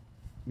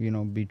you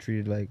know, be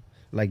treated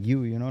like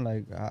you, you know,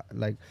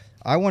 like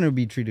I want to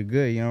be treated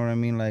good, you know what I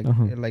mean? Like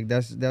like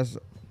that's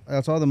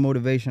all the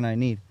motivation I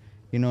need,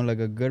 you know, like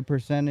a good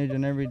percentage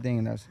and everything,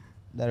 and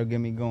that'll get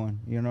me going,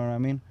 you know what I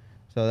mean?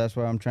 So that's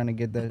why I'm trying to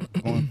get that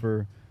going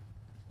for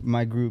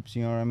my groups,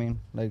 you know what I mean?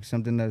 Like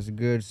something that's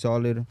good,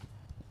 solid,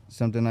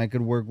 something I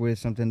could work with,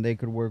 something they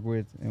could work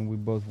with, and we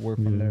both work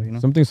from there, you know?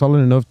 Something solid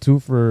enough too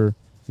for,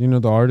 you know,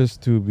 the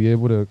artist to be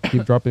able to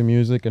keep dropping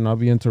music and not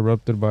be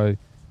interrupted by,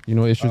 you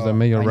know, issues that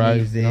may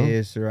arise. I need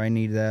this or I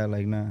need that,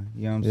 like, nah,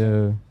 you know what I'm Yeah.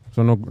 saying?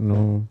 So no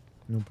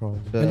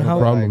problem. So, And no how-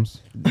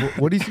 problems.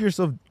 What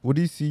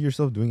do you see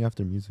yourself doing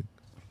after music?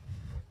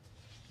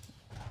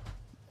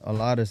 A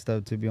lot of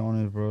stuff, to be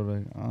honest, bro.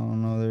 Like, I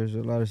don't know, there's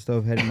a lot of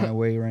stuff heading my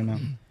way right now,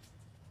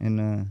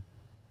 and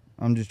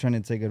I'm just trying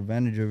to take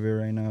advantage of it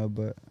right now.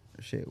 But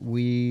shit,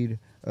 weed,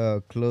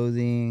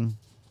 clothing,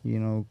 you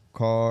know,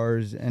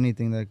 cars,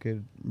 anything that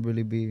could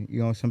really be,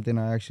 you know, something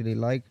I actually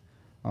like,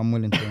 I'm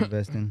willing to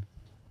invest in.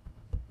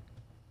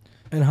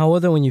 And how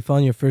was it when you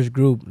found your first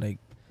group? Like,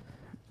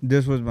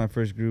 This was my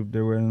first group.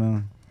 There were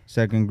no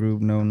second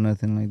group, no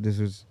nothing. Like, this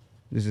is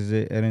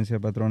it. Herencia De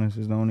Patrones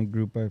is the only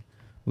group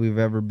we've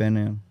ever been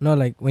in. no,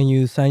 like when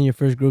you signed your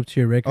first group to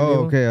your record Oh,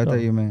 label? okay. I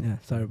thought you meant. Yeah,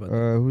 sorry about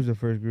that. Who's the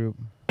first group?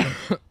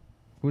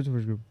 Who's the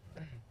first group?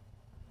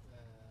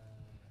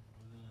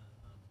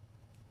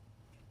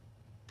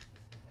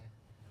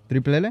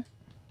 Triple L?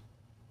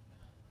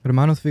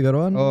 Hermanos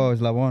Figueroa. Oh,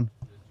 Eslabon.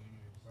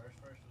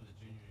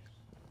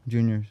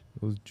 Juniors.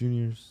 Those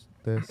juniors.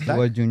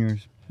 What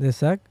juniors? The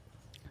sack?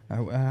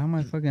 How am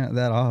I fucking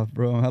that off,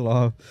 bro? I'm hella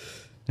off.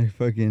 Like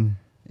fucking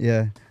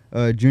yeah.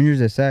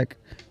 Juniors at SAC,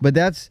 but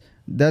that's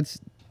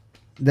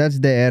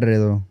DR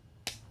though.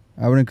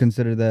 I wouldn't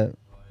consider that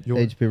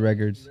HP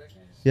Records.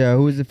 Yeah,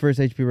 who was the first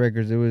HP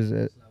Records? It was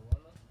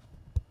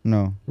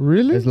no.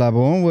 Really?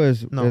 Eslabon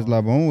was No.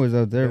 Eslabon was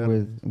out there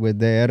Yeah. with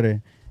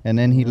DR, and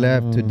then he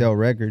left to Del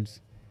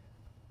Records.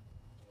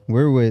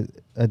 We're with,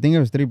 I think it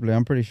was Triple.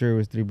 I'm pretty sure it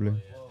was Triple.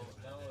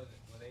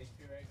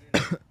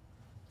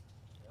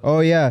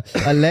 Oh yeah,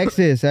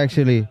 Alexis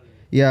actually.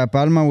 Yeah,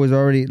 Palma was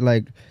already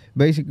like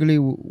basically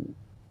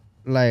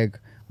like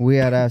we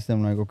had asked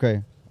them like,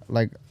 okay,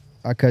 like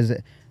cuz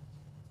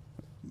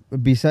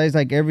besides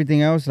like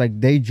everything else, like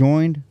they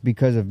joined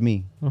because of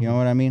me. You know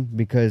what I mean?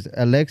 Because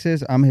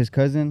Alexis, I'm his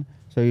cousin,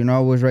 so you know I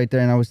was right there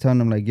and I was telling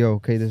him like, yo,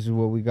 okay, this is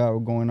what we got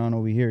going on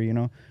over here, you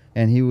know?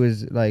 And he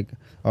was like,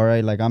 all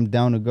right, like I'm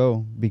down to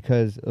go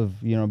because of,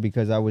 you know,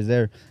 because I was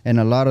there.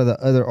 And a lot of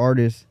the other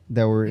artists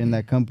that were in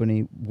that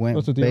company went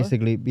Oh, so they are?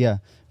 basically, yeah,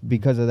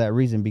 because of that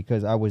reason,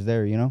 because I was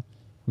there, you know?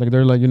 Like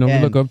they're like, you know, we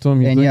And- look up to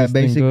him. He's and doing yeah, his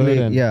thing basically, good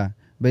and yeah,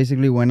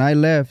 basically when I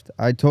left,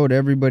 I told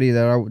everybody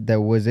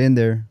that was in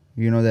there,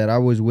 you know, that I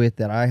was with,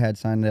 that I had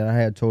signed, that I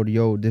had told,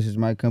 yo, this is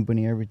my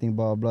company, everything,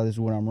 blah, blah, this is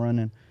what I'm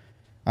running.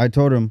 I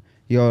told him,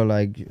 yo,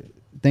 like,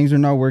 things are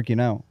not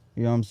working out.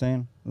 You know what I'm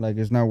saying? Like,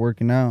 it's not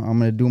working out. I'm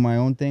going to do my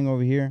own thing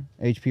over here,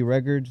 HP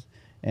Records.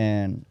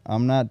 And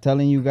I'm not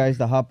telling you guys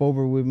to hop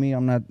over with me.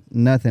 I'm not,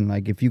 nothing.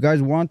 Like, if you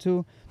guys want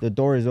to, the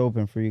door is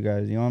open for you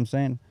guys. You know what I'm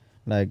saying?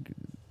 Like,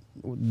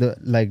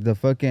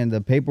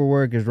 the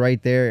paperwork is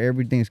right there.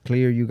 Everything's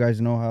clear. You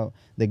guys know how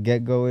the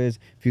get-go is.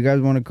 If you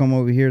guys want to come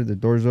over here, the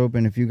door's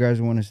open. If you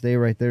guys want to stay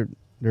right there,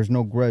 there's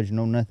no grudge,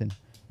 no nothing.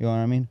 You know what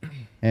I mean?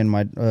 And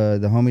my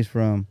the homies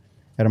from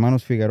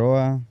Hermanos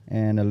Figueroa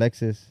and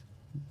Alexis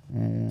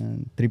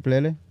and Triple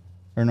L,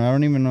 or no, I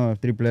don't even know if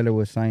Triple L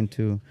was signed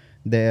to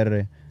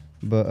DR,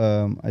 but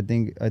I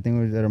think it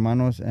was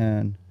Hermanos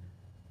and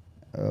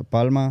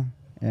Palma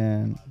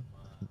and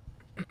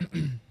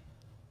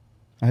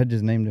I had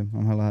just named him.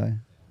 I'm hella high.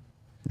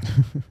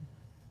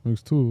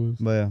 There's two of us.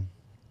 But yeah.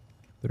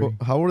 Well,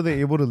 how were they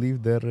able to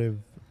leave there if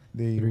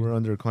they were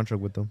under a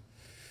contract with them?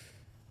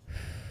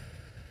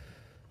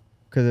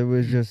 Cause it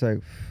was just like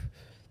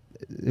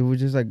it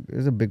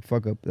was a big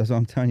fuck up. That's what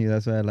I'm telling you.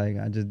 That's why I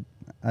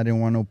didn't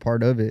want no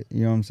part of it.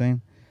 You know what I'm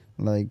saying?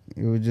 Like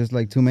it was just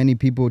like too many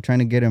people trying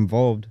to get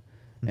involved,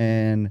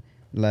 and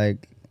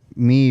like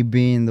me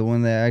being the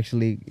one that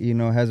actually, you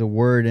know, has a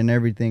word and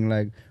everything,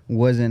 like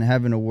wasn't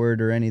having a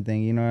word or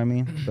anything. You know what I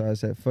mean? So I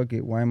said, fuck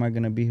it. Why am I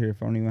gonna be here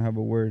if I don't even have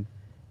a word?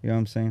 You know what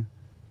I'm saying?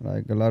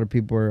 Like a lot of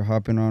people are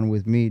hopping on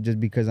with me just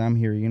because I'm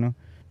here. You know?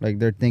 Like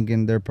they're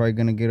thinking they're probably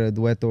gonna get a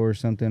dueto or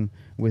something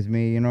with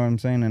me, you know what I'm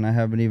saying? And I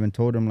haven't even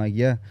told them like,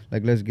 yeah,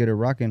 like let's get it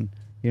rocking,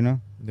 you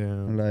know? Yeah.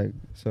 Like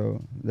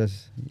so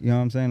that's, you know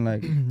what I'm saying?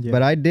 Like, Yeah.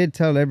 but I did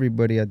tell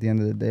everybody at the end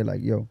of the day,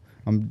 like, yo,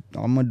 I'm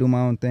gonna do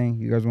my own thing.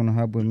 You guys wanna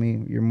hop with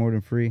me? You're more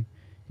than free.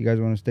 You guys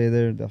wanna stay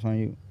there? That's on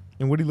you.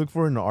 And what do you look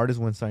for in an artist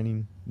when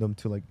signing them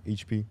to like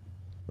HP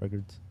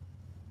Records?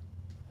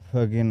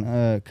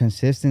 Fucking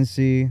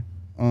consistency,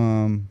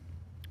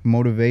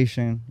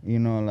 motivation, you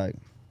know, like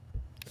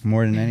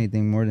more than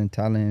anything, more than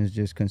talent is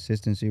just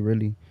consistency,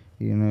 really.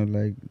 You know,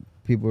 like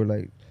people are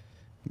like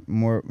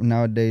more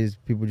nowadays,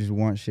 people just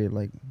want shit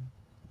like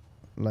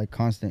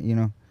constant, you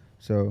know.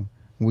 So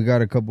we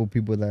got a couple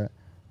people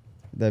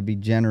that be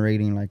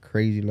generating like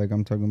crazy, like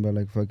I'm talking about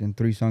like fucking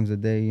 3 songs a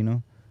day, you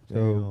know.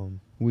 So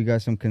we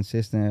got some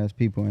consistent ass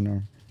people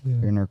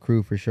in our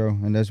crew for sure,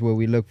 and that's what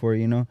we look for,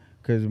 you know.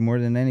 Because more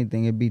than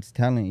anything, it beats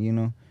talent, you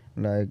know.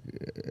 Like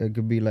it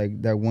could be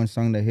like that one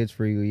song that hits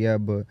for you, yeah,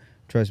 but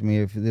trust me,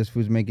 if this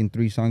fool's making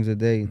 3 songs a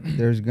day,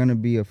 there's gonna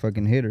be a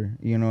fucking hitter,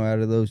 you know, out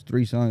of those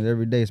 3 songs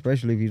every day,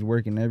 especially if he's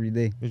working every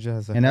day.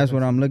 And that's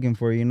what I'm looking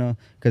for, you know,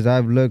 because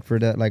I've looked for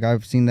that. Like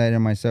I've seen that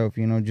in myself,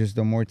 you know. Just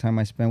the more time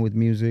I spend with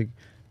music,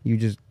 you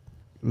just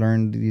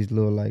learn these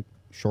little like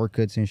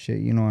shortcuts and shit,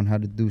 you know, on how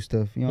to do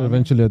stuff. You know,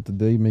 eventually at the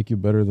day make you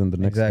better than the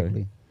next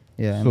exactly. guy.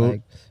 Yeah, So- and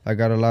like I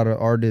got a lot of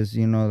artists,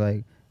 you know,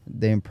 like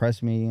they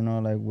impress me, you know,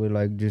 like with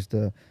like just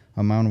the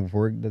amount of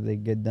work that they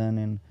get done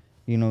in,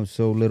 you know,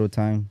 so little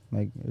time.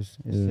 Like it's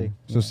sick.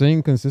 So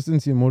saying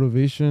consistency and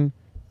motivation,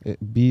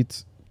 it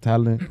beats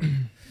talent.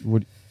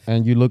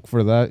 And you look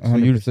for that. So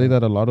you say 100%.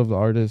 that a lot of the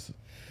artists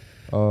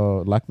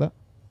lack that?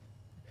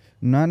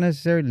 Not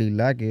necessarily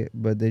lack it,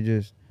 but they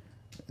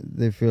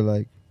feel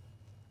like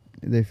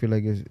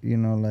it's, you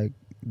know, like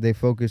they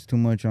focus too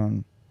much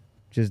on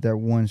just that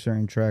one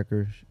certain track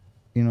or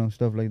you know,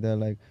 stuff like that.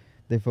 Like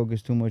they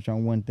focus too much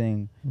on one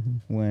thing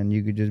when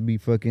you could just be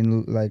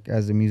fucking like,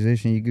 as a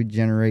musician, you could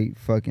generate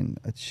fucking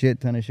a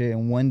shit ton of shit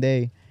in one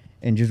day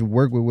and just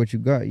work with what you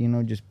got, you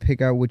know. Just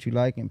pick out what you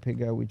like and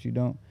pick out what you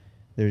don't.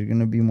 There's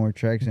gonna be more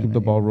tracks in Keep it,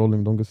 the ball you know?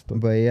 rolling, don't get stuck.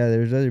 But yeah,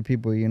 there's other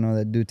people, you know,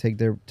 that do take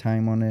their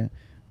time on it,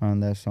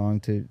 on that song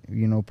to,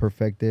 you know,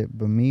 perfect it.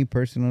 But me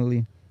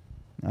personally,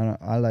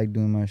 I like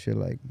doing my shit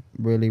like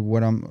really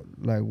what I'm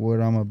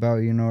about,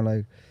 you know.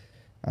 Like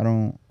I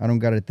don't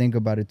gotta think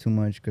about it too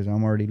much because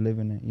I'm already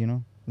living it, you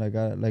know.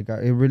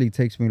 It really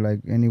takes me like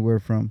anywhere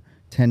from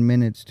 10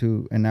 minutes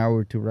to an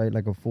hour to write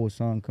like a full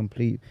song,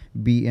 complete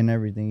beat and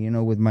everything, you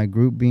know, with my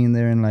group being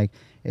there and like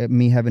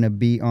me having a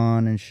beat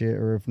on and shit.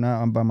 Or if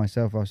not, I'm by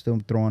myself, I'll still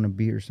throw on a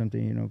beat or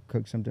something, you know,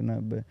 cook something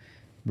up. But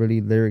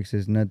really, lyrics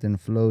is nothing,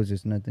 flows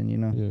is nothing, you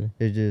know. Yeah.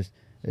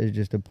 It's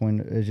just a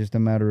point. It's just a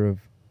matter of,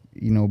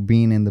 you know,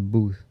 being in the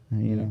booth,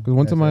 you know. Because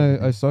one That's time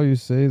everything. I saw you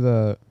say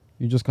that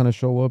you just kind of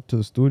show up to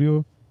the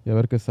studio, y a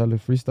ver que sale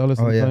freestyle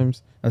Oh, yeah.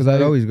 sometimes. That's how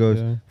it always goes.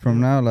 Yeah. From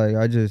now, like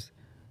I just,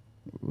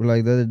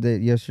 like the other day,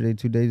 yesterday,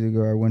 2 days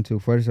ago, I went to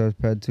Fuerzas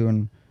Pad 2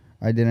 and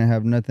I didn't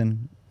have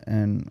nothing,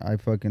 and I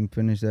fucking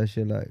finished that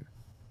shit like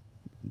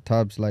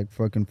tops like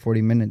fucking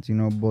 40 minutes, you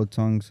know. Both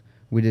songs,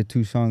 we did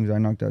 2 songs. I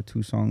knocked out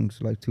 2 songs,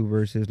 like 2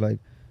 verses, like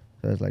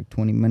that's like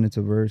 20 minutes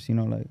a verse, you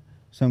know, like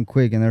something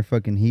quick, and they're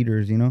fucking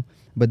heaters, you know.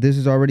 But this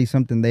is already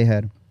something they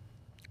had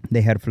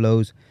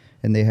flows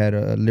and they had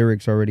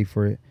lyrics already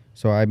for it.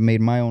 So I made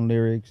my own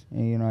lyrics,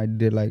 and you know, I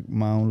did like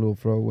my own little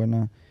flow and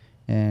whatnot.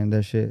 And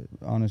that shit,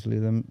 honestly,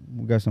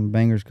 we got some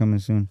bangers coming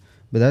soon.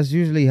 But that's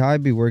usually how I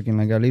be working.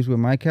 Like at least with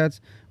my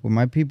cats, with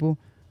my people,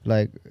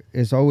 like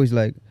it's always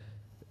like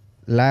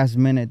last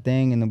minute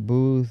thing in the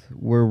booth.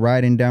 We're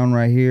writing down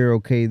right here,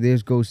 okay,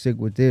 this goes sick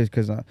with this,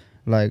 because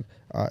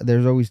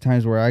there's always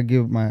times where I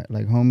give my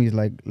like homies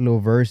like little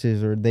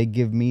verses, or they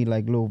give me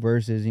like little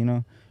verses, you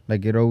know.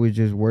 Like it always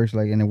just works,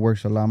 like, and it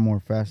works a lot more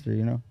faster,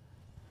 you know.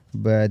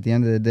 But at the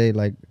end of the day,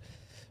 like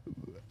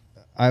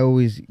I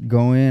always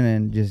go in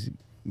and just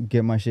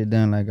get my shit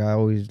done. Like I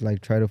always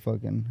like try to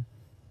fucking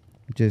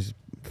just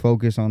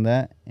focus on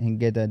that and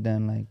get that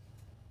done. Like,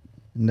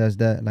 and that's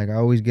that. Like I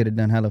always get it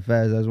done hella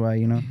fast. That's why,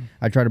 you know,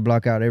 I try to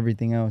block out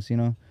everything else, you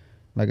know.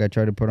 Like I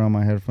try to put on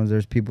my headphones.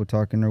 There's people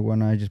talking or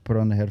whatnot. I just put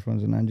on the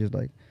headphones and I just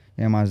like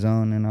in my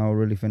zone, and I'll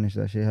really finish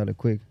that shit hella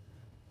quick.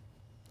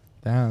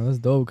 Damn, that's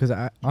dope. Because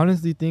I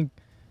honestly think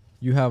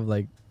you have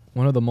like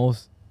one of the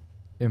most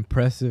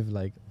impressive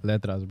like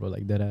letras, bro.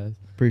 Like dead ass.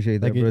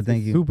 Appreciate that, Like bro. it's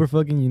Thank you. super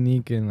fucking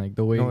unique, and like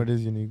the way. No, it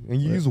is unique,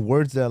 and you use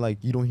words that like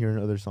you don't hear in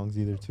other songs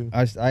either, too.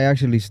 I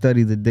actually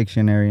study the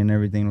dictionary and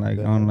everything, like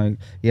Dead on ass. like,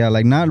 yeah,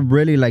 like not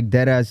really like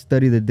dead ass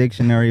study the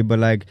dictionary, but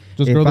like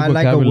Just if grow the I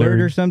like a word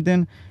vocabulary. or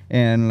something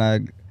and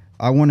like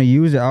I want to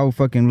use it, I'll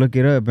fucking look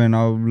it up, and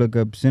I'll look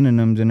up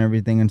synonyms and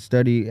everything and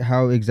study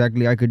how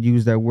exactly I could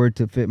use that word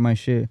to fit my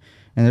shit.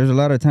 And there's a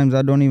lot of times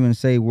I don't even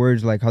say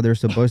words like how they're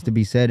supposed to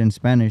be said in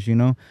Spanish, you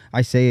know.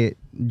 I say it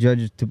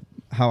judged to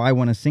how I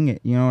want to sing it,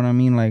 you know what I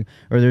mean? Like,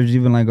 or there's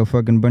even like a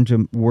fucking bunch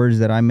of words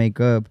that I make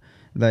up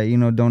that, you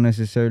know, don't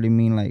necessarily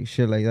mean like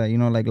shit like that, you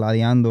know, like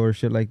ladeando or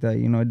shit like that,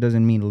 you know. It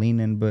doesn't mean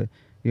leaning, but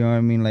you know what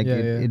I mean? Like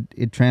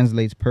it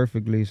translates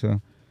perfectly, so,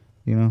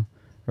 you know.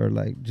 Or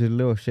like just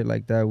little shit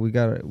like that. We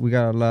got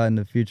a lot in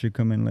the future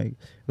coming, like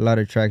a lot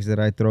of tracks that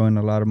I throw in,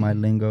 a lot of my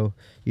lingo,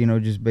 you know,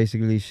 just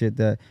basically shit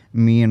that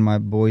me and my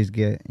boys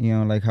get, you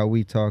know, like how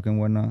we talk and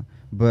whatnot.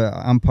 But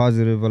I'm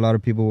positive a lot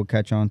of people will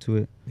catch on to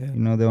it. Yeah. You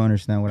know, they'll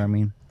understand what I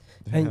mean.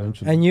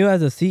 And you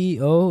as a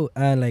CEO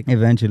and like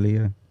Eventually,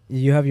 yeah.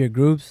 you have your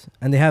groups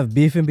and they have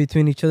beef in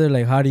between each other.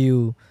 Like how do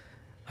you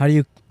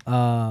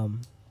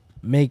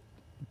make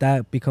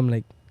that become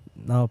like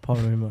no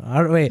problem?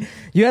 Wait,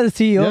 you as a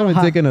CEO. You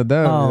haven't taken a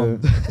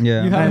dab.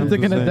 Yeah. You haven't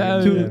taken a 100%.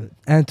 dab.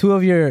 And 2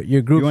 of your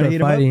groups wanna are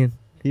heat 'em up? fighting.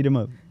 Heat them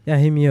up. Yeah,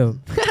 hit me up.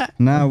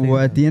 Nah, well,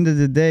 at the end of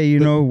the day, you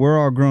know, we're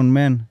all grown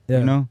men. Yeah.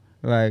 You know,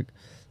 like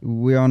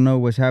we all know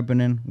what's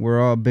happening.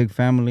 We're all a big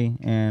family,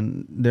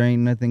 and there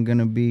ain't nothing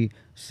gonna be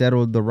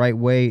settled the right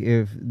way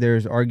if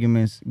there's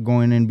arguments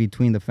going in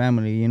between the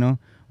family, you know?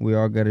 We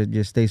all gotta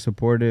just stay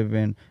supportive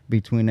and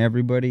between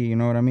everybody, you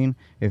know what I mean?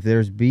 If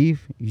there's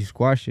beef, you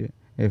squash it.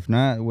 If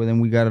not, well, then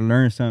we gotta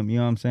learn something, you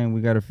know what I'm saying?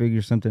 We gotta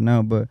figure something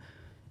out, but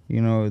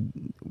you know,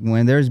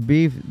 when there's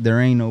beef, there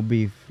ain't no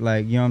beef.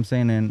 Like, you know what I'm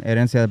saying? In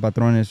Herencia De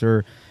Patrones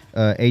or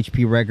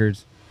HP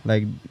Records,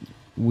 like,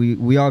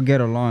 we all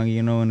get along,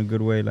 you know, in a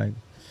good way. Like,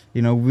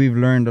 you know, we've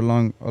learned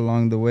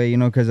along the way, you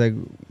know, because, like,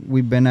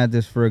 we've been at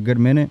this for a good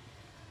minute,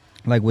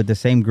 like, with the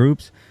same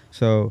groups.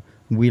 So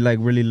we, like,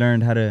 really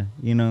learned how to,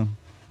 you know,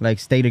 like,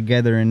 stay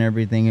together and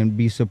everything and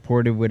be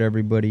supportive with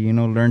everybody, you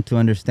know, learn to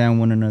understand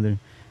one another.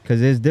 Cause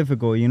it's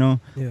difficult, you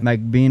know,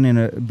 like being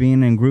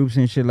in groups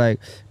and shit. Like,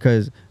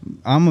 cause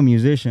I'm a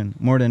musician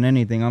more than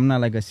anything. I'm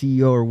not like a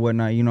CEO or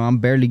whatnot. You know, I'm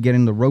barely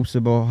getting the ropes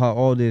about how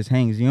all this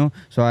hangs. You know,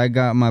 so I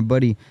got my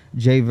buddy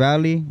Jay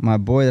Valley, my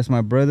boy, that's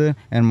my brother,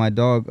 and my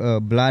dog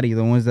Bloody,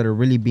 the ones that are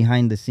really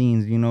behind the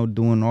scenes. You know,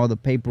 doing all the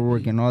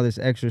paperwork and all this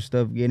extra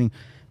stuff, getting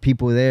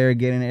people there,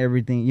 getting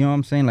everything. You know what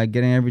I'm saying? Like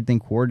getting everything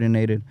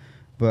coordinated.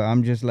 But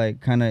I'm just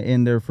like kind of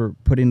in there for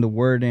putting the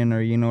word in,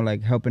 or you know,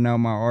 like helping out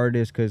my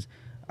artists, cause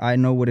I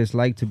know what it's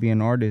like to be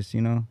an artist, you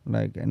know,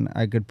 like, and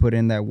I could put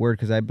in that word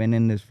because I've been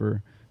in this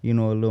for, you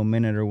know, a little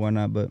minute or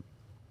whatnot. But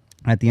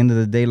at the end of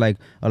the day, like,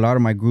 a lot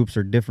of my groups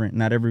are different.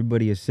 Not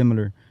everybody is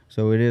similar.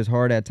 So it is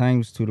hard at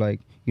times to,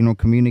 like, you know,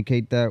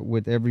 communicate that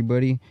with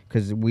everybody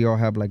because we all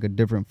have, like, a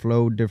different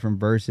flow, different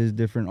verses,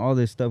 different, all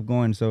this stuff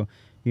going. So,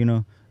 you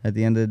know, at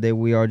the end of the day,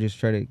 we all just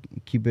try to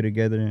keep it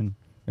together and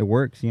it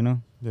works, you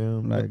know.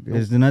 Yeah. Like,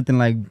 it's nothing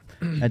like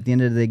at the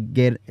end of the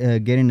day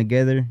getting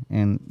together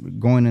and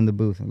going in the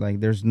booth. Like,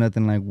 there's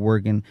nothing like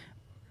working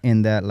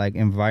in that like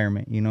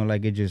environment, you know.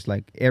 Like, it just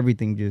like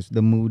everything, just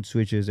the mood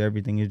switches,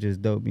 everything is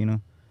just dope, you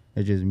know.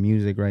 It's just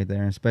music right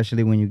there, and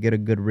especially when you get a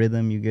good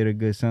rhythm, you get a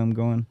good something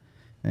going,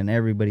 and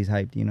everybody's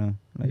hyped, you know.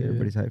 Like,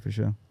 everybody's hyped for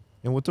sure.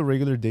 And what's a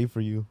regular day for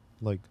you?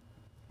 Like,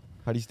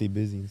 how do you stay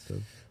busy and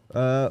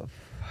stuff?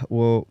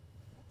 Well,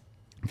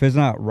 if it's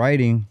not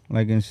writing,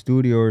 like in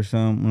studio or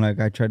something, like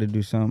I try to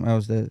do something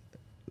else that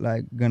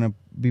like gonna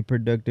be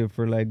productive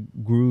for like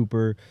group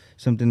or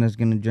something that's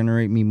gonna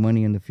generate me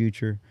money in the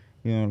future,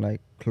 you know,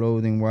 like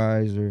clothing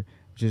wise or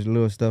just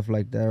little stuff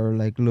like that, or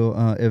like little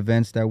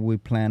events that we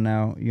plan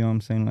out, you know what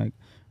I'm saying, like,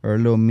 or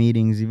little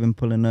meetings, even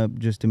pulling up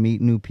just to meet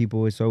new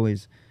people. It's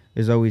always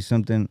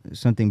something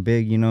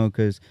big, you know,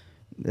 because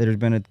there's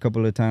been a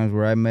couple of times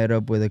where I met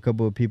up with a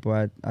couple of people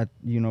I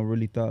you know,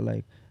 really thought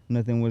like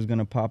nothing was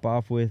gonna pop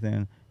off with,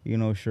 and you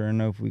know, sure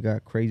enough, we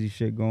got crazy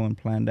shit going,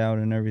 planned out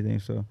and everything.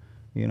 So,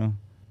 you know,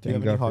 do you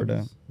have any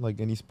hobbies? Like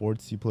any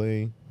sports you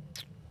play?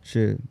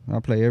 Shit, I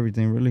play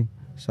everything really.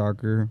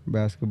 Soccer,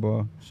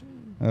 basketball,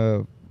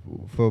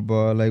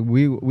 football. Like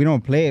we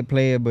don't play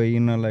it, but you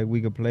know, like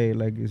we could play it.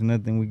 Like it's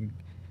nothing we could,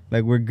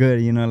 like we're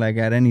good, you know, like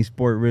at any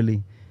sport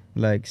really.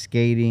 Like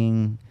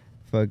skating,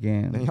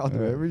 fucking. Y'all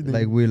do everything.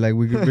 Like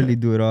we could really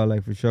do it all,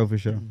 like for sure.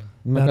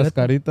 Una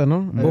cascarita,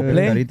 no? We'll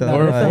play. You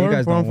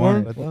guys don't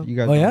want it. You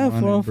guys Oh yeah,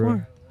 don't want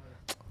 4-on-4.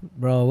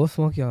 Bro, we'll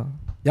smoke y'all.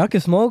 Y'all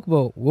can smoke,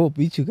 but we'll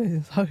beat you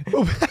guys.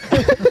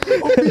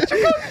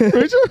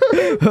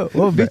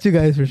 We'll beat you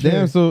guys for sure.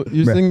 Damn, so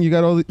you're saying you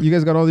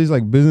guys got all these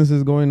like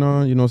businesses going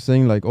on, you know,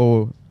 saying like,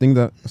 oh,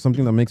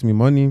 something that makes me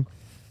money.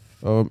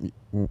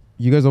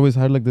 You guys always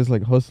had like this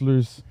like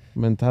hustlers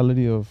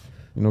mentality of,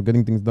 you know,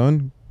 getting things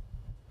done.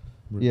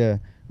 Yeah.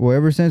 Well,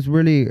 ever since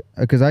really,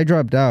 because I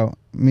dropped out,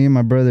 me and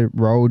my brother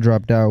Raul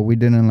dropped out. We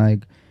didn't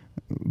like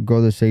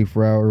go the safe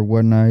route or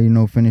whatnot, you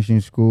know,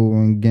 finishing school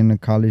and getting a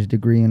college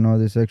degree and all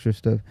this extra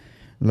stuff.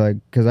 Like,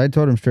 because I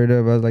told him straight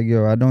up, I was like,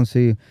 yo, I don't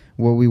see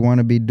what we want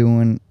to be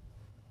doing,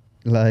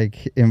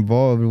 like,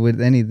 involved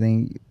with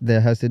anything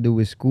that has to do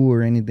with school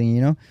or anything,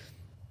 you know?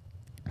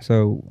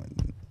 So,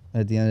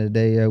 at the end of the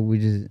day, we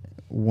just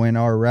went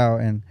our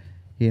route and,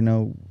 you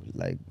know,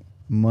 like,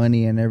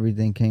 money and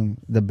everything came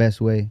the best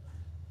way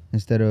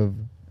instead of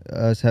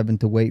us having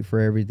to wait for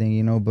everything,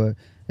 you know? But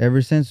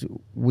ever since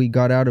we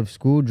got out of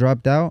school,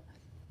 dropped out,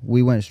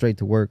 we went straight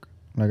to work.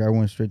 Like, I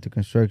went straight to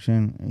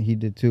construction, and he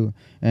did too.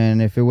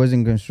 And if it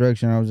wasn't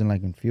construction, I was in,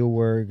 like, in field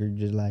work or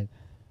just, like,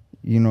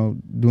 you know,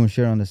 doing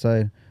shit on the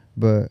side.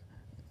 But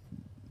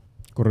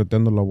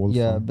correteando la bolsa.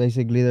 Yeah,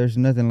 basically, there's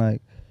nothing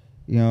like,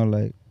 you know,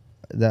 like,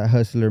 that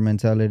hustler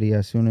mentality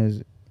as soon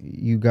as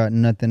you got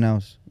nothing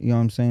else. You know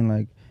what I'm saying?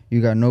 Like,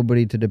 you got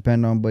nobody to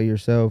depend on but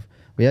yourself.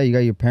 But yeah, you got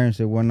your parents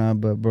and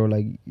whatnot, but bro,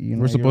 like, you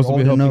know, we're supposed to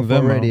be helping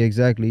them already. out.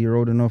 Exactly, you're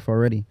old enough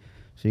already,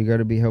 so you got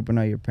to be helping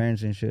out your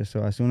parents and shit.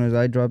 So as soon as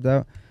I dropped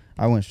out,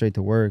 I went straight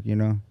to work, you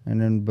know.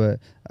 And then, but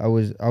I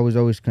was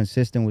always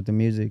consistent with the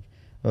music.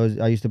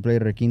 I used to play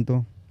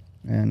requinto,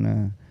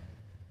 and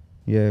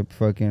yeah,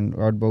 fucking,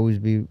 I'd always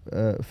be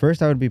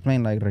first I would be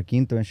playing like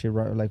requinto and shit,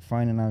 like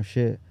finding out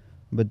shit.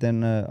 But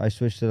then I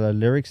switched to the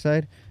lyric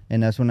side,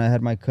 and that's when I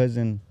had my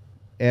cousin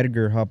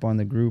Edgar hop on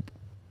the group.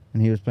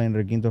 And he was playing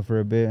requinto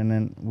for a bit, and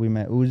then we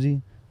met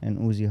Uzi, and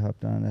Uzi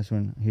hopped on. That's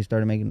when he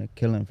started making a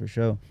killing for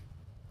sure.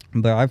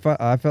 But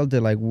I felt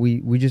it like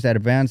we just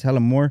advanced hella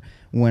more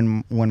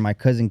when my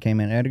cousin came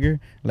in, Edgar,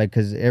 like,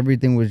 because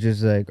everything was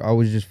just like I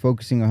was just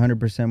focusing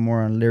 100%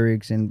 more on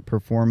lyrics and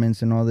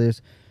performance and all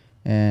this.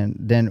 And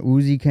then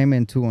Uzi came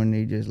in too, and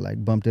he just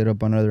like bumped it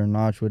up another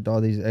notch with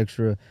all these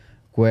extra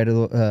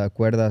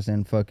cuerdas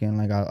and fucking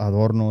like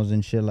adornos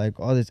and shit, like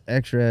all this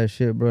extra ass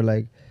shit, bro,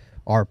 like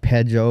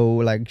arpeggio,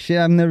 like shit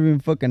I've never even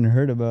fucking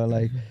heard about,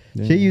 like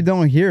shit you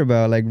don't hear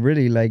about, like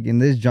really, like in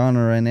this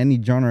genre and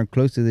any genre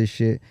close to this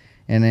shit.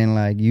 And then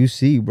like you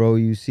see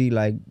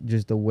like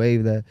just the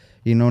wave that,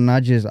 you know,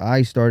 not just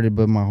I started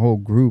but my whole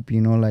group,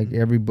 you know, like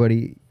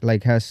everybody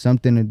like has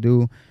something to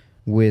do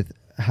with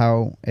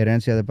how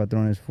Herencia De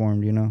Patrones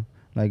formed, you know.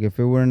 Like if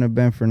it weren't have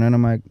been for none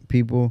of my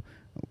people,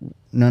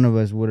 none of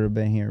us would have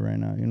been here right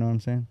now, you know what I'm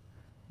saying?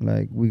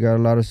 Like we got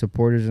a lot of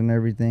supporters and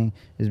everything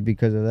is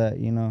because of that,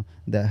 you know,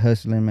 that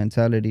hustling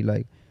mentality.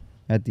 Like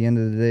at the end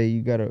of the day,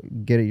 you gotta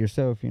get it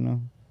yourself, you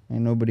know.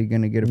 Ain't nobody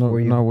gonna get it for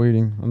you. Not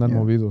waiting. Andar Yeah.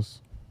 movidos.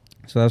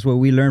 So that's what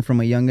we learned from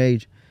a young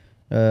age.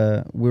 We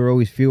were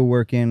always field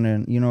working,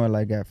 and you know,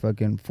 like at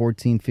fucking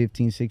 14,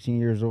 15, 16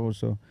 years old.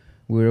 So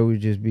we'd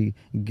always just be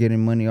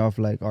getting money off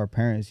like our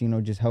parents, you know,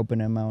 just helping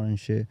them out and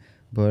shit.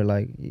 But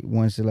like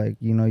once like,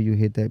 you know, you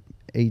hit that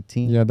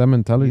 18. Yeah, that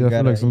mentality. You I feel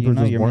gotta, like some you people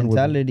know, just your born with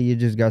it. mentality, you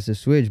just got to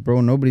switch, bro.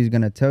 Nobody's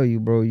gonna tell you,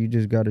 bro. You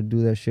just got to do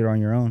that shit on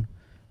your own.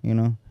 You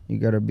know, you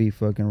got to be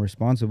fucking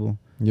responsible.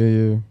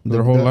 Yeah.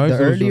 Their whole life.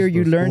 The earlier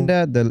you learn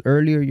that,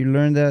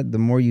 the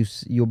more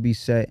you'll be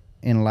set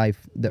in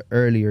life. The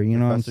earlier, you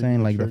know what I'm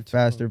saying? Like the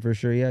faster for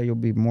sure. Yeah, you'll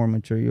be more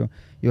mature.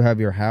 You'll have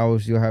your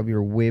house, you'll have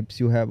your whips,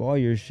 you'll have all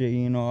your shit,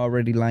 you know,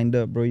 already lined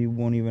up, bro. You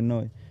won't even know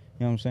it.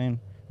 You know what I'm saying?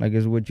 Like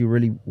it's what you're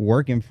really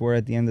working for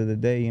at the end of the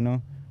day, you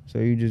know. So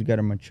you just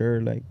gotta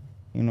mature, like,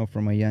 you know,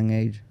 from a young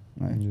age.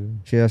 Like,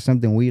 shit, that's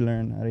something we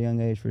learn at a young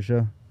age for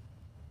sure.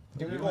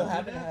 No,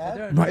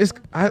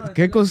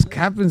 Keko's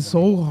capping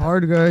so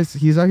hard, guys.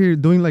 He's out here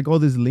doing like all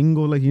this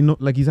lingo, like, you know,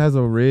 like he has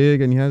a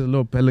rig and he has a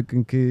little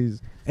pelican case.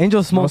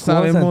 Angel smokes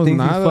once and sabemos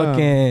thinks he's nada.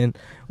 fucking.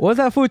 What's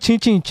that food? Ching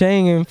ching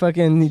chang and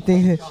fucking. He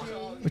thinks.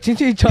 Ching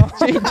ching chong.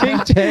 Ching ching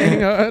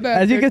chang.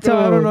 As you can tell,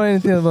 I don't know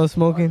anything about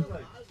smoking.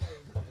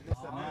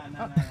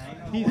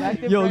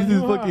 Yo, this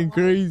is fucking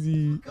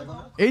crazy.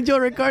 Angel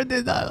record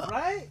this.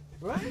 Right?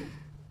 No,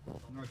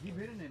 keep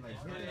hitting it like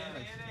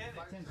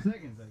 10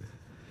 seconds.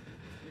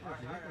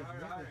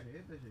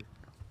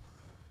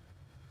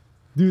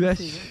 Dude, that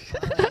shit.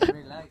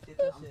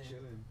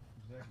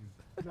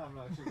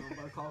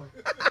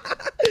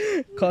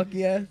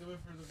 Cocky ass.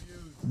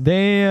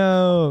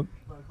 Damn. If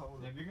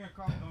you're gonna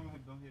cough,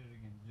 don't hit it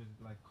again. Just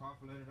like cough,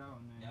 let it out,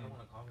 and then. I don't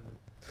want to cough.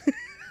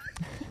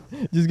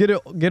 Just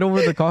get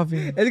over the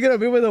coffee. It's gonna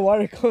be when the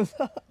water comes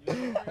out.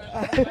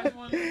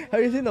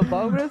 Have you seen the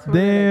bong rips?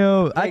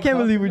 Damn. I can't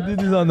believe we did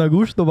this on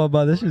Agushto,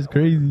 baba. That shit's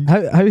crazy.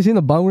 Have you seen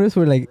the bong rips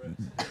where like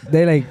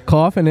they like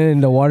cough and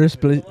then the water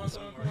split?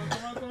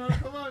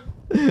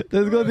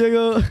 Let's go,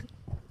 Diego.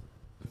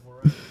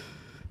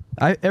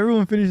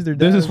 Everyone finished their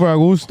This is for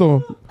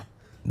Agusto.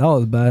 That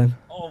was bad.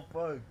 Oh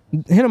fuck.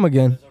 Hit him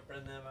again.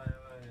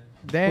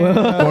 Damn.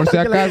 Por si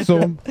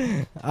acaso.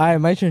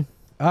 Alright, my turn.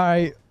 All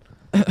right.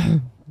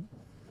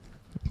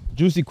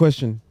 Juicy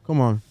question.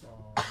 Come on.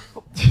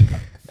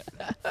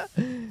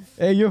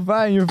 Hey, you're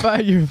fine, my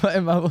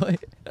boy.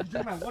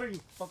 What are you,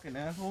 fucking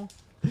asshole?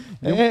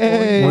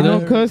 Hey, Well, no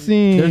there-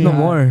 cussing. There's no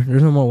more.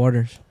 There's no more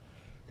waters.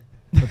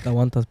 But te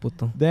aguantas,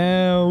 puto.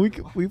 Damn,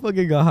 we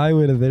fucking got high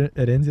with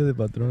Herencia De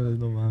Patrones,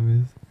 no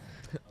mames.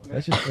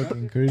 That shit's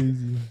fucking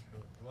crazy.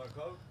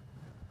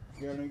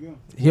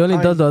 He only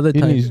does the other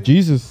He needs time.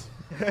 Jesus.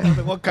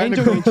 What kind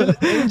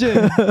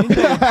Angel.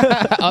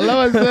 All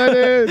of a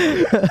sudden.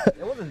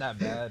 It wasn't that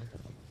bad.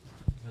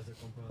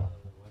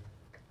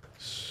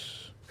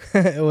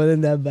 It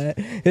wasn't that bad.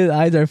 His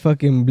eyes are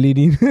fucking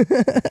bleeding.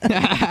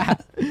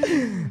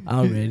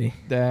 I'm ready.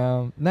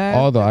 Damn. Nah,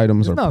 All the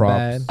items it's are not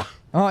props. bad.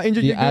 Oh,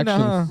 Angel, The you good now,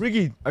 huh? actions.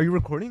 Ricky, are you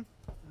recording?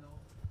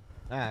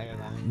 No. I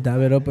got that.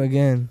 Dab it up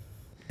again.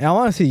 And I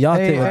want to see y'all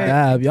Hey, take a hey.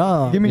 dab.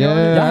 Y'all, Give me Yeah,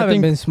 your y'all I haven't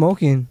think- been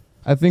smoking.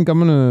 I think I'm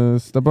gonna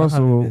step out so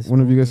haven't been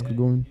one of you guys could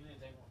go in.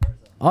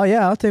 Oh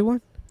yeah, I'll take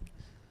one.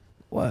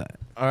 What?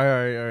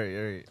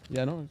 Alright.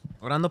 Yeah, no.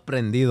 Orando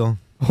prendido.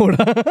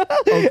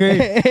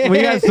 Okay, we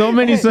got so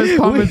many such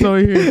comments over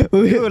here.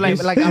 Dude, like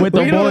With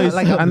the boys,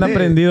 anda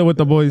prendido with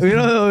the boys. We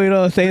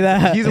don't say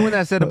that. He's the one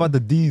that said about the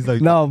D's. Like,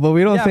 No, but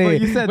we don't Yeah, say.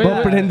 but you said but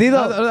that.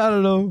 prendido, I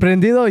don't know.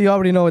 prendido, you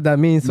already know what that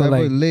means. So That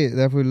like, was lit.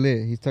 That was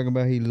lit. He's talking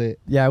about he lit.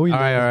 Yeah, we. all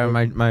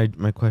right.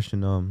 My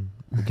question.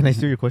 Can I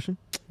steal your question?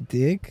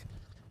 dick.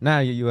 Nah,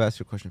 you asked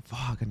your question.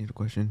 Fuck, I need a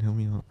question. Help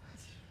me out.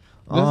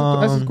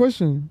 That's his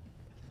question.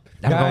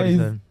 I forgot what he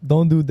Guys, said.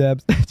 don't do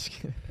dabs.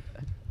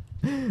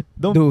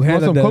 Don't. Dude,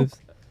 hand some the Coke?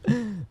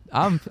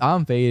 dabs.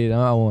 I'm faded.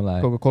 I won't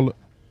lie. Coca-Cola.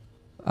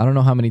 I don't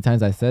know how many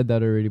times I said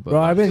that already, but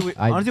Bro,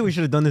 Honestly, we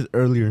should have done this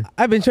earlier.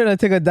 I've been trying to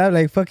take a dab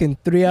like fucking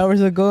 3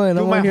 hours ago, and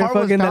Dude, I'm my over here heart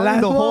was fucking the pounding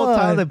last the whole one.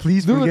 time. Like,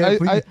 please Dude, forget.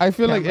 Please. I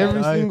feel like every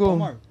Alright. single.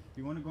 Omar,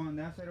 you want to go on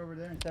that side over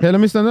there? Hey, let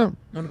me stand up.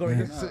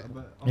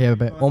 yeah,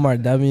 but Omar,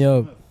 dab me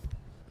up.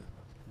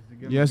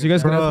 Yes, you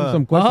guys can ask him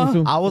some questions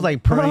too. I was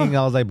like praying.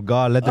 I was like,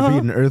 God, let there be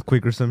an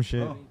earthquake or some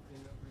shit.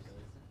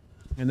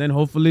 And then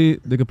hopefully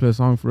they could play a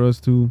song for us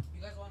too.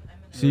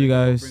 See you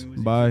guys.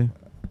 Bye.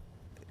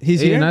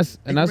 He's Hey, here.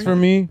 and as for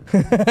me,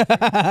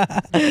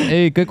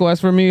 hey, Keko, as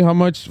for me, how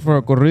much for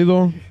a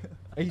corrido?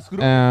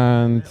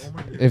 And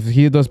if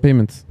he does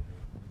payments.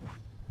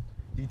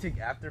 Do you take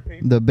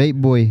afterpay? The bait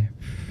boy.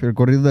 El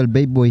corrido del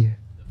bait boy.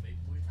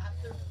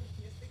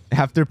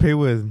 Afterpay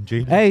with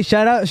JD. Hey,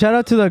 shout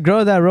out to the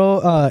girl that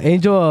wrote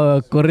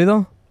Angel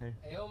corrido.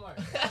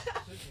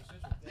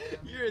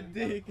 You're a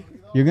dick.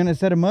 You're gonna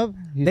set him up?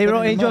 He's They setting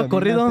wrote him Angel up. He's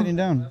not corrido. sitting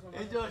down.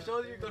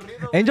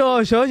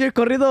 Angel, show us your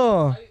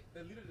corrido.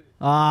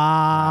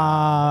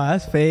 Ah,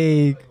 that's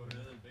fake.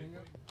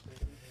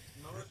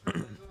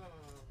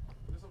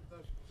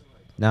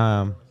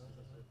 Nah,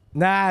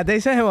 Nah, they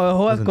sent him a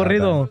whole ass Wasn't that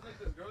corrido.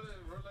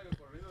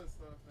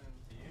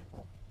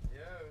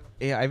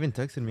 hey, Ivan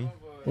texted me.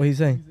 What he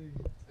saying?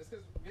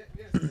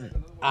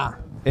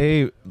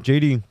 Hey,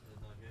 JD.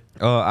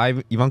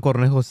 Ivan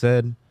Cornejo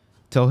said,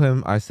 tell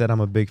him I said I'm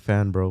a big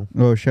fan, bro.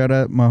 Oh, shout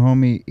out my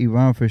homie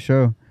Ivan for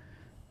sure.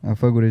 I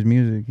fuck with his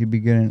music. He be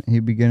getting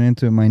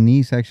into it. My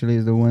niece actually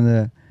is the one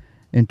that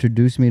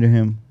introduced me to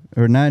him,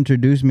 or not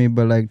introduced me,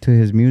 but like to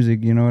his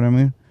music. You know what I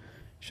mean?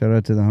 Shout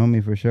out to the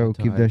homie for sure. Shout out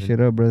to Keep that Ivan.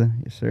 shit up, brother.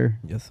 Yes, sir.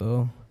 Yes,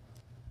 so.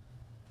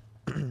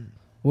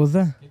 What's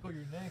that?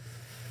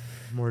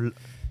 More.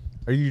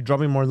 Are you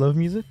dropping more love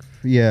music?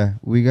 Yeah,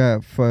 we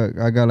got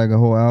I got like a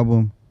whole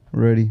album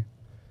ready.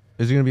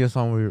 Is there gonna be a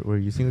song where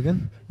you sing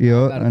again?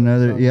 Yo, got a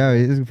another. song. Yeah,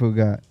 this fool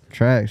got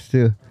tracks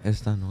too.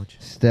 Esta noche.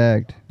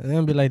 Stacked. It's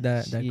gonna be like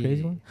that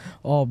crazy one.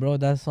 Oh, bro,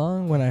 that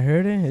song, when I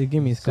heard it, it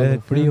gave me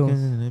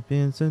escalofríos.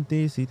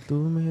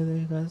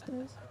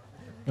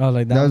 Oh,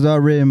 like that. That was all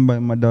written by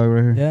my dog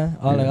right here. Yeah.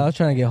 Oh, like I was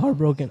trying to get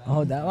heartbroken.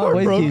 Oh, that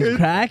one voice keeps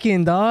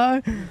cracking,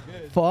 dog.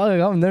 Fuck,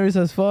 I'm nervous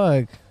as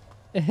fuck.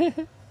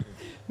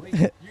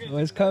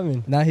 What's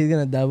coming? Now he's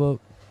gonna dab up.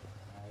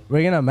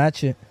 We're gonna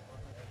match it.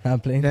 I'm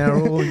playing. Now,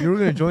 you were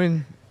gonna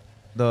join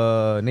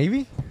the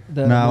Navy?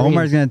 The Nah, Marines.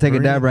 Omar's gonna take a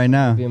dab right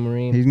now. Be a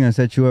Marine. He's gonna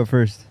set you up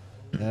first.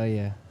 Oh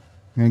yeah.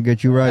 Gonna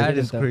get you right. That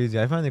is crazy.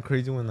 I find it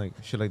crazy when like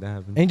shit like that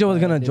happens. Angel was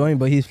gonna join,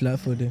 but he's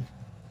flat-footed.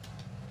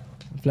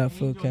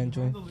 Flat-foot can't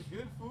join.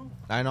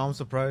 I know. I'm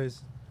surprised.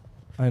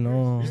 I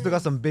know. You still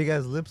got some big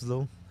ass lips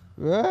though.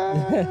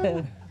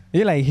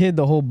 He like hit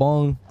the whole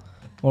bong,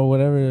 or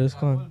whatever it's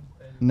called.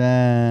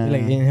 Nah. He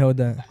like inhaled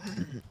that.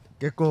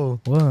 Keko.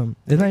 What?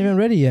 It's not even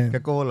ready yet.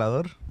 Keko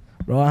volador.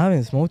 Bro, I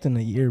haven't smoked in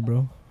a year,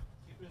 bro.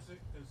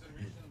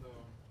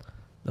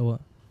 The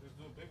what?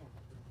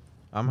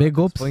 I'm Big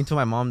gonna oops. explain to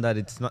my mom that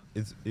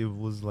it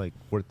was like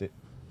worth it.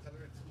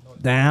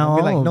 Damn. I'll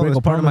be like, no, Big it's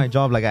part of my apartment.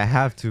 job. Like I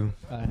have to.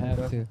 I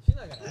have to.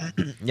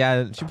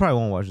 Yeah, she probably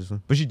won't watch this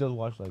one, but she does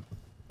watch like.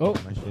 Oh.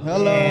 my shit.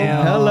 Hello.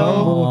 Damn.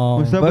 Hello.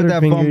 What's up with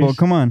that Butterfingers. fumble?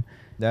 Come on.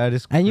 That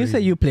is. And you crazy.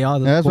 said you play all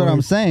the That's what I'm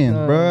sports. saying,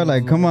 bro.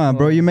 Like, come on,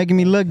 bro. You're making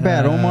me look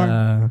bad,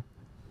 Omar.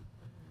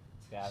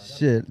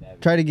 Shit.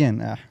 Try it again.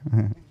 Ah.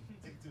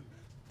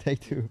 Take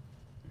two.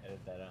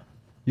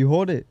 You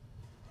hold it.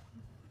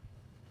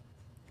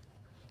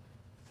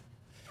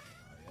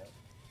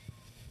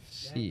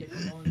 Shit.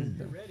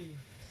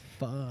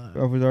 Fuck.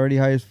 Bro was already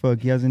high as fuck.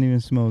 He hasn't even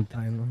smoked.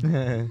 I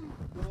know.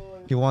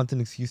 He wants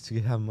an excuse to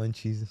have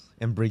munchies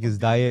and break his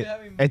diet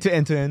and to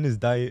end his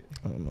diet.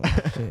 I don't know.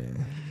 Shit.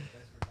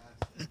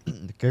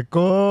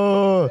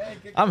 Keko,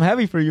 I'm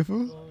happy for you,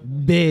 fool.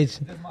 Bitch.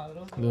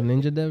 Little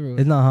Ninja Devil.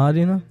 It's not hard,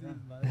 you know?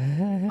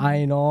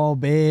 I know,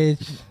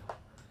 bitch.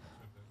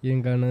 You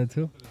ain't got nothing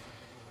too?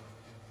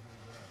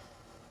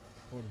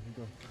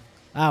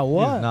 Ah,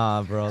 what?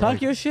 Nah, bro. Talk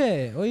like- your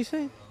shit. What you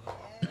saying?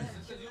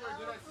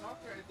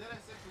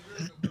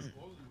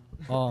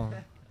 Oh.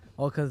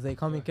 Oh, because they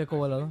call me Keko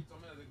Walalo?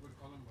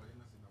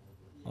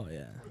 Oh,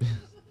 yeah.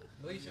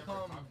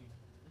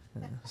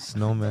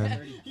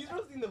 Snowman.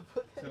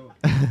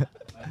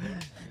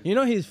 You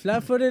know he's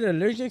flat-footed,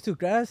 allergic to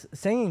grass,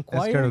 sang in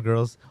That's scared choir. of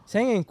girls.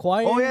 Sang in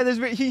choir. Oh yeah,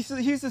 he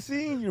used to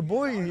sing. Your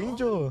boy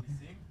Angel.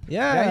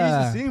 Yeah. Yeah, he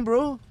used to sing,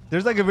 bro.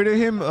 There's like a video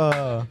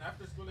of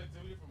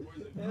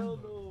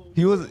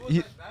him.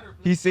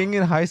 He sang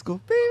in high school.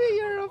 Baby,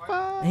 you're a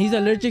fire. He's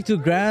allergic to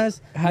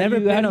grass. Never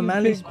been a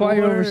manly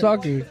choir over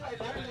sport. soccer.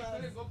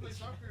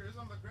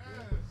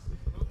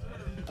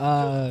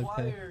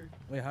 Okay.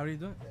 Wait, how do you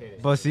do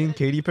it? But sing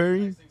Katy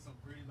Perry.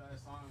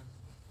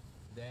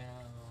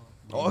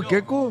 Oh,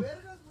 Keko.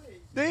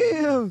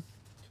 Damn.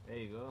 There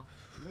you go.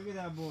 Look at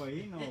that boy.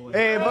 He know what.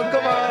 Hey, but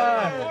come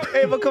on.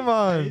 Hey, but come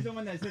on. He's the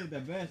one that said it the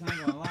best. I'm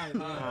gonna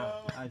lie.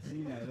 I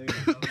seen that.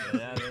 Look at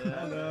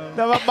that.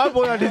 Now, my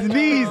boy on his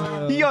knees.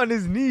 He on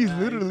his knees,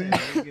 literally.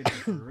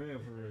 For real.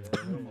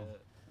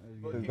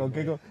 Let's go,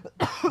 Keko.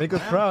 Make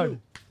us proud.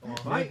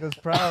 Make us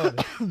proud.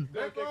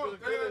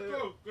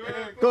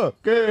 Go,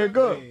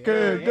 Keko,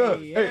 Keko.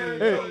 Hey,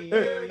 hey,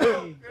 hey,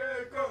 hey.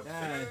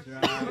 That's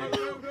right.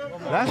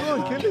 That's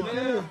one, kill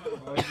it.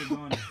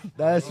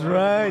 That's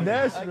right,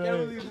 that's right.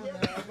 Oh,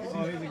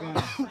 he's a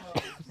gunner.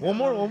 One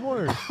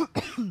more.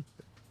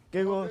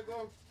 Keko.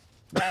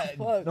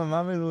 Fuck. No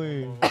mames,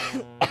 güey.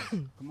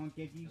 Come on,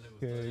 Keki.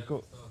 Okay,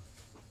 go.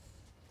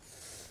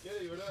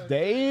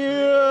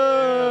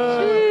 Damn.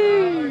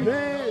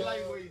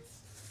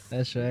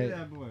 That's right.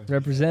 That boy.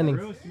 Representing.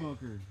 Real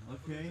smoker.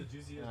 Okay.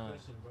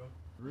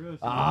 Real smoker.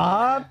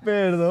 Ah,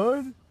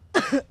 perdón.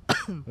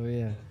 Oh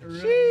yeah.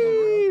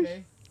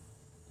 Okay.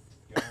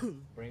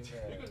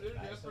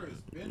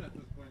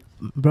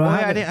 Bro, Oh, I yeah, I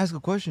haven't, didn't ask a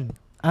question.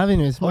 I haven't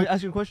even Oh, smoked.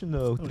 ask your question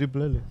though.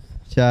 Triple L.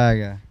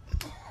 Chaga.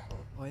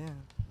 Oh yeah.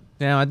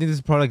 Damn, I think this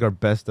is probably like our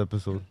best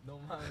episode.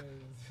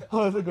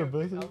 Oh, it's like our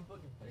best.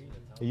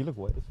 Hey, you look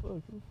white as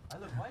fuck.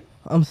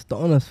 I'm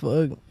stoned as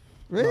fuck.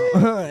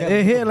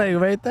 It hit like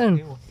right there.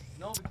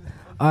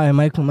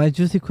 Alright, my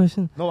juicy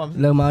question. No, I'm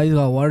Look, my eyes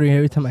got watery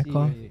every time I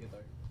call.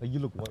 like, you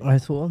look white.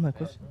 Alright, so what was my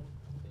question?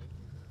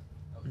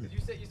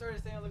 You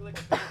started saying I look like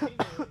a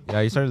Filipino.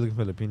 Yeah, you started looking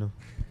Filipino.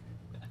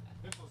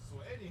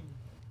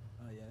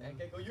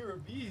 Keko, you're a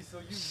beast, so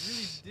you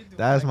really did do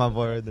That's my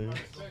boy right there.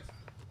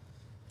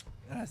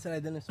 I said I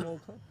didn't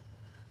smoke.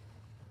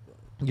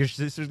 Your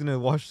sister's gonna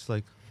watch this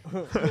like,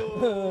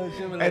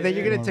 and then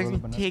you're gonna text me,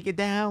 take it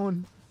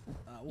down.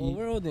 Well,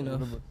 we're old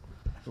enough.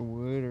 The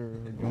wood or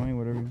joint,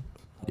 whatever.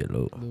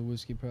 Yellow. The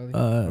whiskey probably.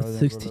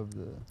 16.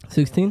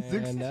 16?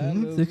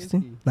 16?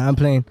 16? Nah, I'm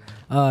playing.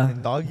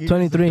 And dog years.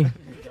 23.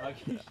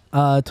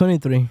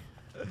 23.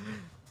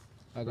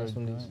 I got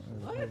some of these.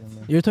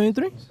 You're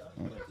 23?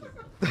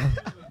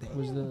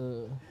 Was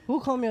the Who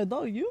called me a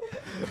dog? You?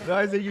 No,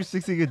 I said you're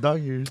 16 in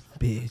dog years.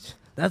 Bitch.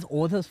 That's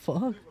old as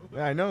fuck.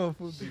 Yeah, I know.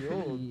 Fool, be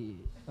old.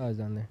 I was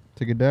down there.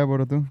 Take a dab,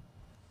 what tú?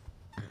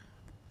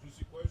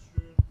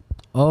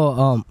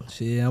 Oh,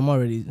 shit, I'm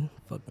already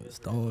fucking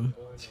stoned.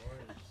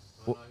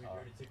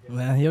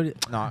 Man, he already...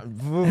 Nah.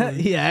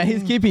 yeah,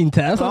 he's keeping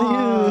tabs on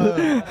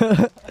you.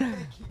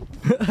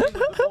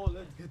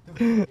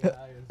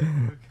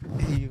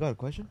 Hey, you got a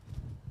question?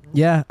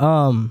 Yeah,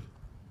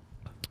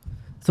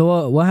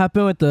 so what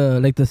happened with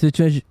the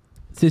situation?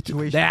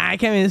 I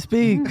can't even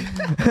speak.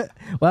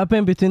 What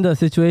happened between the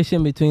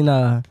situation between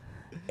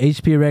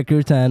HP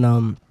Records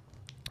and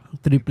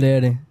Triple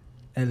R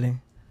LA?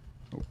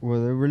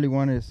 Well, they really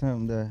wanted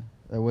something that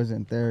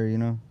wasn't there, you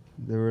know.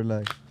 They were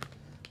like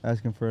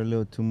asking for a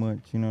little too much,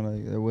 you know.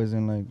 Like it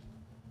wasn't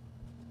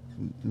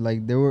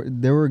like they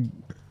were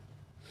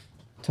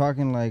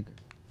talking like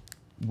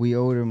we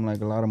owed them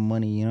like a lot of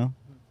money, you know,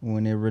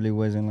 when it really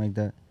wasn't like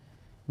that.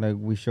 Like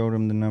we showed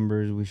them the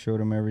numbers, we showed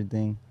them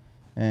everything,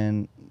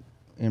 and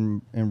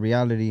in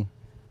reality,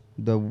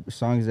 the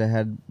songs that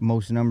had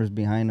most numbers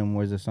behind them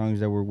was the songs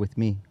that were with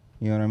me.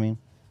 You know what I mean?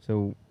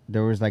 So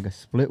there was like a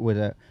split with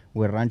that,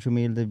 with Rancho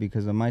Humilde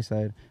because of my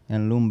side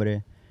and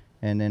Lumbre,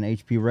 and then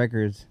HP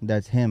Records,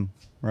 that's him,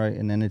 right?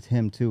 And then it's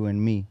him too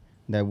and me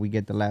that we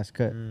get the last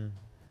cut.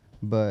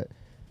 But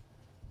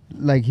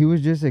like he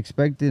was just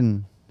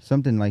expecting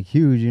something like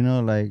huge, you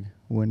know, like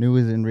when it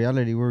was in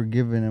reality we were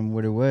giving him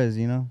what it was,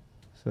 you know.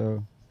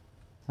 So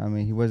I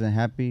mean, he wasn't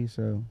happy,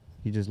 so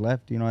he just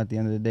left. You know, at the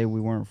end of the day,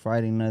 we weren't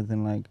fighting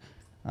nothing. Like,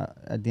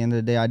 at the end of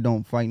the day, I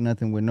don't fight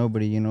nothing with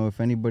nobody. You know,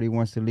 if anybody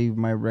wants to leave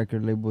my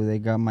record label, they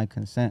got my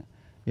consent.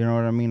 You know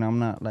what I mean? I'm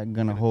not like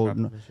gonna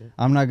hold.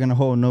 I'm not gonna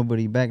hold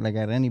nobody back. Like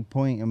at any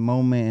point, in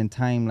moment, in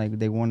time, like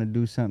they want to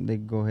do something, they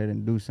go ahead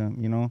and do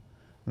something. You know,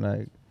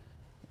 like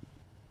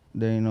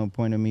there ain't no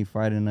point in me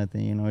fighting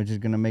nothing. You know, it's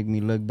just gonna make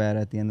me look bad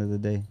at the end of the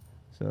day.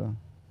 So,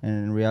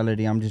 and in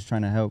reality, I'm just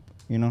trying to help.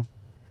 You know,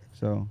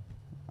 so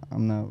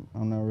I'm not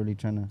really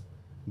trying to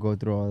go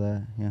through all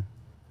that. Yeah.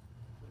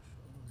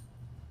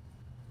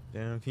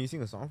 Damn, can you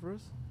sing a song for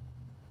us?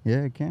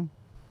 Yeah, I can.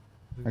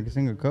 I can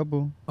sing a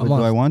couple. I'm But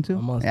do on- I want to?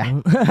 I'm on Yeah.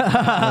 song.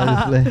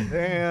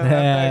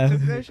 Damn.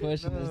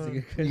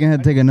 You're gonna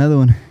take another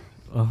one.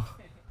 Oh.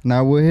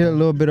 Now we'll hit a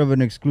little bit of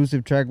an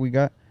exclusive track we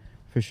got,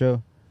 for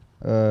sure.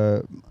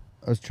 A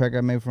track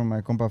I made from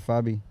my compa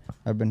Fabi.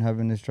 I've been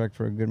having this track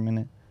for a good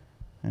minute,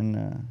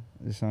 and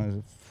this song is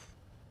a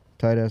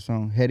tight ass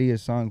song, headiest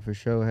song for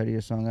sure,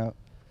 headiest song out.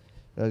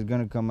 That's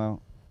gonna come out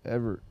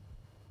ever.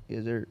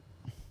 Is there?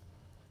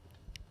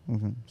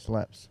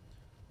 Slaps.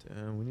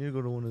 Damn, we need to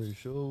go to one of their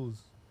shows.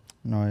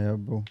 No, yeah,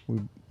 bro. We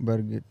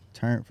better get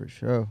turned for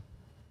sure.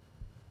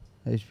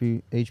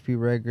 HP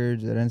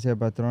Records, Herencia De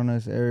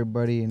Patrones,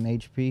 everybody in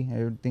HP,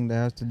 everything that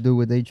has to do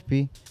with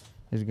HP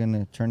is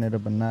gonna turn it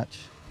up a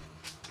notch.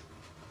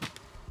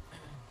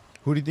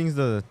 Who do you think is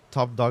the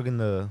top dog in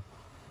the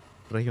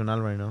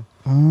regional right now?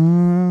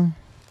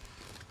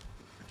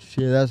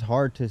 Shit, that's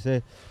hard to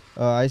say.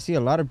 I see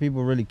a lot of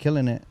people really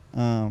killing it.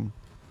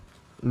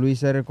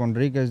 Luis Eric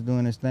Enriquez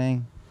doing his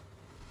thing.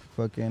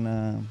 Fucking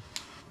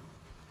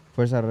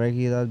Fuerza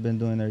Regida's been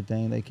doing their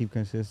thing. They keep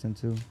consistent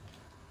too.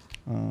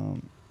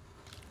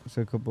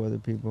 So a couple other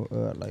people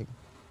like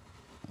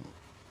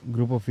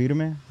Grupo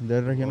Firme,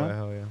 they're regional. Oh,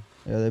 hell yeah.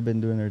 Yeah, they've been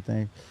doing their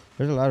thing.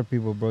 There's a lot of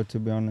people, bro, to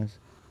be honest.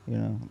 You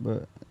know,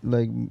 but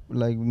like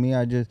me,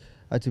 I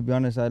to be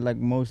honest, I like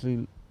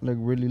mostly like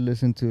really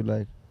listen to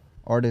like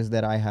artists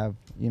that I have,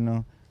 you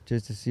know,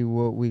 just to see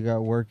what we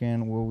got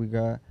working, what we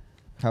got,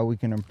 how we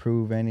can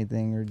improve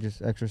anything or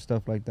just extra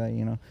stuff like that,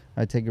 you know.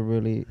 I take it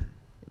really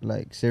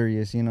like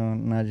serious, you know,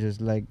 not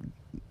just like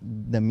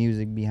the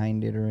music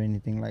behind it or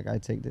anything. Like I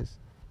take this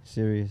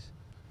serious.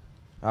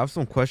 I have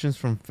some questions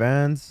from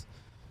fans,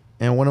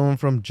 and one of them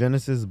from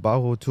Genesis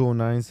Bajo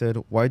 209 said,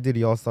 "Why did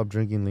y'all stop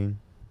drinking lean?"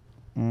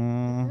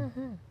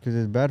 Because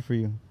it's bad for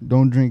you.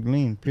 Don't drink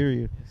lean.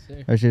 Period.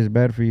 Yes, That shit's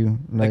bad for you.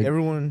 Like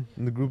everyone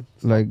in the group.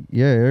 Like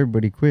yeah,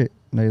 everybody quit.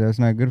 Like that's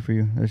not good for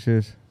you. That's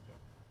just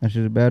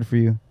bad for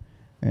you.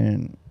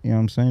 And you know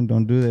what I'm saying?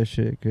 Don't do that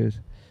shit, because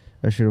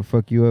that shit will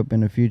fuck you up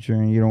in the future,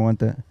 and you don't want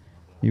that.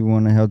 You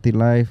want a healthy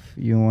life.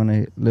 You want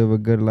to live a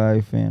good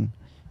life and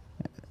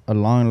a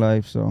long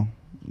life. So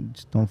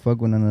just don't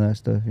fuck with none of that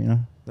stuff, you know?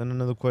 Then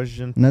another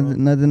question.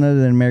 Nothing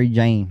other than Mary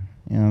Jane.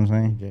 You know what I'm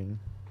saying? Jane.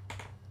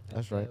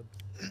 That's right.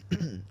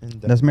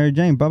 That's Mary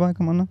Jane. Bye-bye.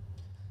 Come on now.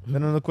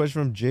 Then another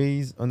question from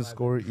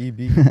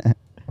Jays_EB.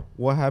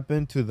 What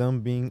happened to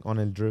them being on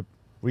El Drip?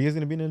 Were you guys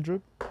going to be in El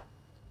Drip?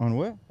 On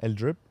what? El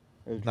Drip?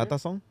 Not that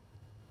song?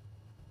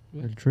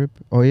 El Trip.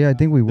 Oh, yeah, I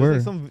think we were.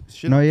 Like some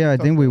shit No, on yeah, I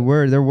TikTok think we that-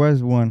 were. There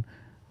was one.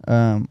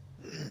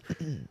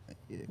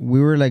 We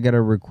were like at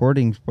a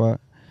recording spot,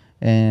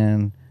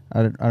 and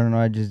I don't know,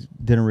 I just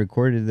didn't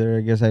record it there.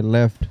 I guess I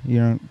left, you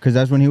know, because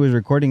that's when he was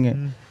recording it.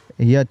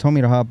 He had told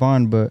me to hop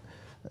on, but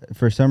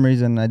for some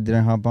reason I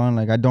didn't hop on.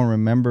 Like I don't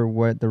remember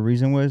what the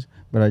reason was,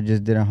 but I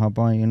just didn't hop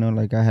on, you know,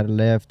 like I had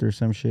left or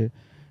some shit,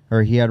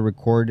 or he had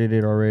recorded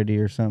it already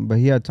or something. But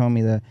he had told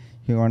me that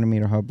he wanted me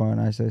to hop on.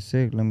 I said,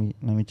 sick, let me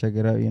check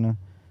it out, you know.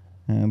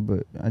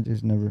 But I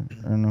just never,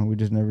 I don't know, we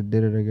just never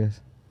did it, I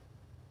guess.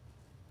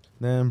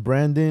 Then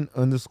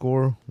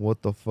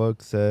Brandon_what the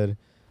fuck said,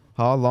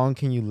 "How long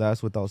can you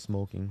last without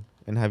smoking?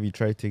 And have you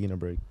tried taking a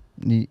break?"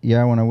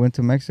 Yeah, when I went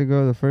to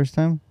Mexico the first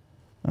time,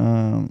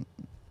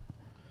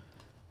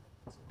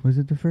 was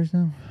it the first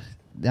time?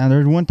 Yeah,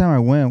 there's one time I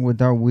went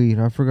without weed.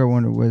 I forgot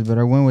when it was, but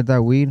I went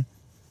without weed.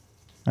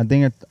 I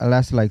think I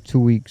lasted like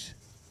 2 weeks.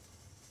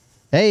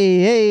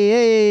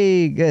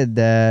 Hey, good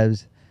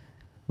dabs.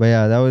 But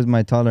yeah, that was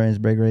my tolerance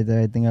break right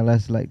there. I think I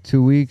lasted like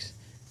 2 weeks,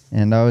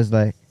 and that was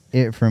like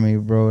it for me,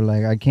 bro.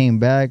 Like I came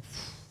back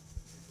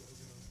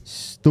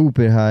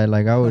stupid high.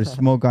 Like I would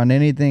smoke on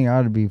anything,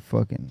 I'd be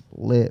fucking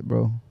lit,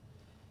 bro.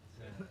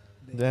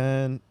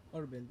 Then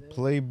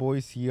Playboy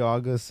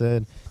Siaga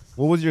said,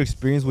 "What was your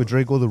experience with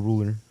Draco the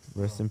Ruler?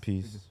 Rest in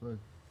peace."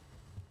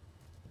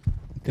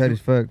 Tight as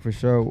fuck, for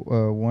sure.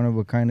 One of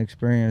a kind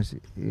experience.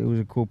 It was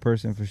a cool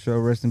person, for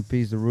sure. Rest in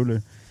peace, the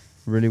Ruler.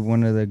 Really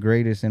one of the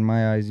greatest in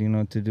my eyes, you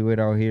know, to do it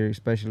out here,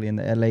 especially in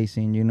the LA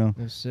scene, you know.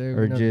 Yes, sir.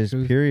 Or just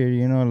period,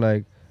 you know,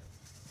 like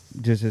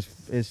just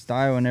his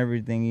style and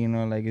everything, you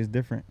know, like it's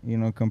different, you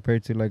know,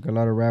 compared to like a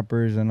lot of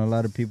rappers and a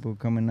lot of people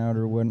coming out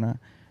or whatnot.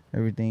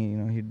 Everything, you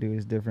know, he'd do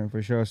is different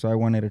for sure. So I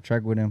wanted to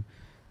track with him,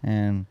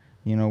 and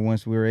you know,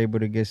 once we were able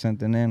to get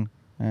something in,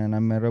 and I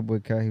met up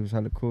with Kat, he was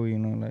hella cool, you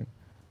know, like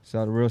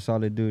real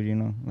solid dude, you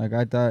know. Like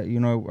I thought,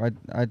 you know,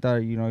 I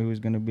thought, you know, he was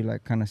gonna be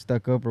like kind of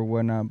stuck up or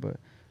whatnot, but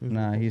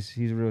nah, he's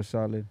real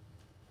solid.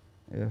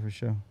 Yeah, for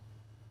sure.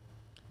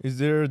 Is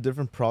there a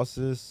different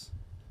process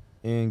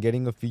in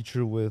getting a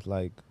feature with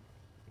like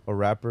a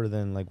rapper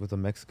than like with a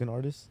Mexican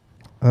artist?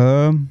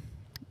 It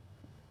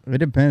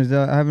depends.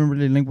 I haven't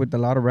really linked with a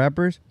lot of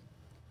rappers,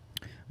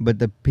 but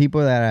the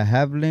people that I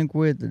have linked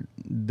with,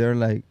 they're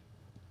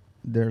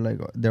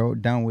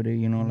down with it,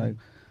 you know. Like,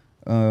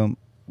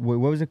 what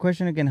was the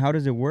question again? How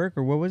does it work,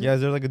 or what was it? Yeah,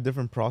 is there like a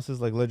different process?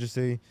 Like, let's just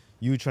say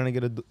you trying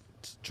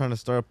to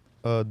start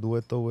a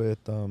dueto with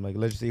like,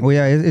 let's just say. Oh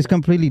yeah, it's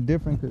completely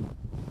different. Cause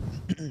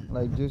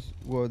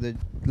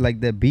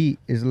like the beat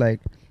is like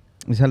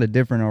it's hella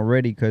different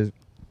already. Cause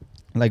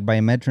like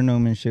by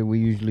metronome and shit, we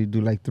usually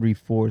do like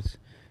 3/4,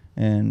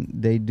 and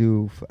they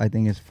do I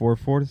think it's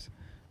 4/4.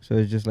 So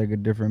it's just like a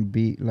different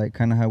beat, like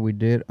kind of how we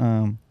did.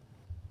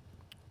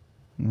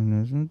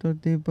 No es otro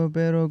tipo,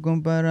 pero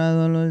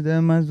comparado a los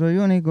demás soy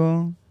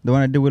único. The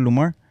one I did with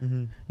Lumar?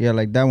 Yeah,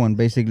 like that one.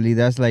 Basically,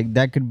 that's like,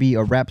 that could be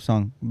a rap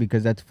song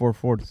because that's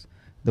 4/4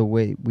 the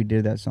way we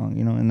did that song,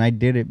 you know? And I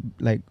did it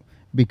like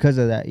because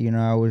of that, you know?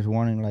 I was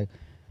wanting like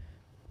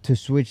to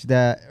switch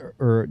that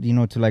or you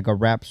know, to like a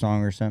rap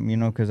song or something, you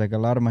know? Because like a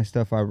lot of my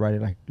stuff, I write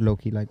it like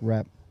low-key, like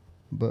rap.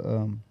 But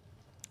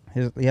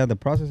yeah, the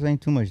process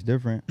ain't too much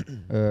different.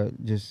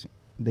 Just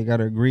they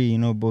gotta agree, you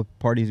know? Both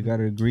parties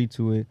gotta agree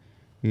to it.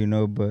 You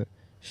know, but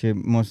shit,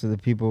 most of the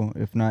people,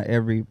 if not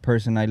every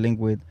person I link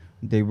with,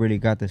 they really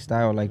got the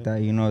style like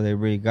that, you know, they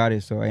really got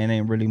it. So it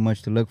ain't really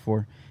much to look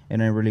for.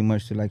 It ain't really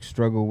much to like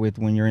struggle with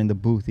when you're in the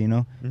booth, you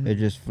know. It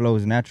just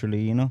flows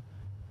naturally, you know.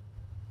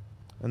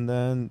 And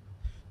then,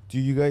 do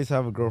you guys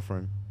have a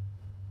girlfriend?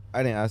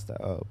 I didn't ask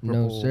that.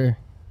 No, sir.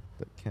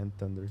 The Can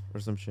Thunder or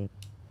some shit.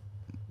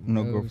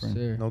 No girlfriend.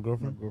 Sir. No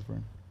girlfriend? No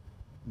girlfriend.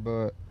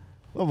 But,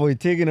 oh boy,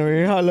 taking over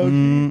here, hello. you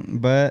know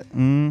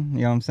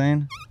what I'm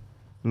saying?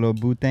 A little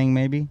boo thing,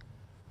 maybe.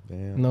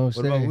 Damn. No, what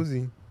sir. about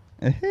Uzi?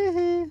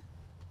 You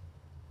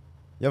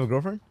have a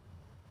girlfriend?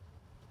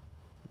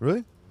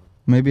 Really?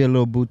 Maybe a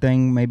little boo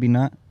thing, maybe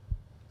not.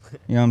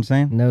 You know what I'm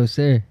saying? No,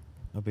 sir.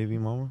 A baby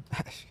mama?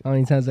 How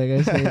many times I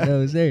gotta say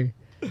no, sir?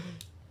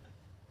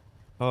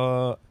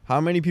 How How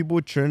many people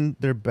turned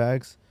their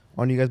backs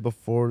on you guys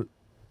before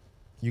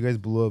you guys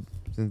blew up?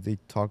 Since they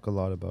talk a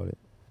lot about it.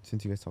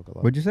 Since you guys talk a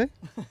lot. What'd you say?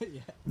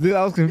 Dude,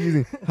 that was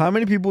confusing. How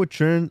many people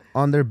turned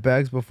on their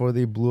backs before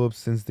they blew up?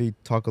 Since they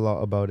talk a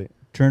lot about it.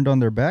 Turned on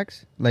their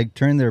backs? Like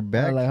turned their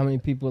back? Like how many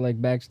people like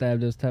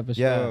backstab this type of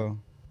shit? Yeah. Oh,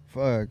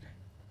 fuck.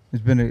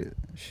 It's been a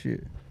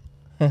shit.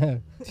 That's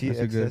a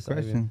good TXS,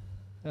 question.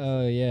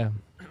 Oh yeah.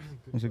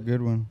 That's a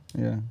good one.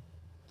 Yeah.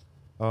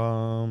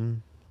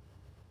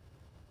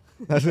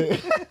 That's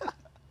it.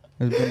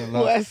 It's been a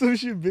Well, lot. that's some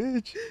shit,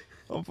 bitch.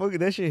 I'm fucking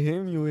that shit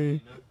hit me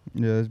way.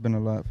 Yeah, it's been a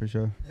lot for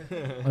sure.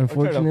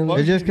 Unfortunately,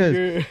 It's just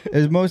because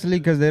it's mostly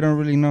because they don't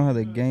really know how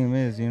the game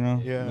is, you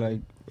know. Yeah. Like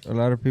a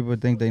lot of people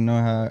think they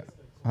know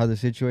how the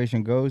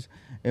situation goes,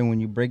 and when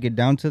you break it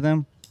down to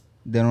them,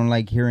 they don't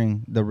like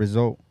hearing the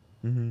result.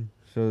 Mm-hmm.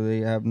 So they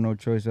have no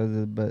choice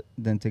other but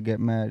than to get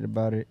mad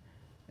about it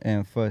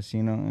and fuss,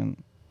 you know,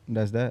 and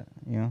that's that,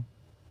 you know.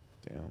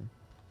 Damn.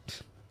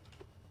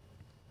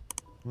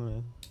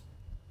 Well,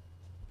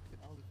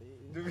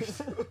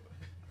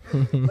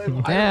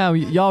 Damn,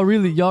 y'all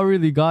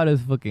really got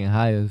us fucking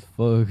high as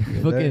fuck.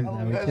 Fucking.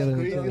 that's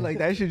crazy. Like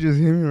that shit just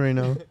hit me right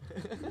now.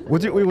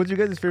 What's your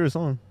guys' favorite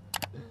song?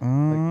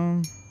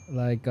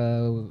 like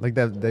Like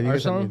that you Our guys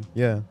have song?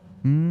 made?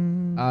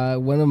 Yeah.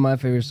 one of my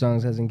favorite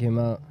songs hasn't came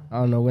out. I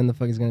don't know when the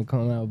fuck it's gonna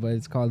come out, but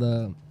it's called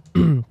A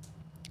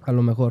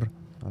Lo Mejor.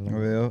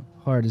 Well,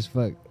 Hard as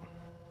fuck.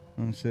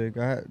 I'm sick.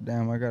 I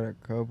got a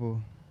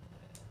couple.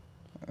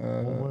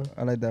 more?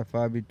 I like that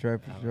Fabi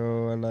track for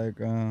sure. I like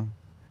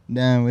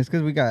damn, it's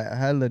cause we got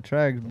hella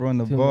tracks, bro, on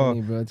the Too ball.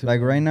 many, bro. Too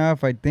Like many. right now,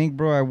 if I think,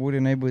 bro, I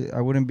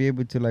wouldn't be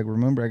able to like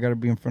remember. I gotta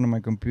be in front of my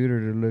computer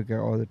to look at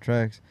all the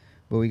tracks.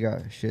 But we got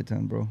a shit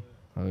ton, bro.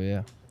 Oh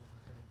yeah.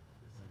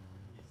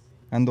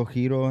 Ando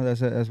Hiro,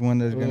 that's one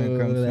that's gonna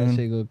come That soon.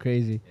 shit go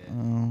crazy.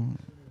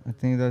 I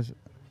think that's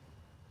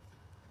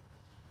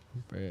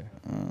Bruh.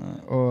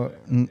 or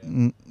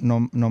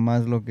no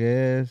más lo que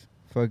es.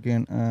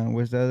 Fucking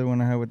what's the other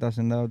one I had with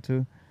Hacendado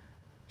too?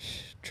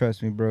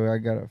 Trust me, bro. I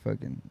got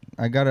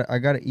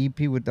an EP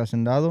with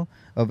Hacendado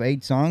of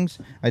 8 songs.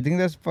 I think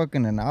that's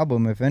fucking an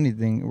album. If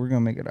anything, we're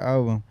gonna make it an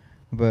album.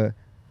 But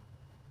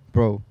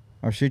bro,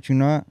 I'll shit you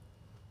not.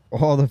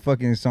 All the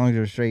fucking songs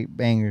are straight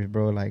bangers,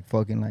 bro. Like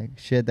fucking like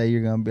shit that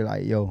you're gonna be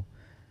like, yo,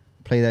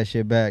 play that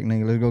shit back,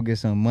 nigga. Let's go get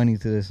some money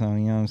to this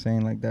song. You know what I'm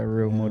saying? Like that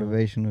real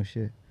motivational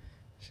shit.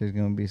 Shit's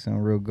gonna be some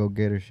real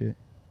go-getter shit.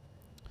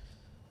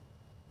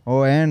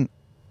 Oh, and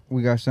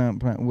we got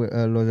something with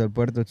Los del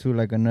Puerto too,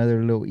 like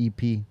another little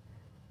EP.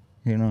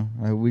 You know,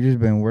 like we just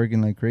been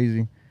working like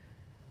crazy.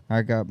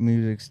 I got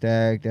music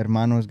stacked.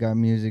 Hermano's got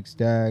music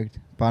stacked.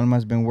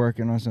 Palma's been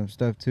working on some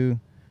stuff too.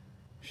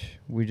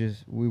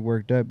 We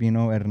worked up, you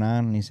know.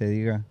 Hernan, ni se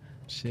diga.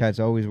 Cat's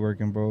always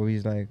working, bro.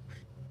 He's like,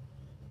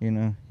 you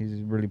know,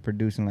 he's really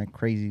producing like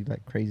crazy.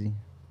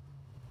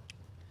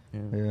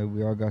 Yeah,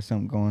 we all got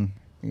something going.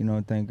 You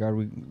know, thank God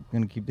we're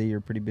gonna keep the year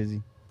pretty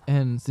busy.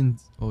 And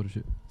since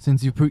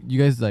you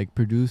guys like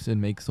produce and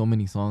make so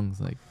many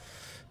songs, like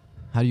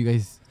how do you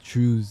guys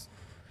choose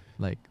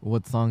like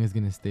what song is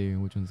gonna stay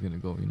and which one's gonna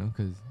go? You know,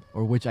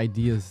 or which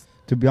ideas?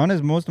 To be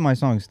honest, most of my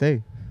songs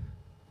stay.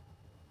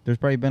 There's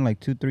probably been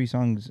like 2-3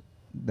 songs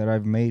that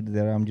I've made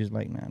that I'm just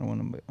like, nah, I don't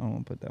want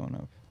to put that one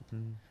up.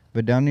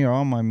 But down near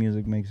all my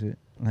music makes it,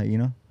 like, you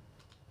know,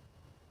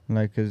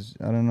 like, cause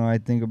I don't know, I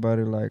think about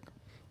it like,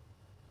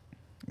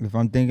 if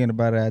I'm thinking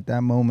about it at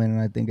that moment and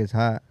I think it's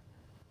hot,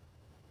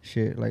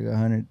 shit, like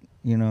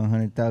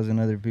 100,000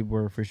 other people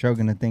are for sure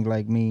gonna think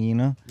like me, you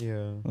know?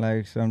 Yeah.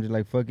 Like, so I'm just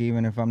like, fuck it,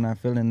 even if I'm not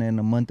feeling it in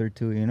a month or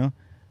 2, you know?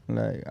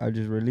 Like, I'll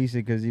just release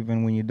it, because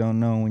even when you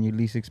don't know, when you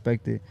least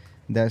expect it,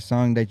 that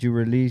song that you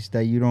release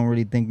that you don't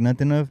really think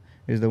nothing of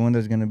is the one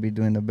that's gonna be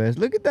doing the best.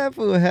 Look at that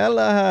fool,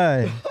 hella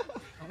high.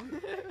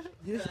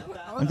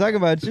 I'm talking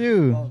about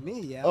you. Oh,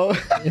 me, yeah. Oh.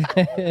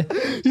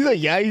 He's like,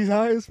 yeah, he's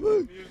high as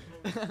fuck.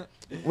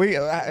 Wait,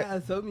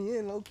 Throw me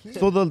in, low key.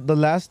 so the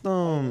last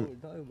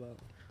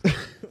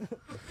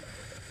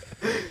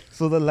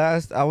so the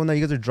last album that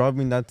you guys are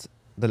dropping, that's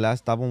the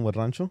last album with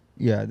Rancho?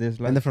 Yeah, this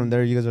And then from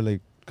there you guys are like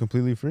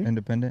completely free?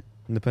 independent.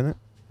 Independent?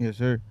 Yes,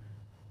 sir.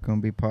 Gonna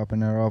be popping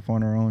that off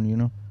on our own, you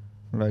know?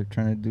 Like,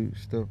 trying to do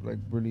stuff, like,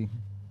 really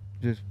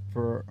just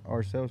for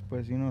ourselves,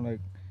 but, you know,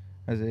 like,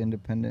 as an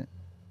independent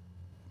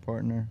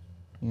partner,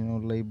 you know,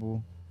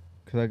 label.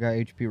 Because I got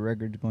HP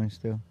Records going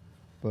still.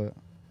 But,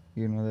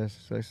 you know,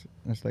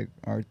 that's like,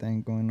 our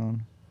thing going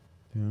on.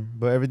 Yeah.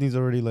 But everything's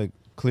already, like,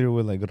 clear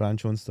with, like,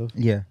 Rancho and stuff?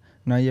 Yeah.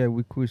 No, yeah,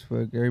 we cool as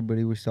fuck.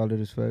 Everybody was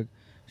solid as fuck.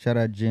 Shout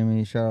out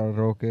Jimmy. Shout out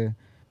Roque.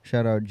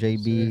 Shout out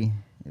JB.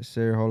 Yes,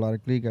 sir. Whole lot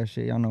of clique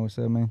shit. Y'all know what's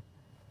up, man.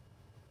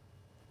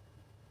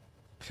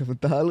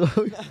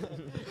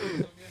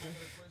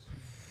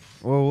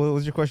 Well, what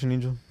was your question,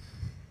 Angel?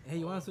 Hey,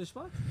 you want to switch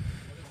spots?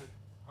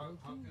 How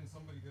can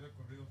somebody get a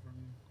corrido from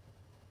you?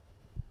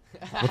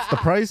 What's the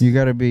price? You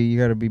gotta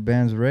be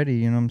bands ready,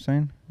 you know what I'm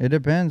saying? It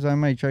depends. I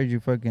might charge you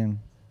fucking.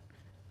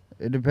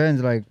 It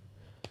depends, like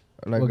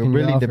What it can you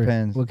really offer?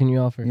 depends. What can you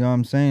offer? You know what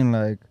I'm saying?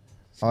 Like,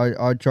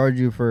 I'll charge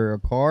you for a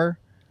car,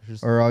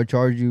 or I'll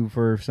charge you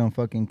for some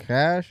fucking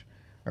cash,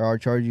 or I'll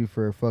charge you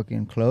for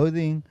fucking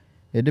clothing.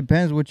 It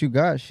depends what you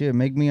got. Shit,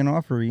 make me an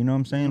offer. You know what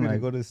I'm saying? I'm gonna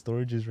Like, go to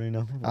storages right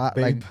now.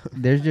 like,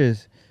 there's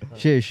just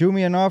shit. Shoot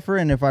me an offer,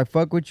 and if I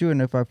fuck with you,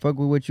 and if I fuck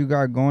with what you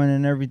got going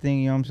and everything,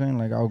 you know what I'm saying?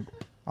 Like,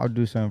 I'll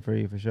do something for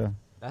you for sure.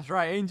 That's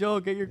right, Angel.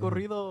 Get your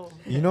corrido.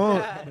 You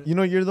know,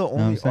 you're the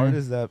only saying?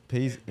 artist that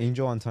pays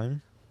Angel on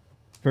time.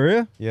 For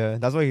real? Yeah,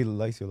 that's why he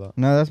likes you a lot.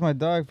 No, that's my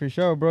dog for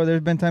sure, bro. There's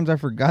been times I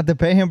forgot to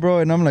pay him, bro,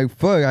 and I'm like,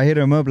 fuck. I hit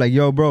him up like,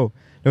 yo, bro,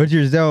 what's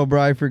your Zelle, bro?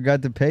 I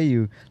forgot to pay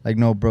you. Like,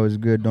 no, bro, it's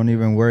good. Don't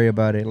even worry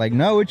about it. Like,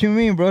 no, what you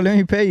mean, bro? Let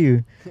me pay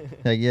you.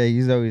 Like, yeah,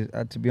 he's always,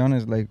 to be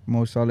honest, like,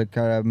 most solid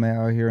cat I've met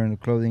out here in the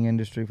clothing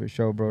industry for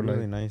sure, bro. Really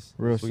Like, nice.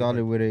 real Sweet solid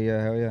heart. with it.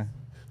 Yeah, hell yeah.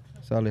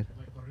 Solid.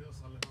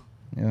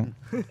 Yeah.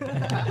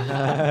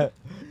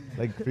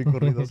 Like free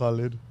corrido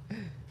solid.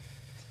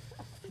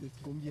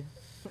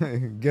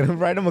 Get him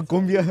right, him a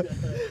cumbia.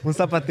 Un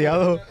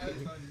zapateado.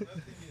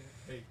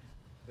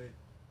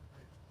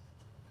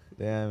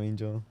 Damn,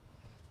 Angel.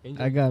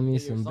 I got me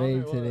some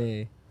babe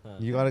today.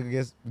 You gotta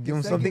give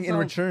him something in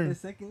return. The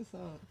second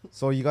song.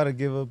 So you gotta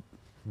give up,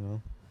 you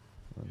know,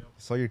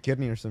 sell your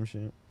kidney or some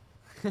shit.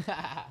 Your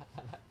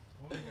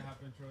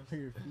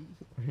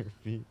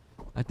feet.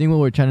 I think what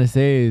we're trying to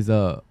say is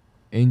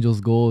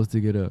Angel's goal is to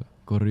get a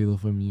corrido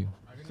from you.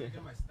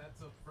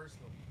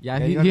 Yeah,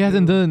 Yeah, you he gotta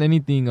hasn't do- done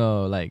anything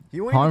like He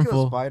won't even kill a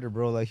harmful. spider,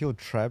 bro. Like he'll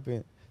trap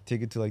it,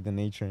 take it to like the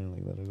nature and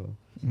like let it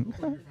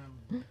go.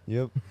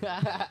 Yep.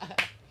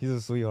 He's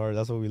a sweetheart.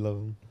 That's why we love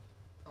him.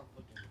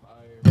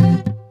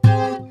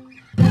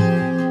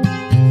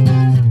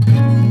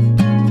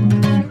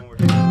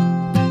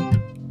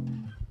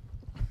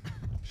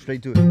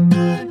 Straight to it.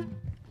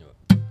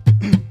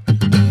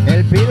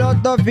 El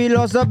piloto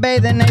filoso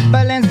Baden en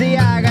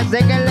Balenciaga. Sé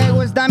que le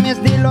gusta mi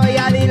estilo,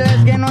 ya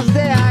diles que no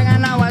se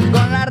hagan aguas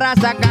con la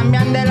raza.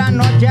 Cambian de la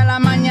noche a la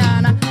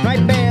mañana. No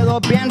hay pedo,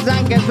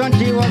 piensan que son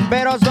chivos,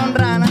 pero son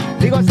ranas.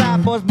 Digo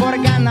sapos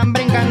porque andan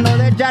brincando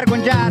de charco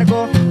en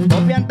charco.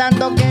 Copian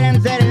tanto,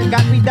 quieren ser el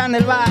capitán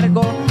del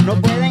barco. No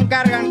pueden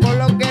cargar con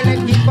lo que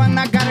el equipo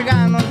anda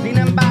cargando. Sin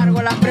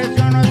embargo, la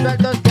presión, los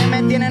sueldos que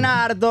me tienen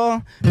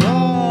harto.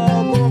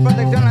 No, como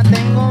protección la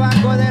tengo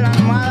bajo de la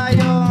almohada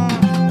yo.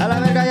 A la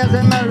verga ya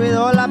se me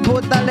olvidó la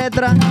puta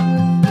letra.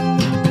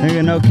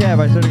 Nigga, no cap,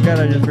 I swear to God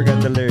I just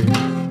forgot the lyrics.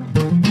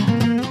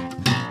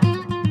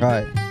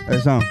 Alright,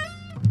 that's on.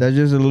 That's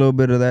just a little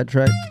bit of that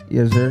track.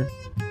 Yes, sir.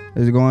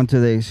 Let's go on to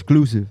the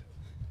exclusive.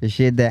 The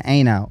shit that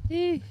ain't out.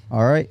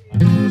 Alright?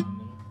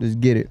 Let's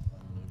get it.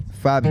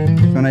 Fabi,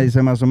 suena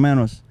dice más o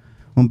menos.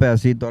 Un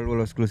pedacito, algo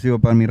lo exclusivo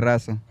para mi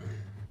raza.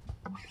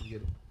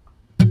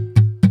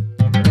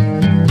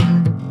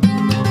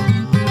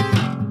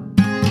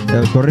 De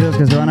los corridos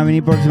que se van a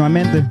venir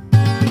próximamente.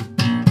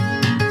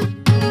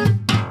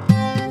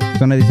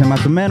 Suena dice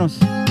más o menos.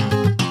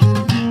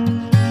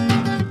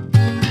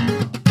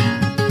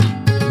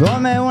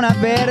 Tome una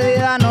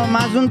pérdida, no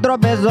más un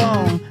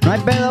tropezón. No hay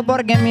pedo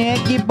porque mi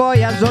equipo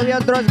ya subió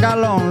otro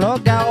escalón.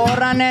 Lo que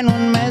ahorran en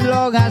un mes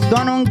lo gasto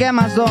en un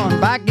quemazón.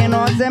 Pa' que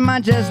no se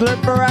manche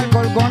slipper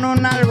alcohol con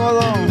un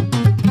algodón.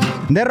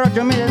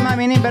 Derrocho miles más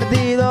bien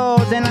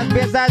invertidos en las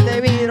piezas de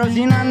vidrio.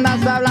 Si no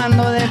andas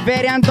hablando de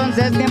feria,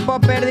 entonces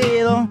tiempo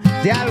perdido.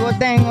 Si algo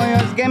tengo yo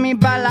es que mi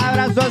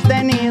palabra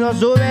sostenido.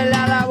 Súbele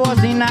a la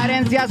bocina,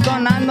 herencia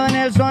sonando en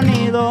el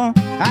sonido.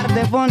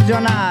 Arte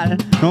funcional,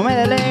 no me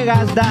dele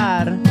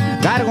gastar.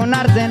 Cargo un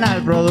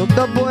arsenal,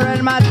 producto puro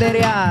el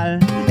material.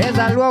 Es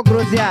algo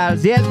crucial,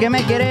 si es que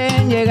me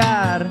quieren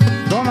llegar.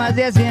 Tomas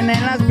 10 100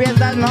 en las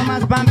piezas, no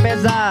más pa'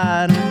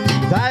 empezar.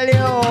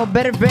 Salió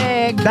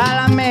perfecta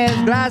la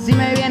mezcla, si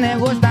me viene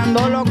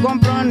gustando lo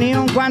compro ni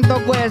un cuánto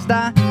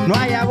cuesta. No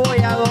hay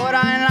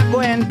abolladora en la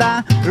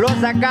cuenta,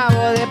 los acabo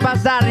de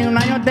pasar y un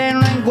año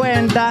tenlo en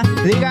cuenta.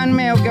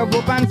 Díganme o que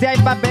ocupan si hay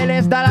papel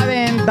está a la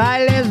venta.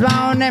 Ahí les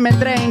va un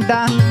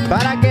M30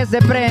 para que se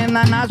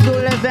prendan,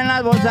 azules en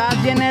las bolsas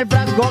y en el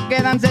frasco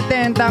quedan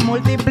 70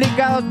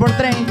 multiplicados por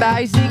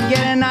 30. Y si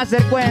quieren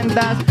hacer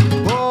cuentas,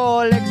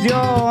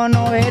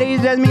 colecciono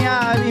Erices, mi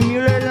Adi,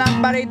 Müller,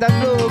 lamparitas,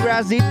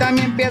 Bluegrass y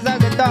también piezas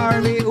de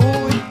Darby.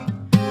 Uy,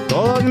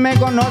 todos me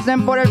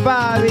conocen por el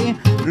Fabi.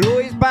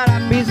 Luis para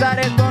pisar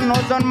esto no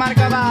son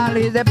marca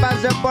Valis. De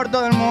paseo por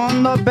todo el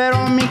mundo,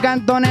 pero mi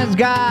cantón es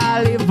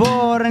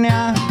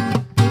California.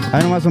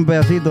 Ahí nomás un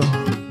pedacito.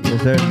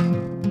 Yes, sir.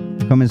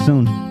 Coming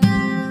soon.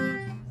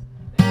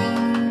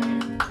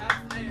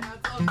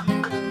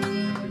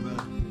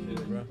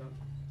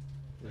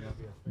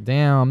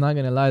 Damn, I'm not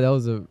gonna lie, that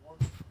was a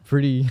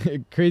pretty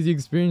crazy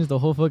experience. The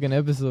whole fucking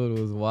episode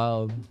was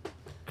wild.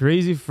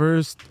 Crazy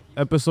first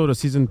episode of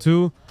season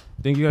 2.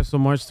 Thank you guys so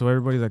much to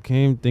everybody that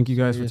came. Thank you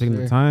guys for taking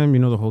the time. You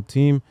know, the whole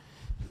team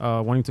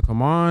wanting to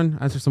come on,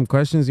 answer some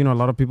questions. You know, a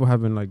lot of people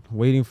have been like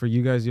waiting for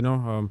you guys. You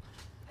know,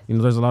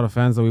 there's a lot of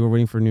fans that we were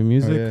waiting for new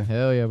music. Oh, yeah.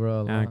 Hell yeah,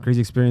 bro. And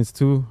crazy experience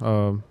too.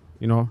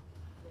 You know,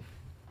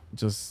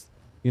 just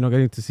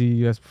getting to see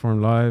you guys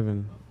perform live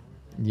and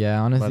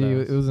Yeah, honestly,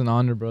 But, it was an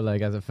honor, bro.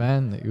 Like as a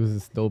fan, it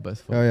was dope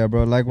as fuck. Oh yeah,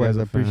 bro. Likewise, as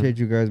I a fan. appreciate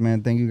you guys,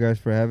 man. Thank you guys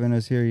for having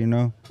us here. You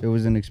know, it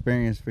was an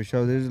experience for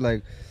sure. This is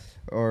like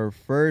our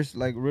first,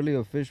 like, really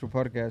official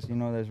podcast. You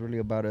know, that's really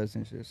about us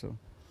and shit. So,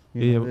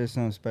 you know, there's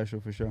something special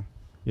for sure.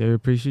 Yeah, we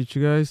appreciate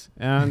you guys.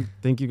 And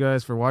thank you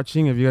guys for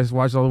watching. If you guys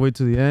watched all the way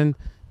to the end,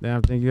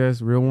 damn, thank you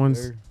guys, real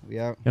ones. We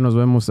out. Ya nos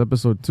vemos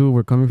episode 2.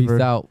 We're coming Peace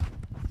for out.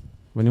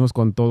 Venimos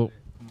con todo.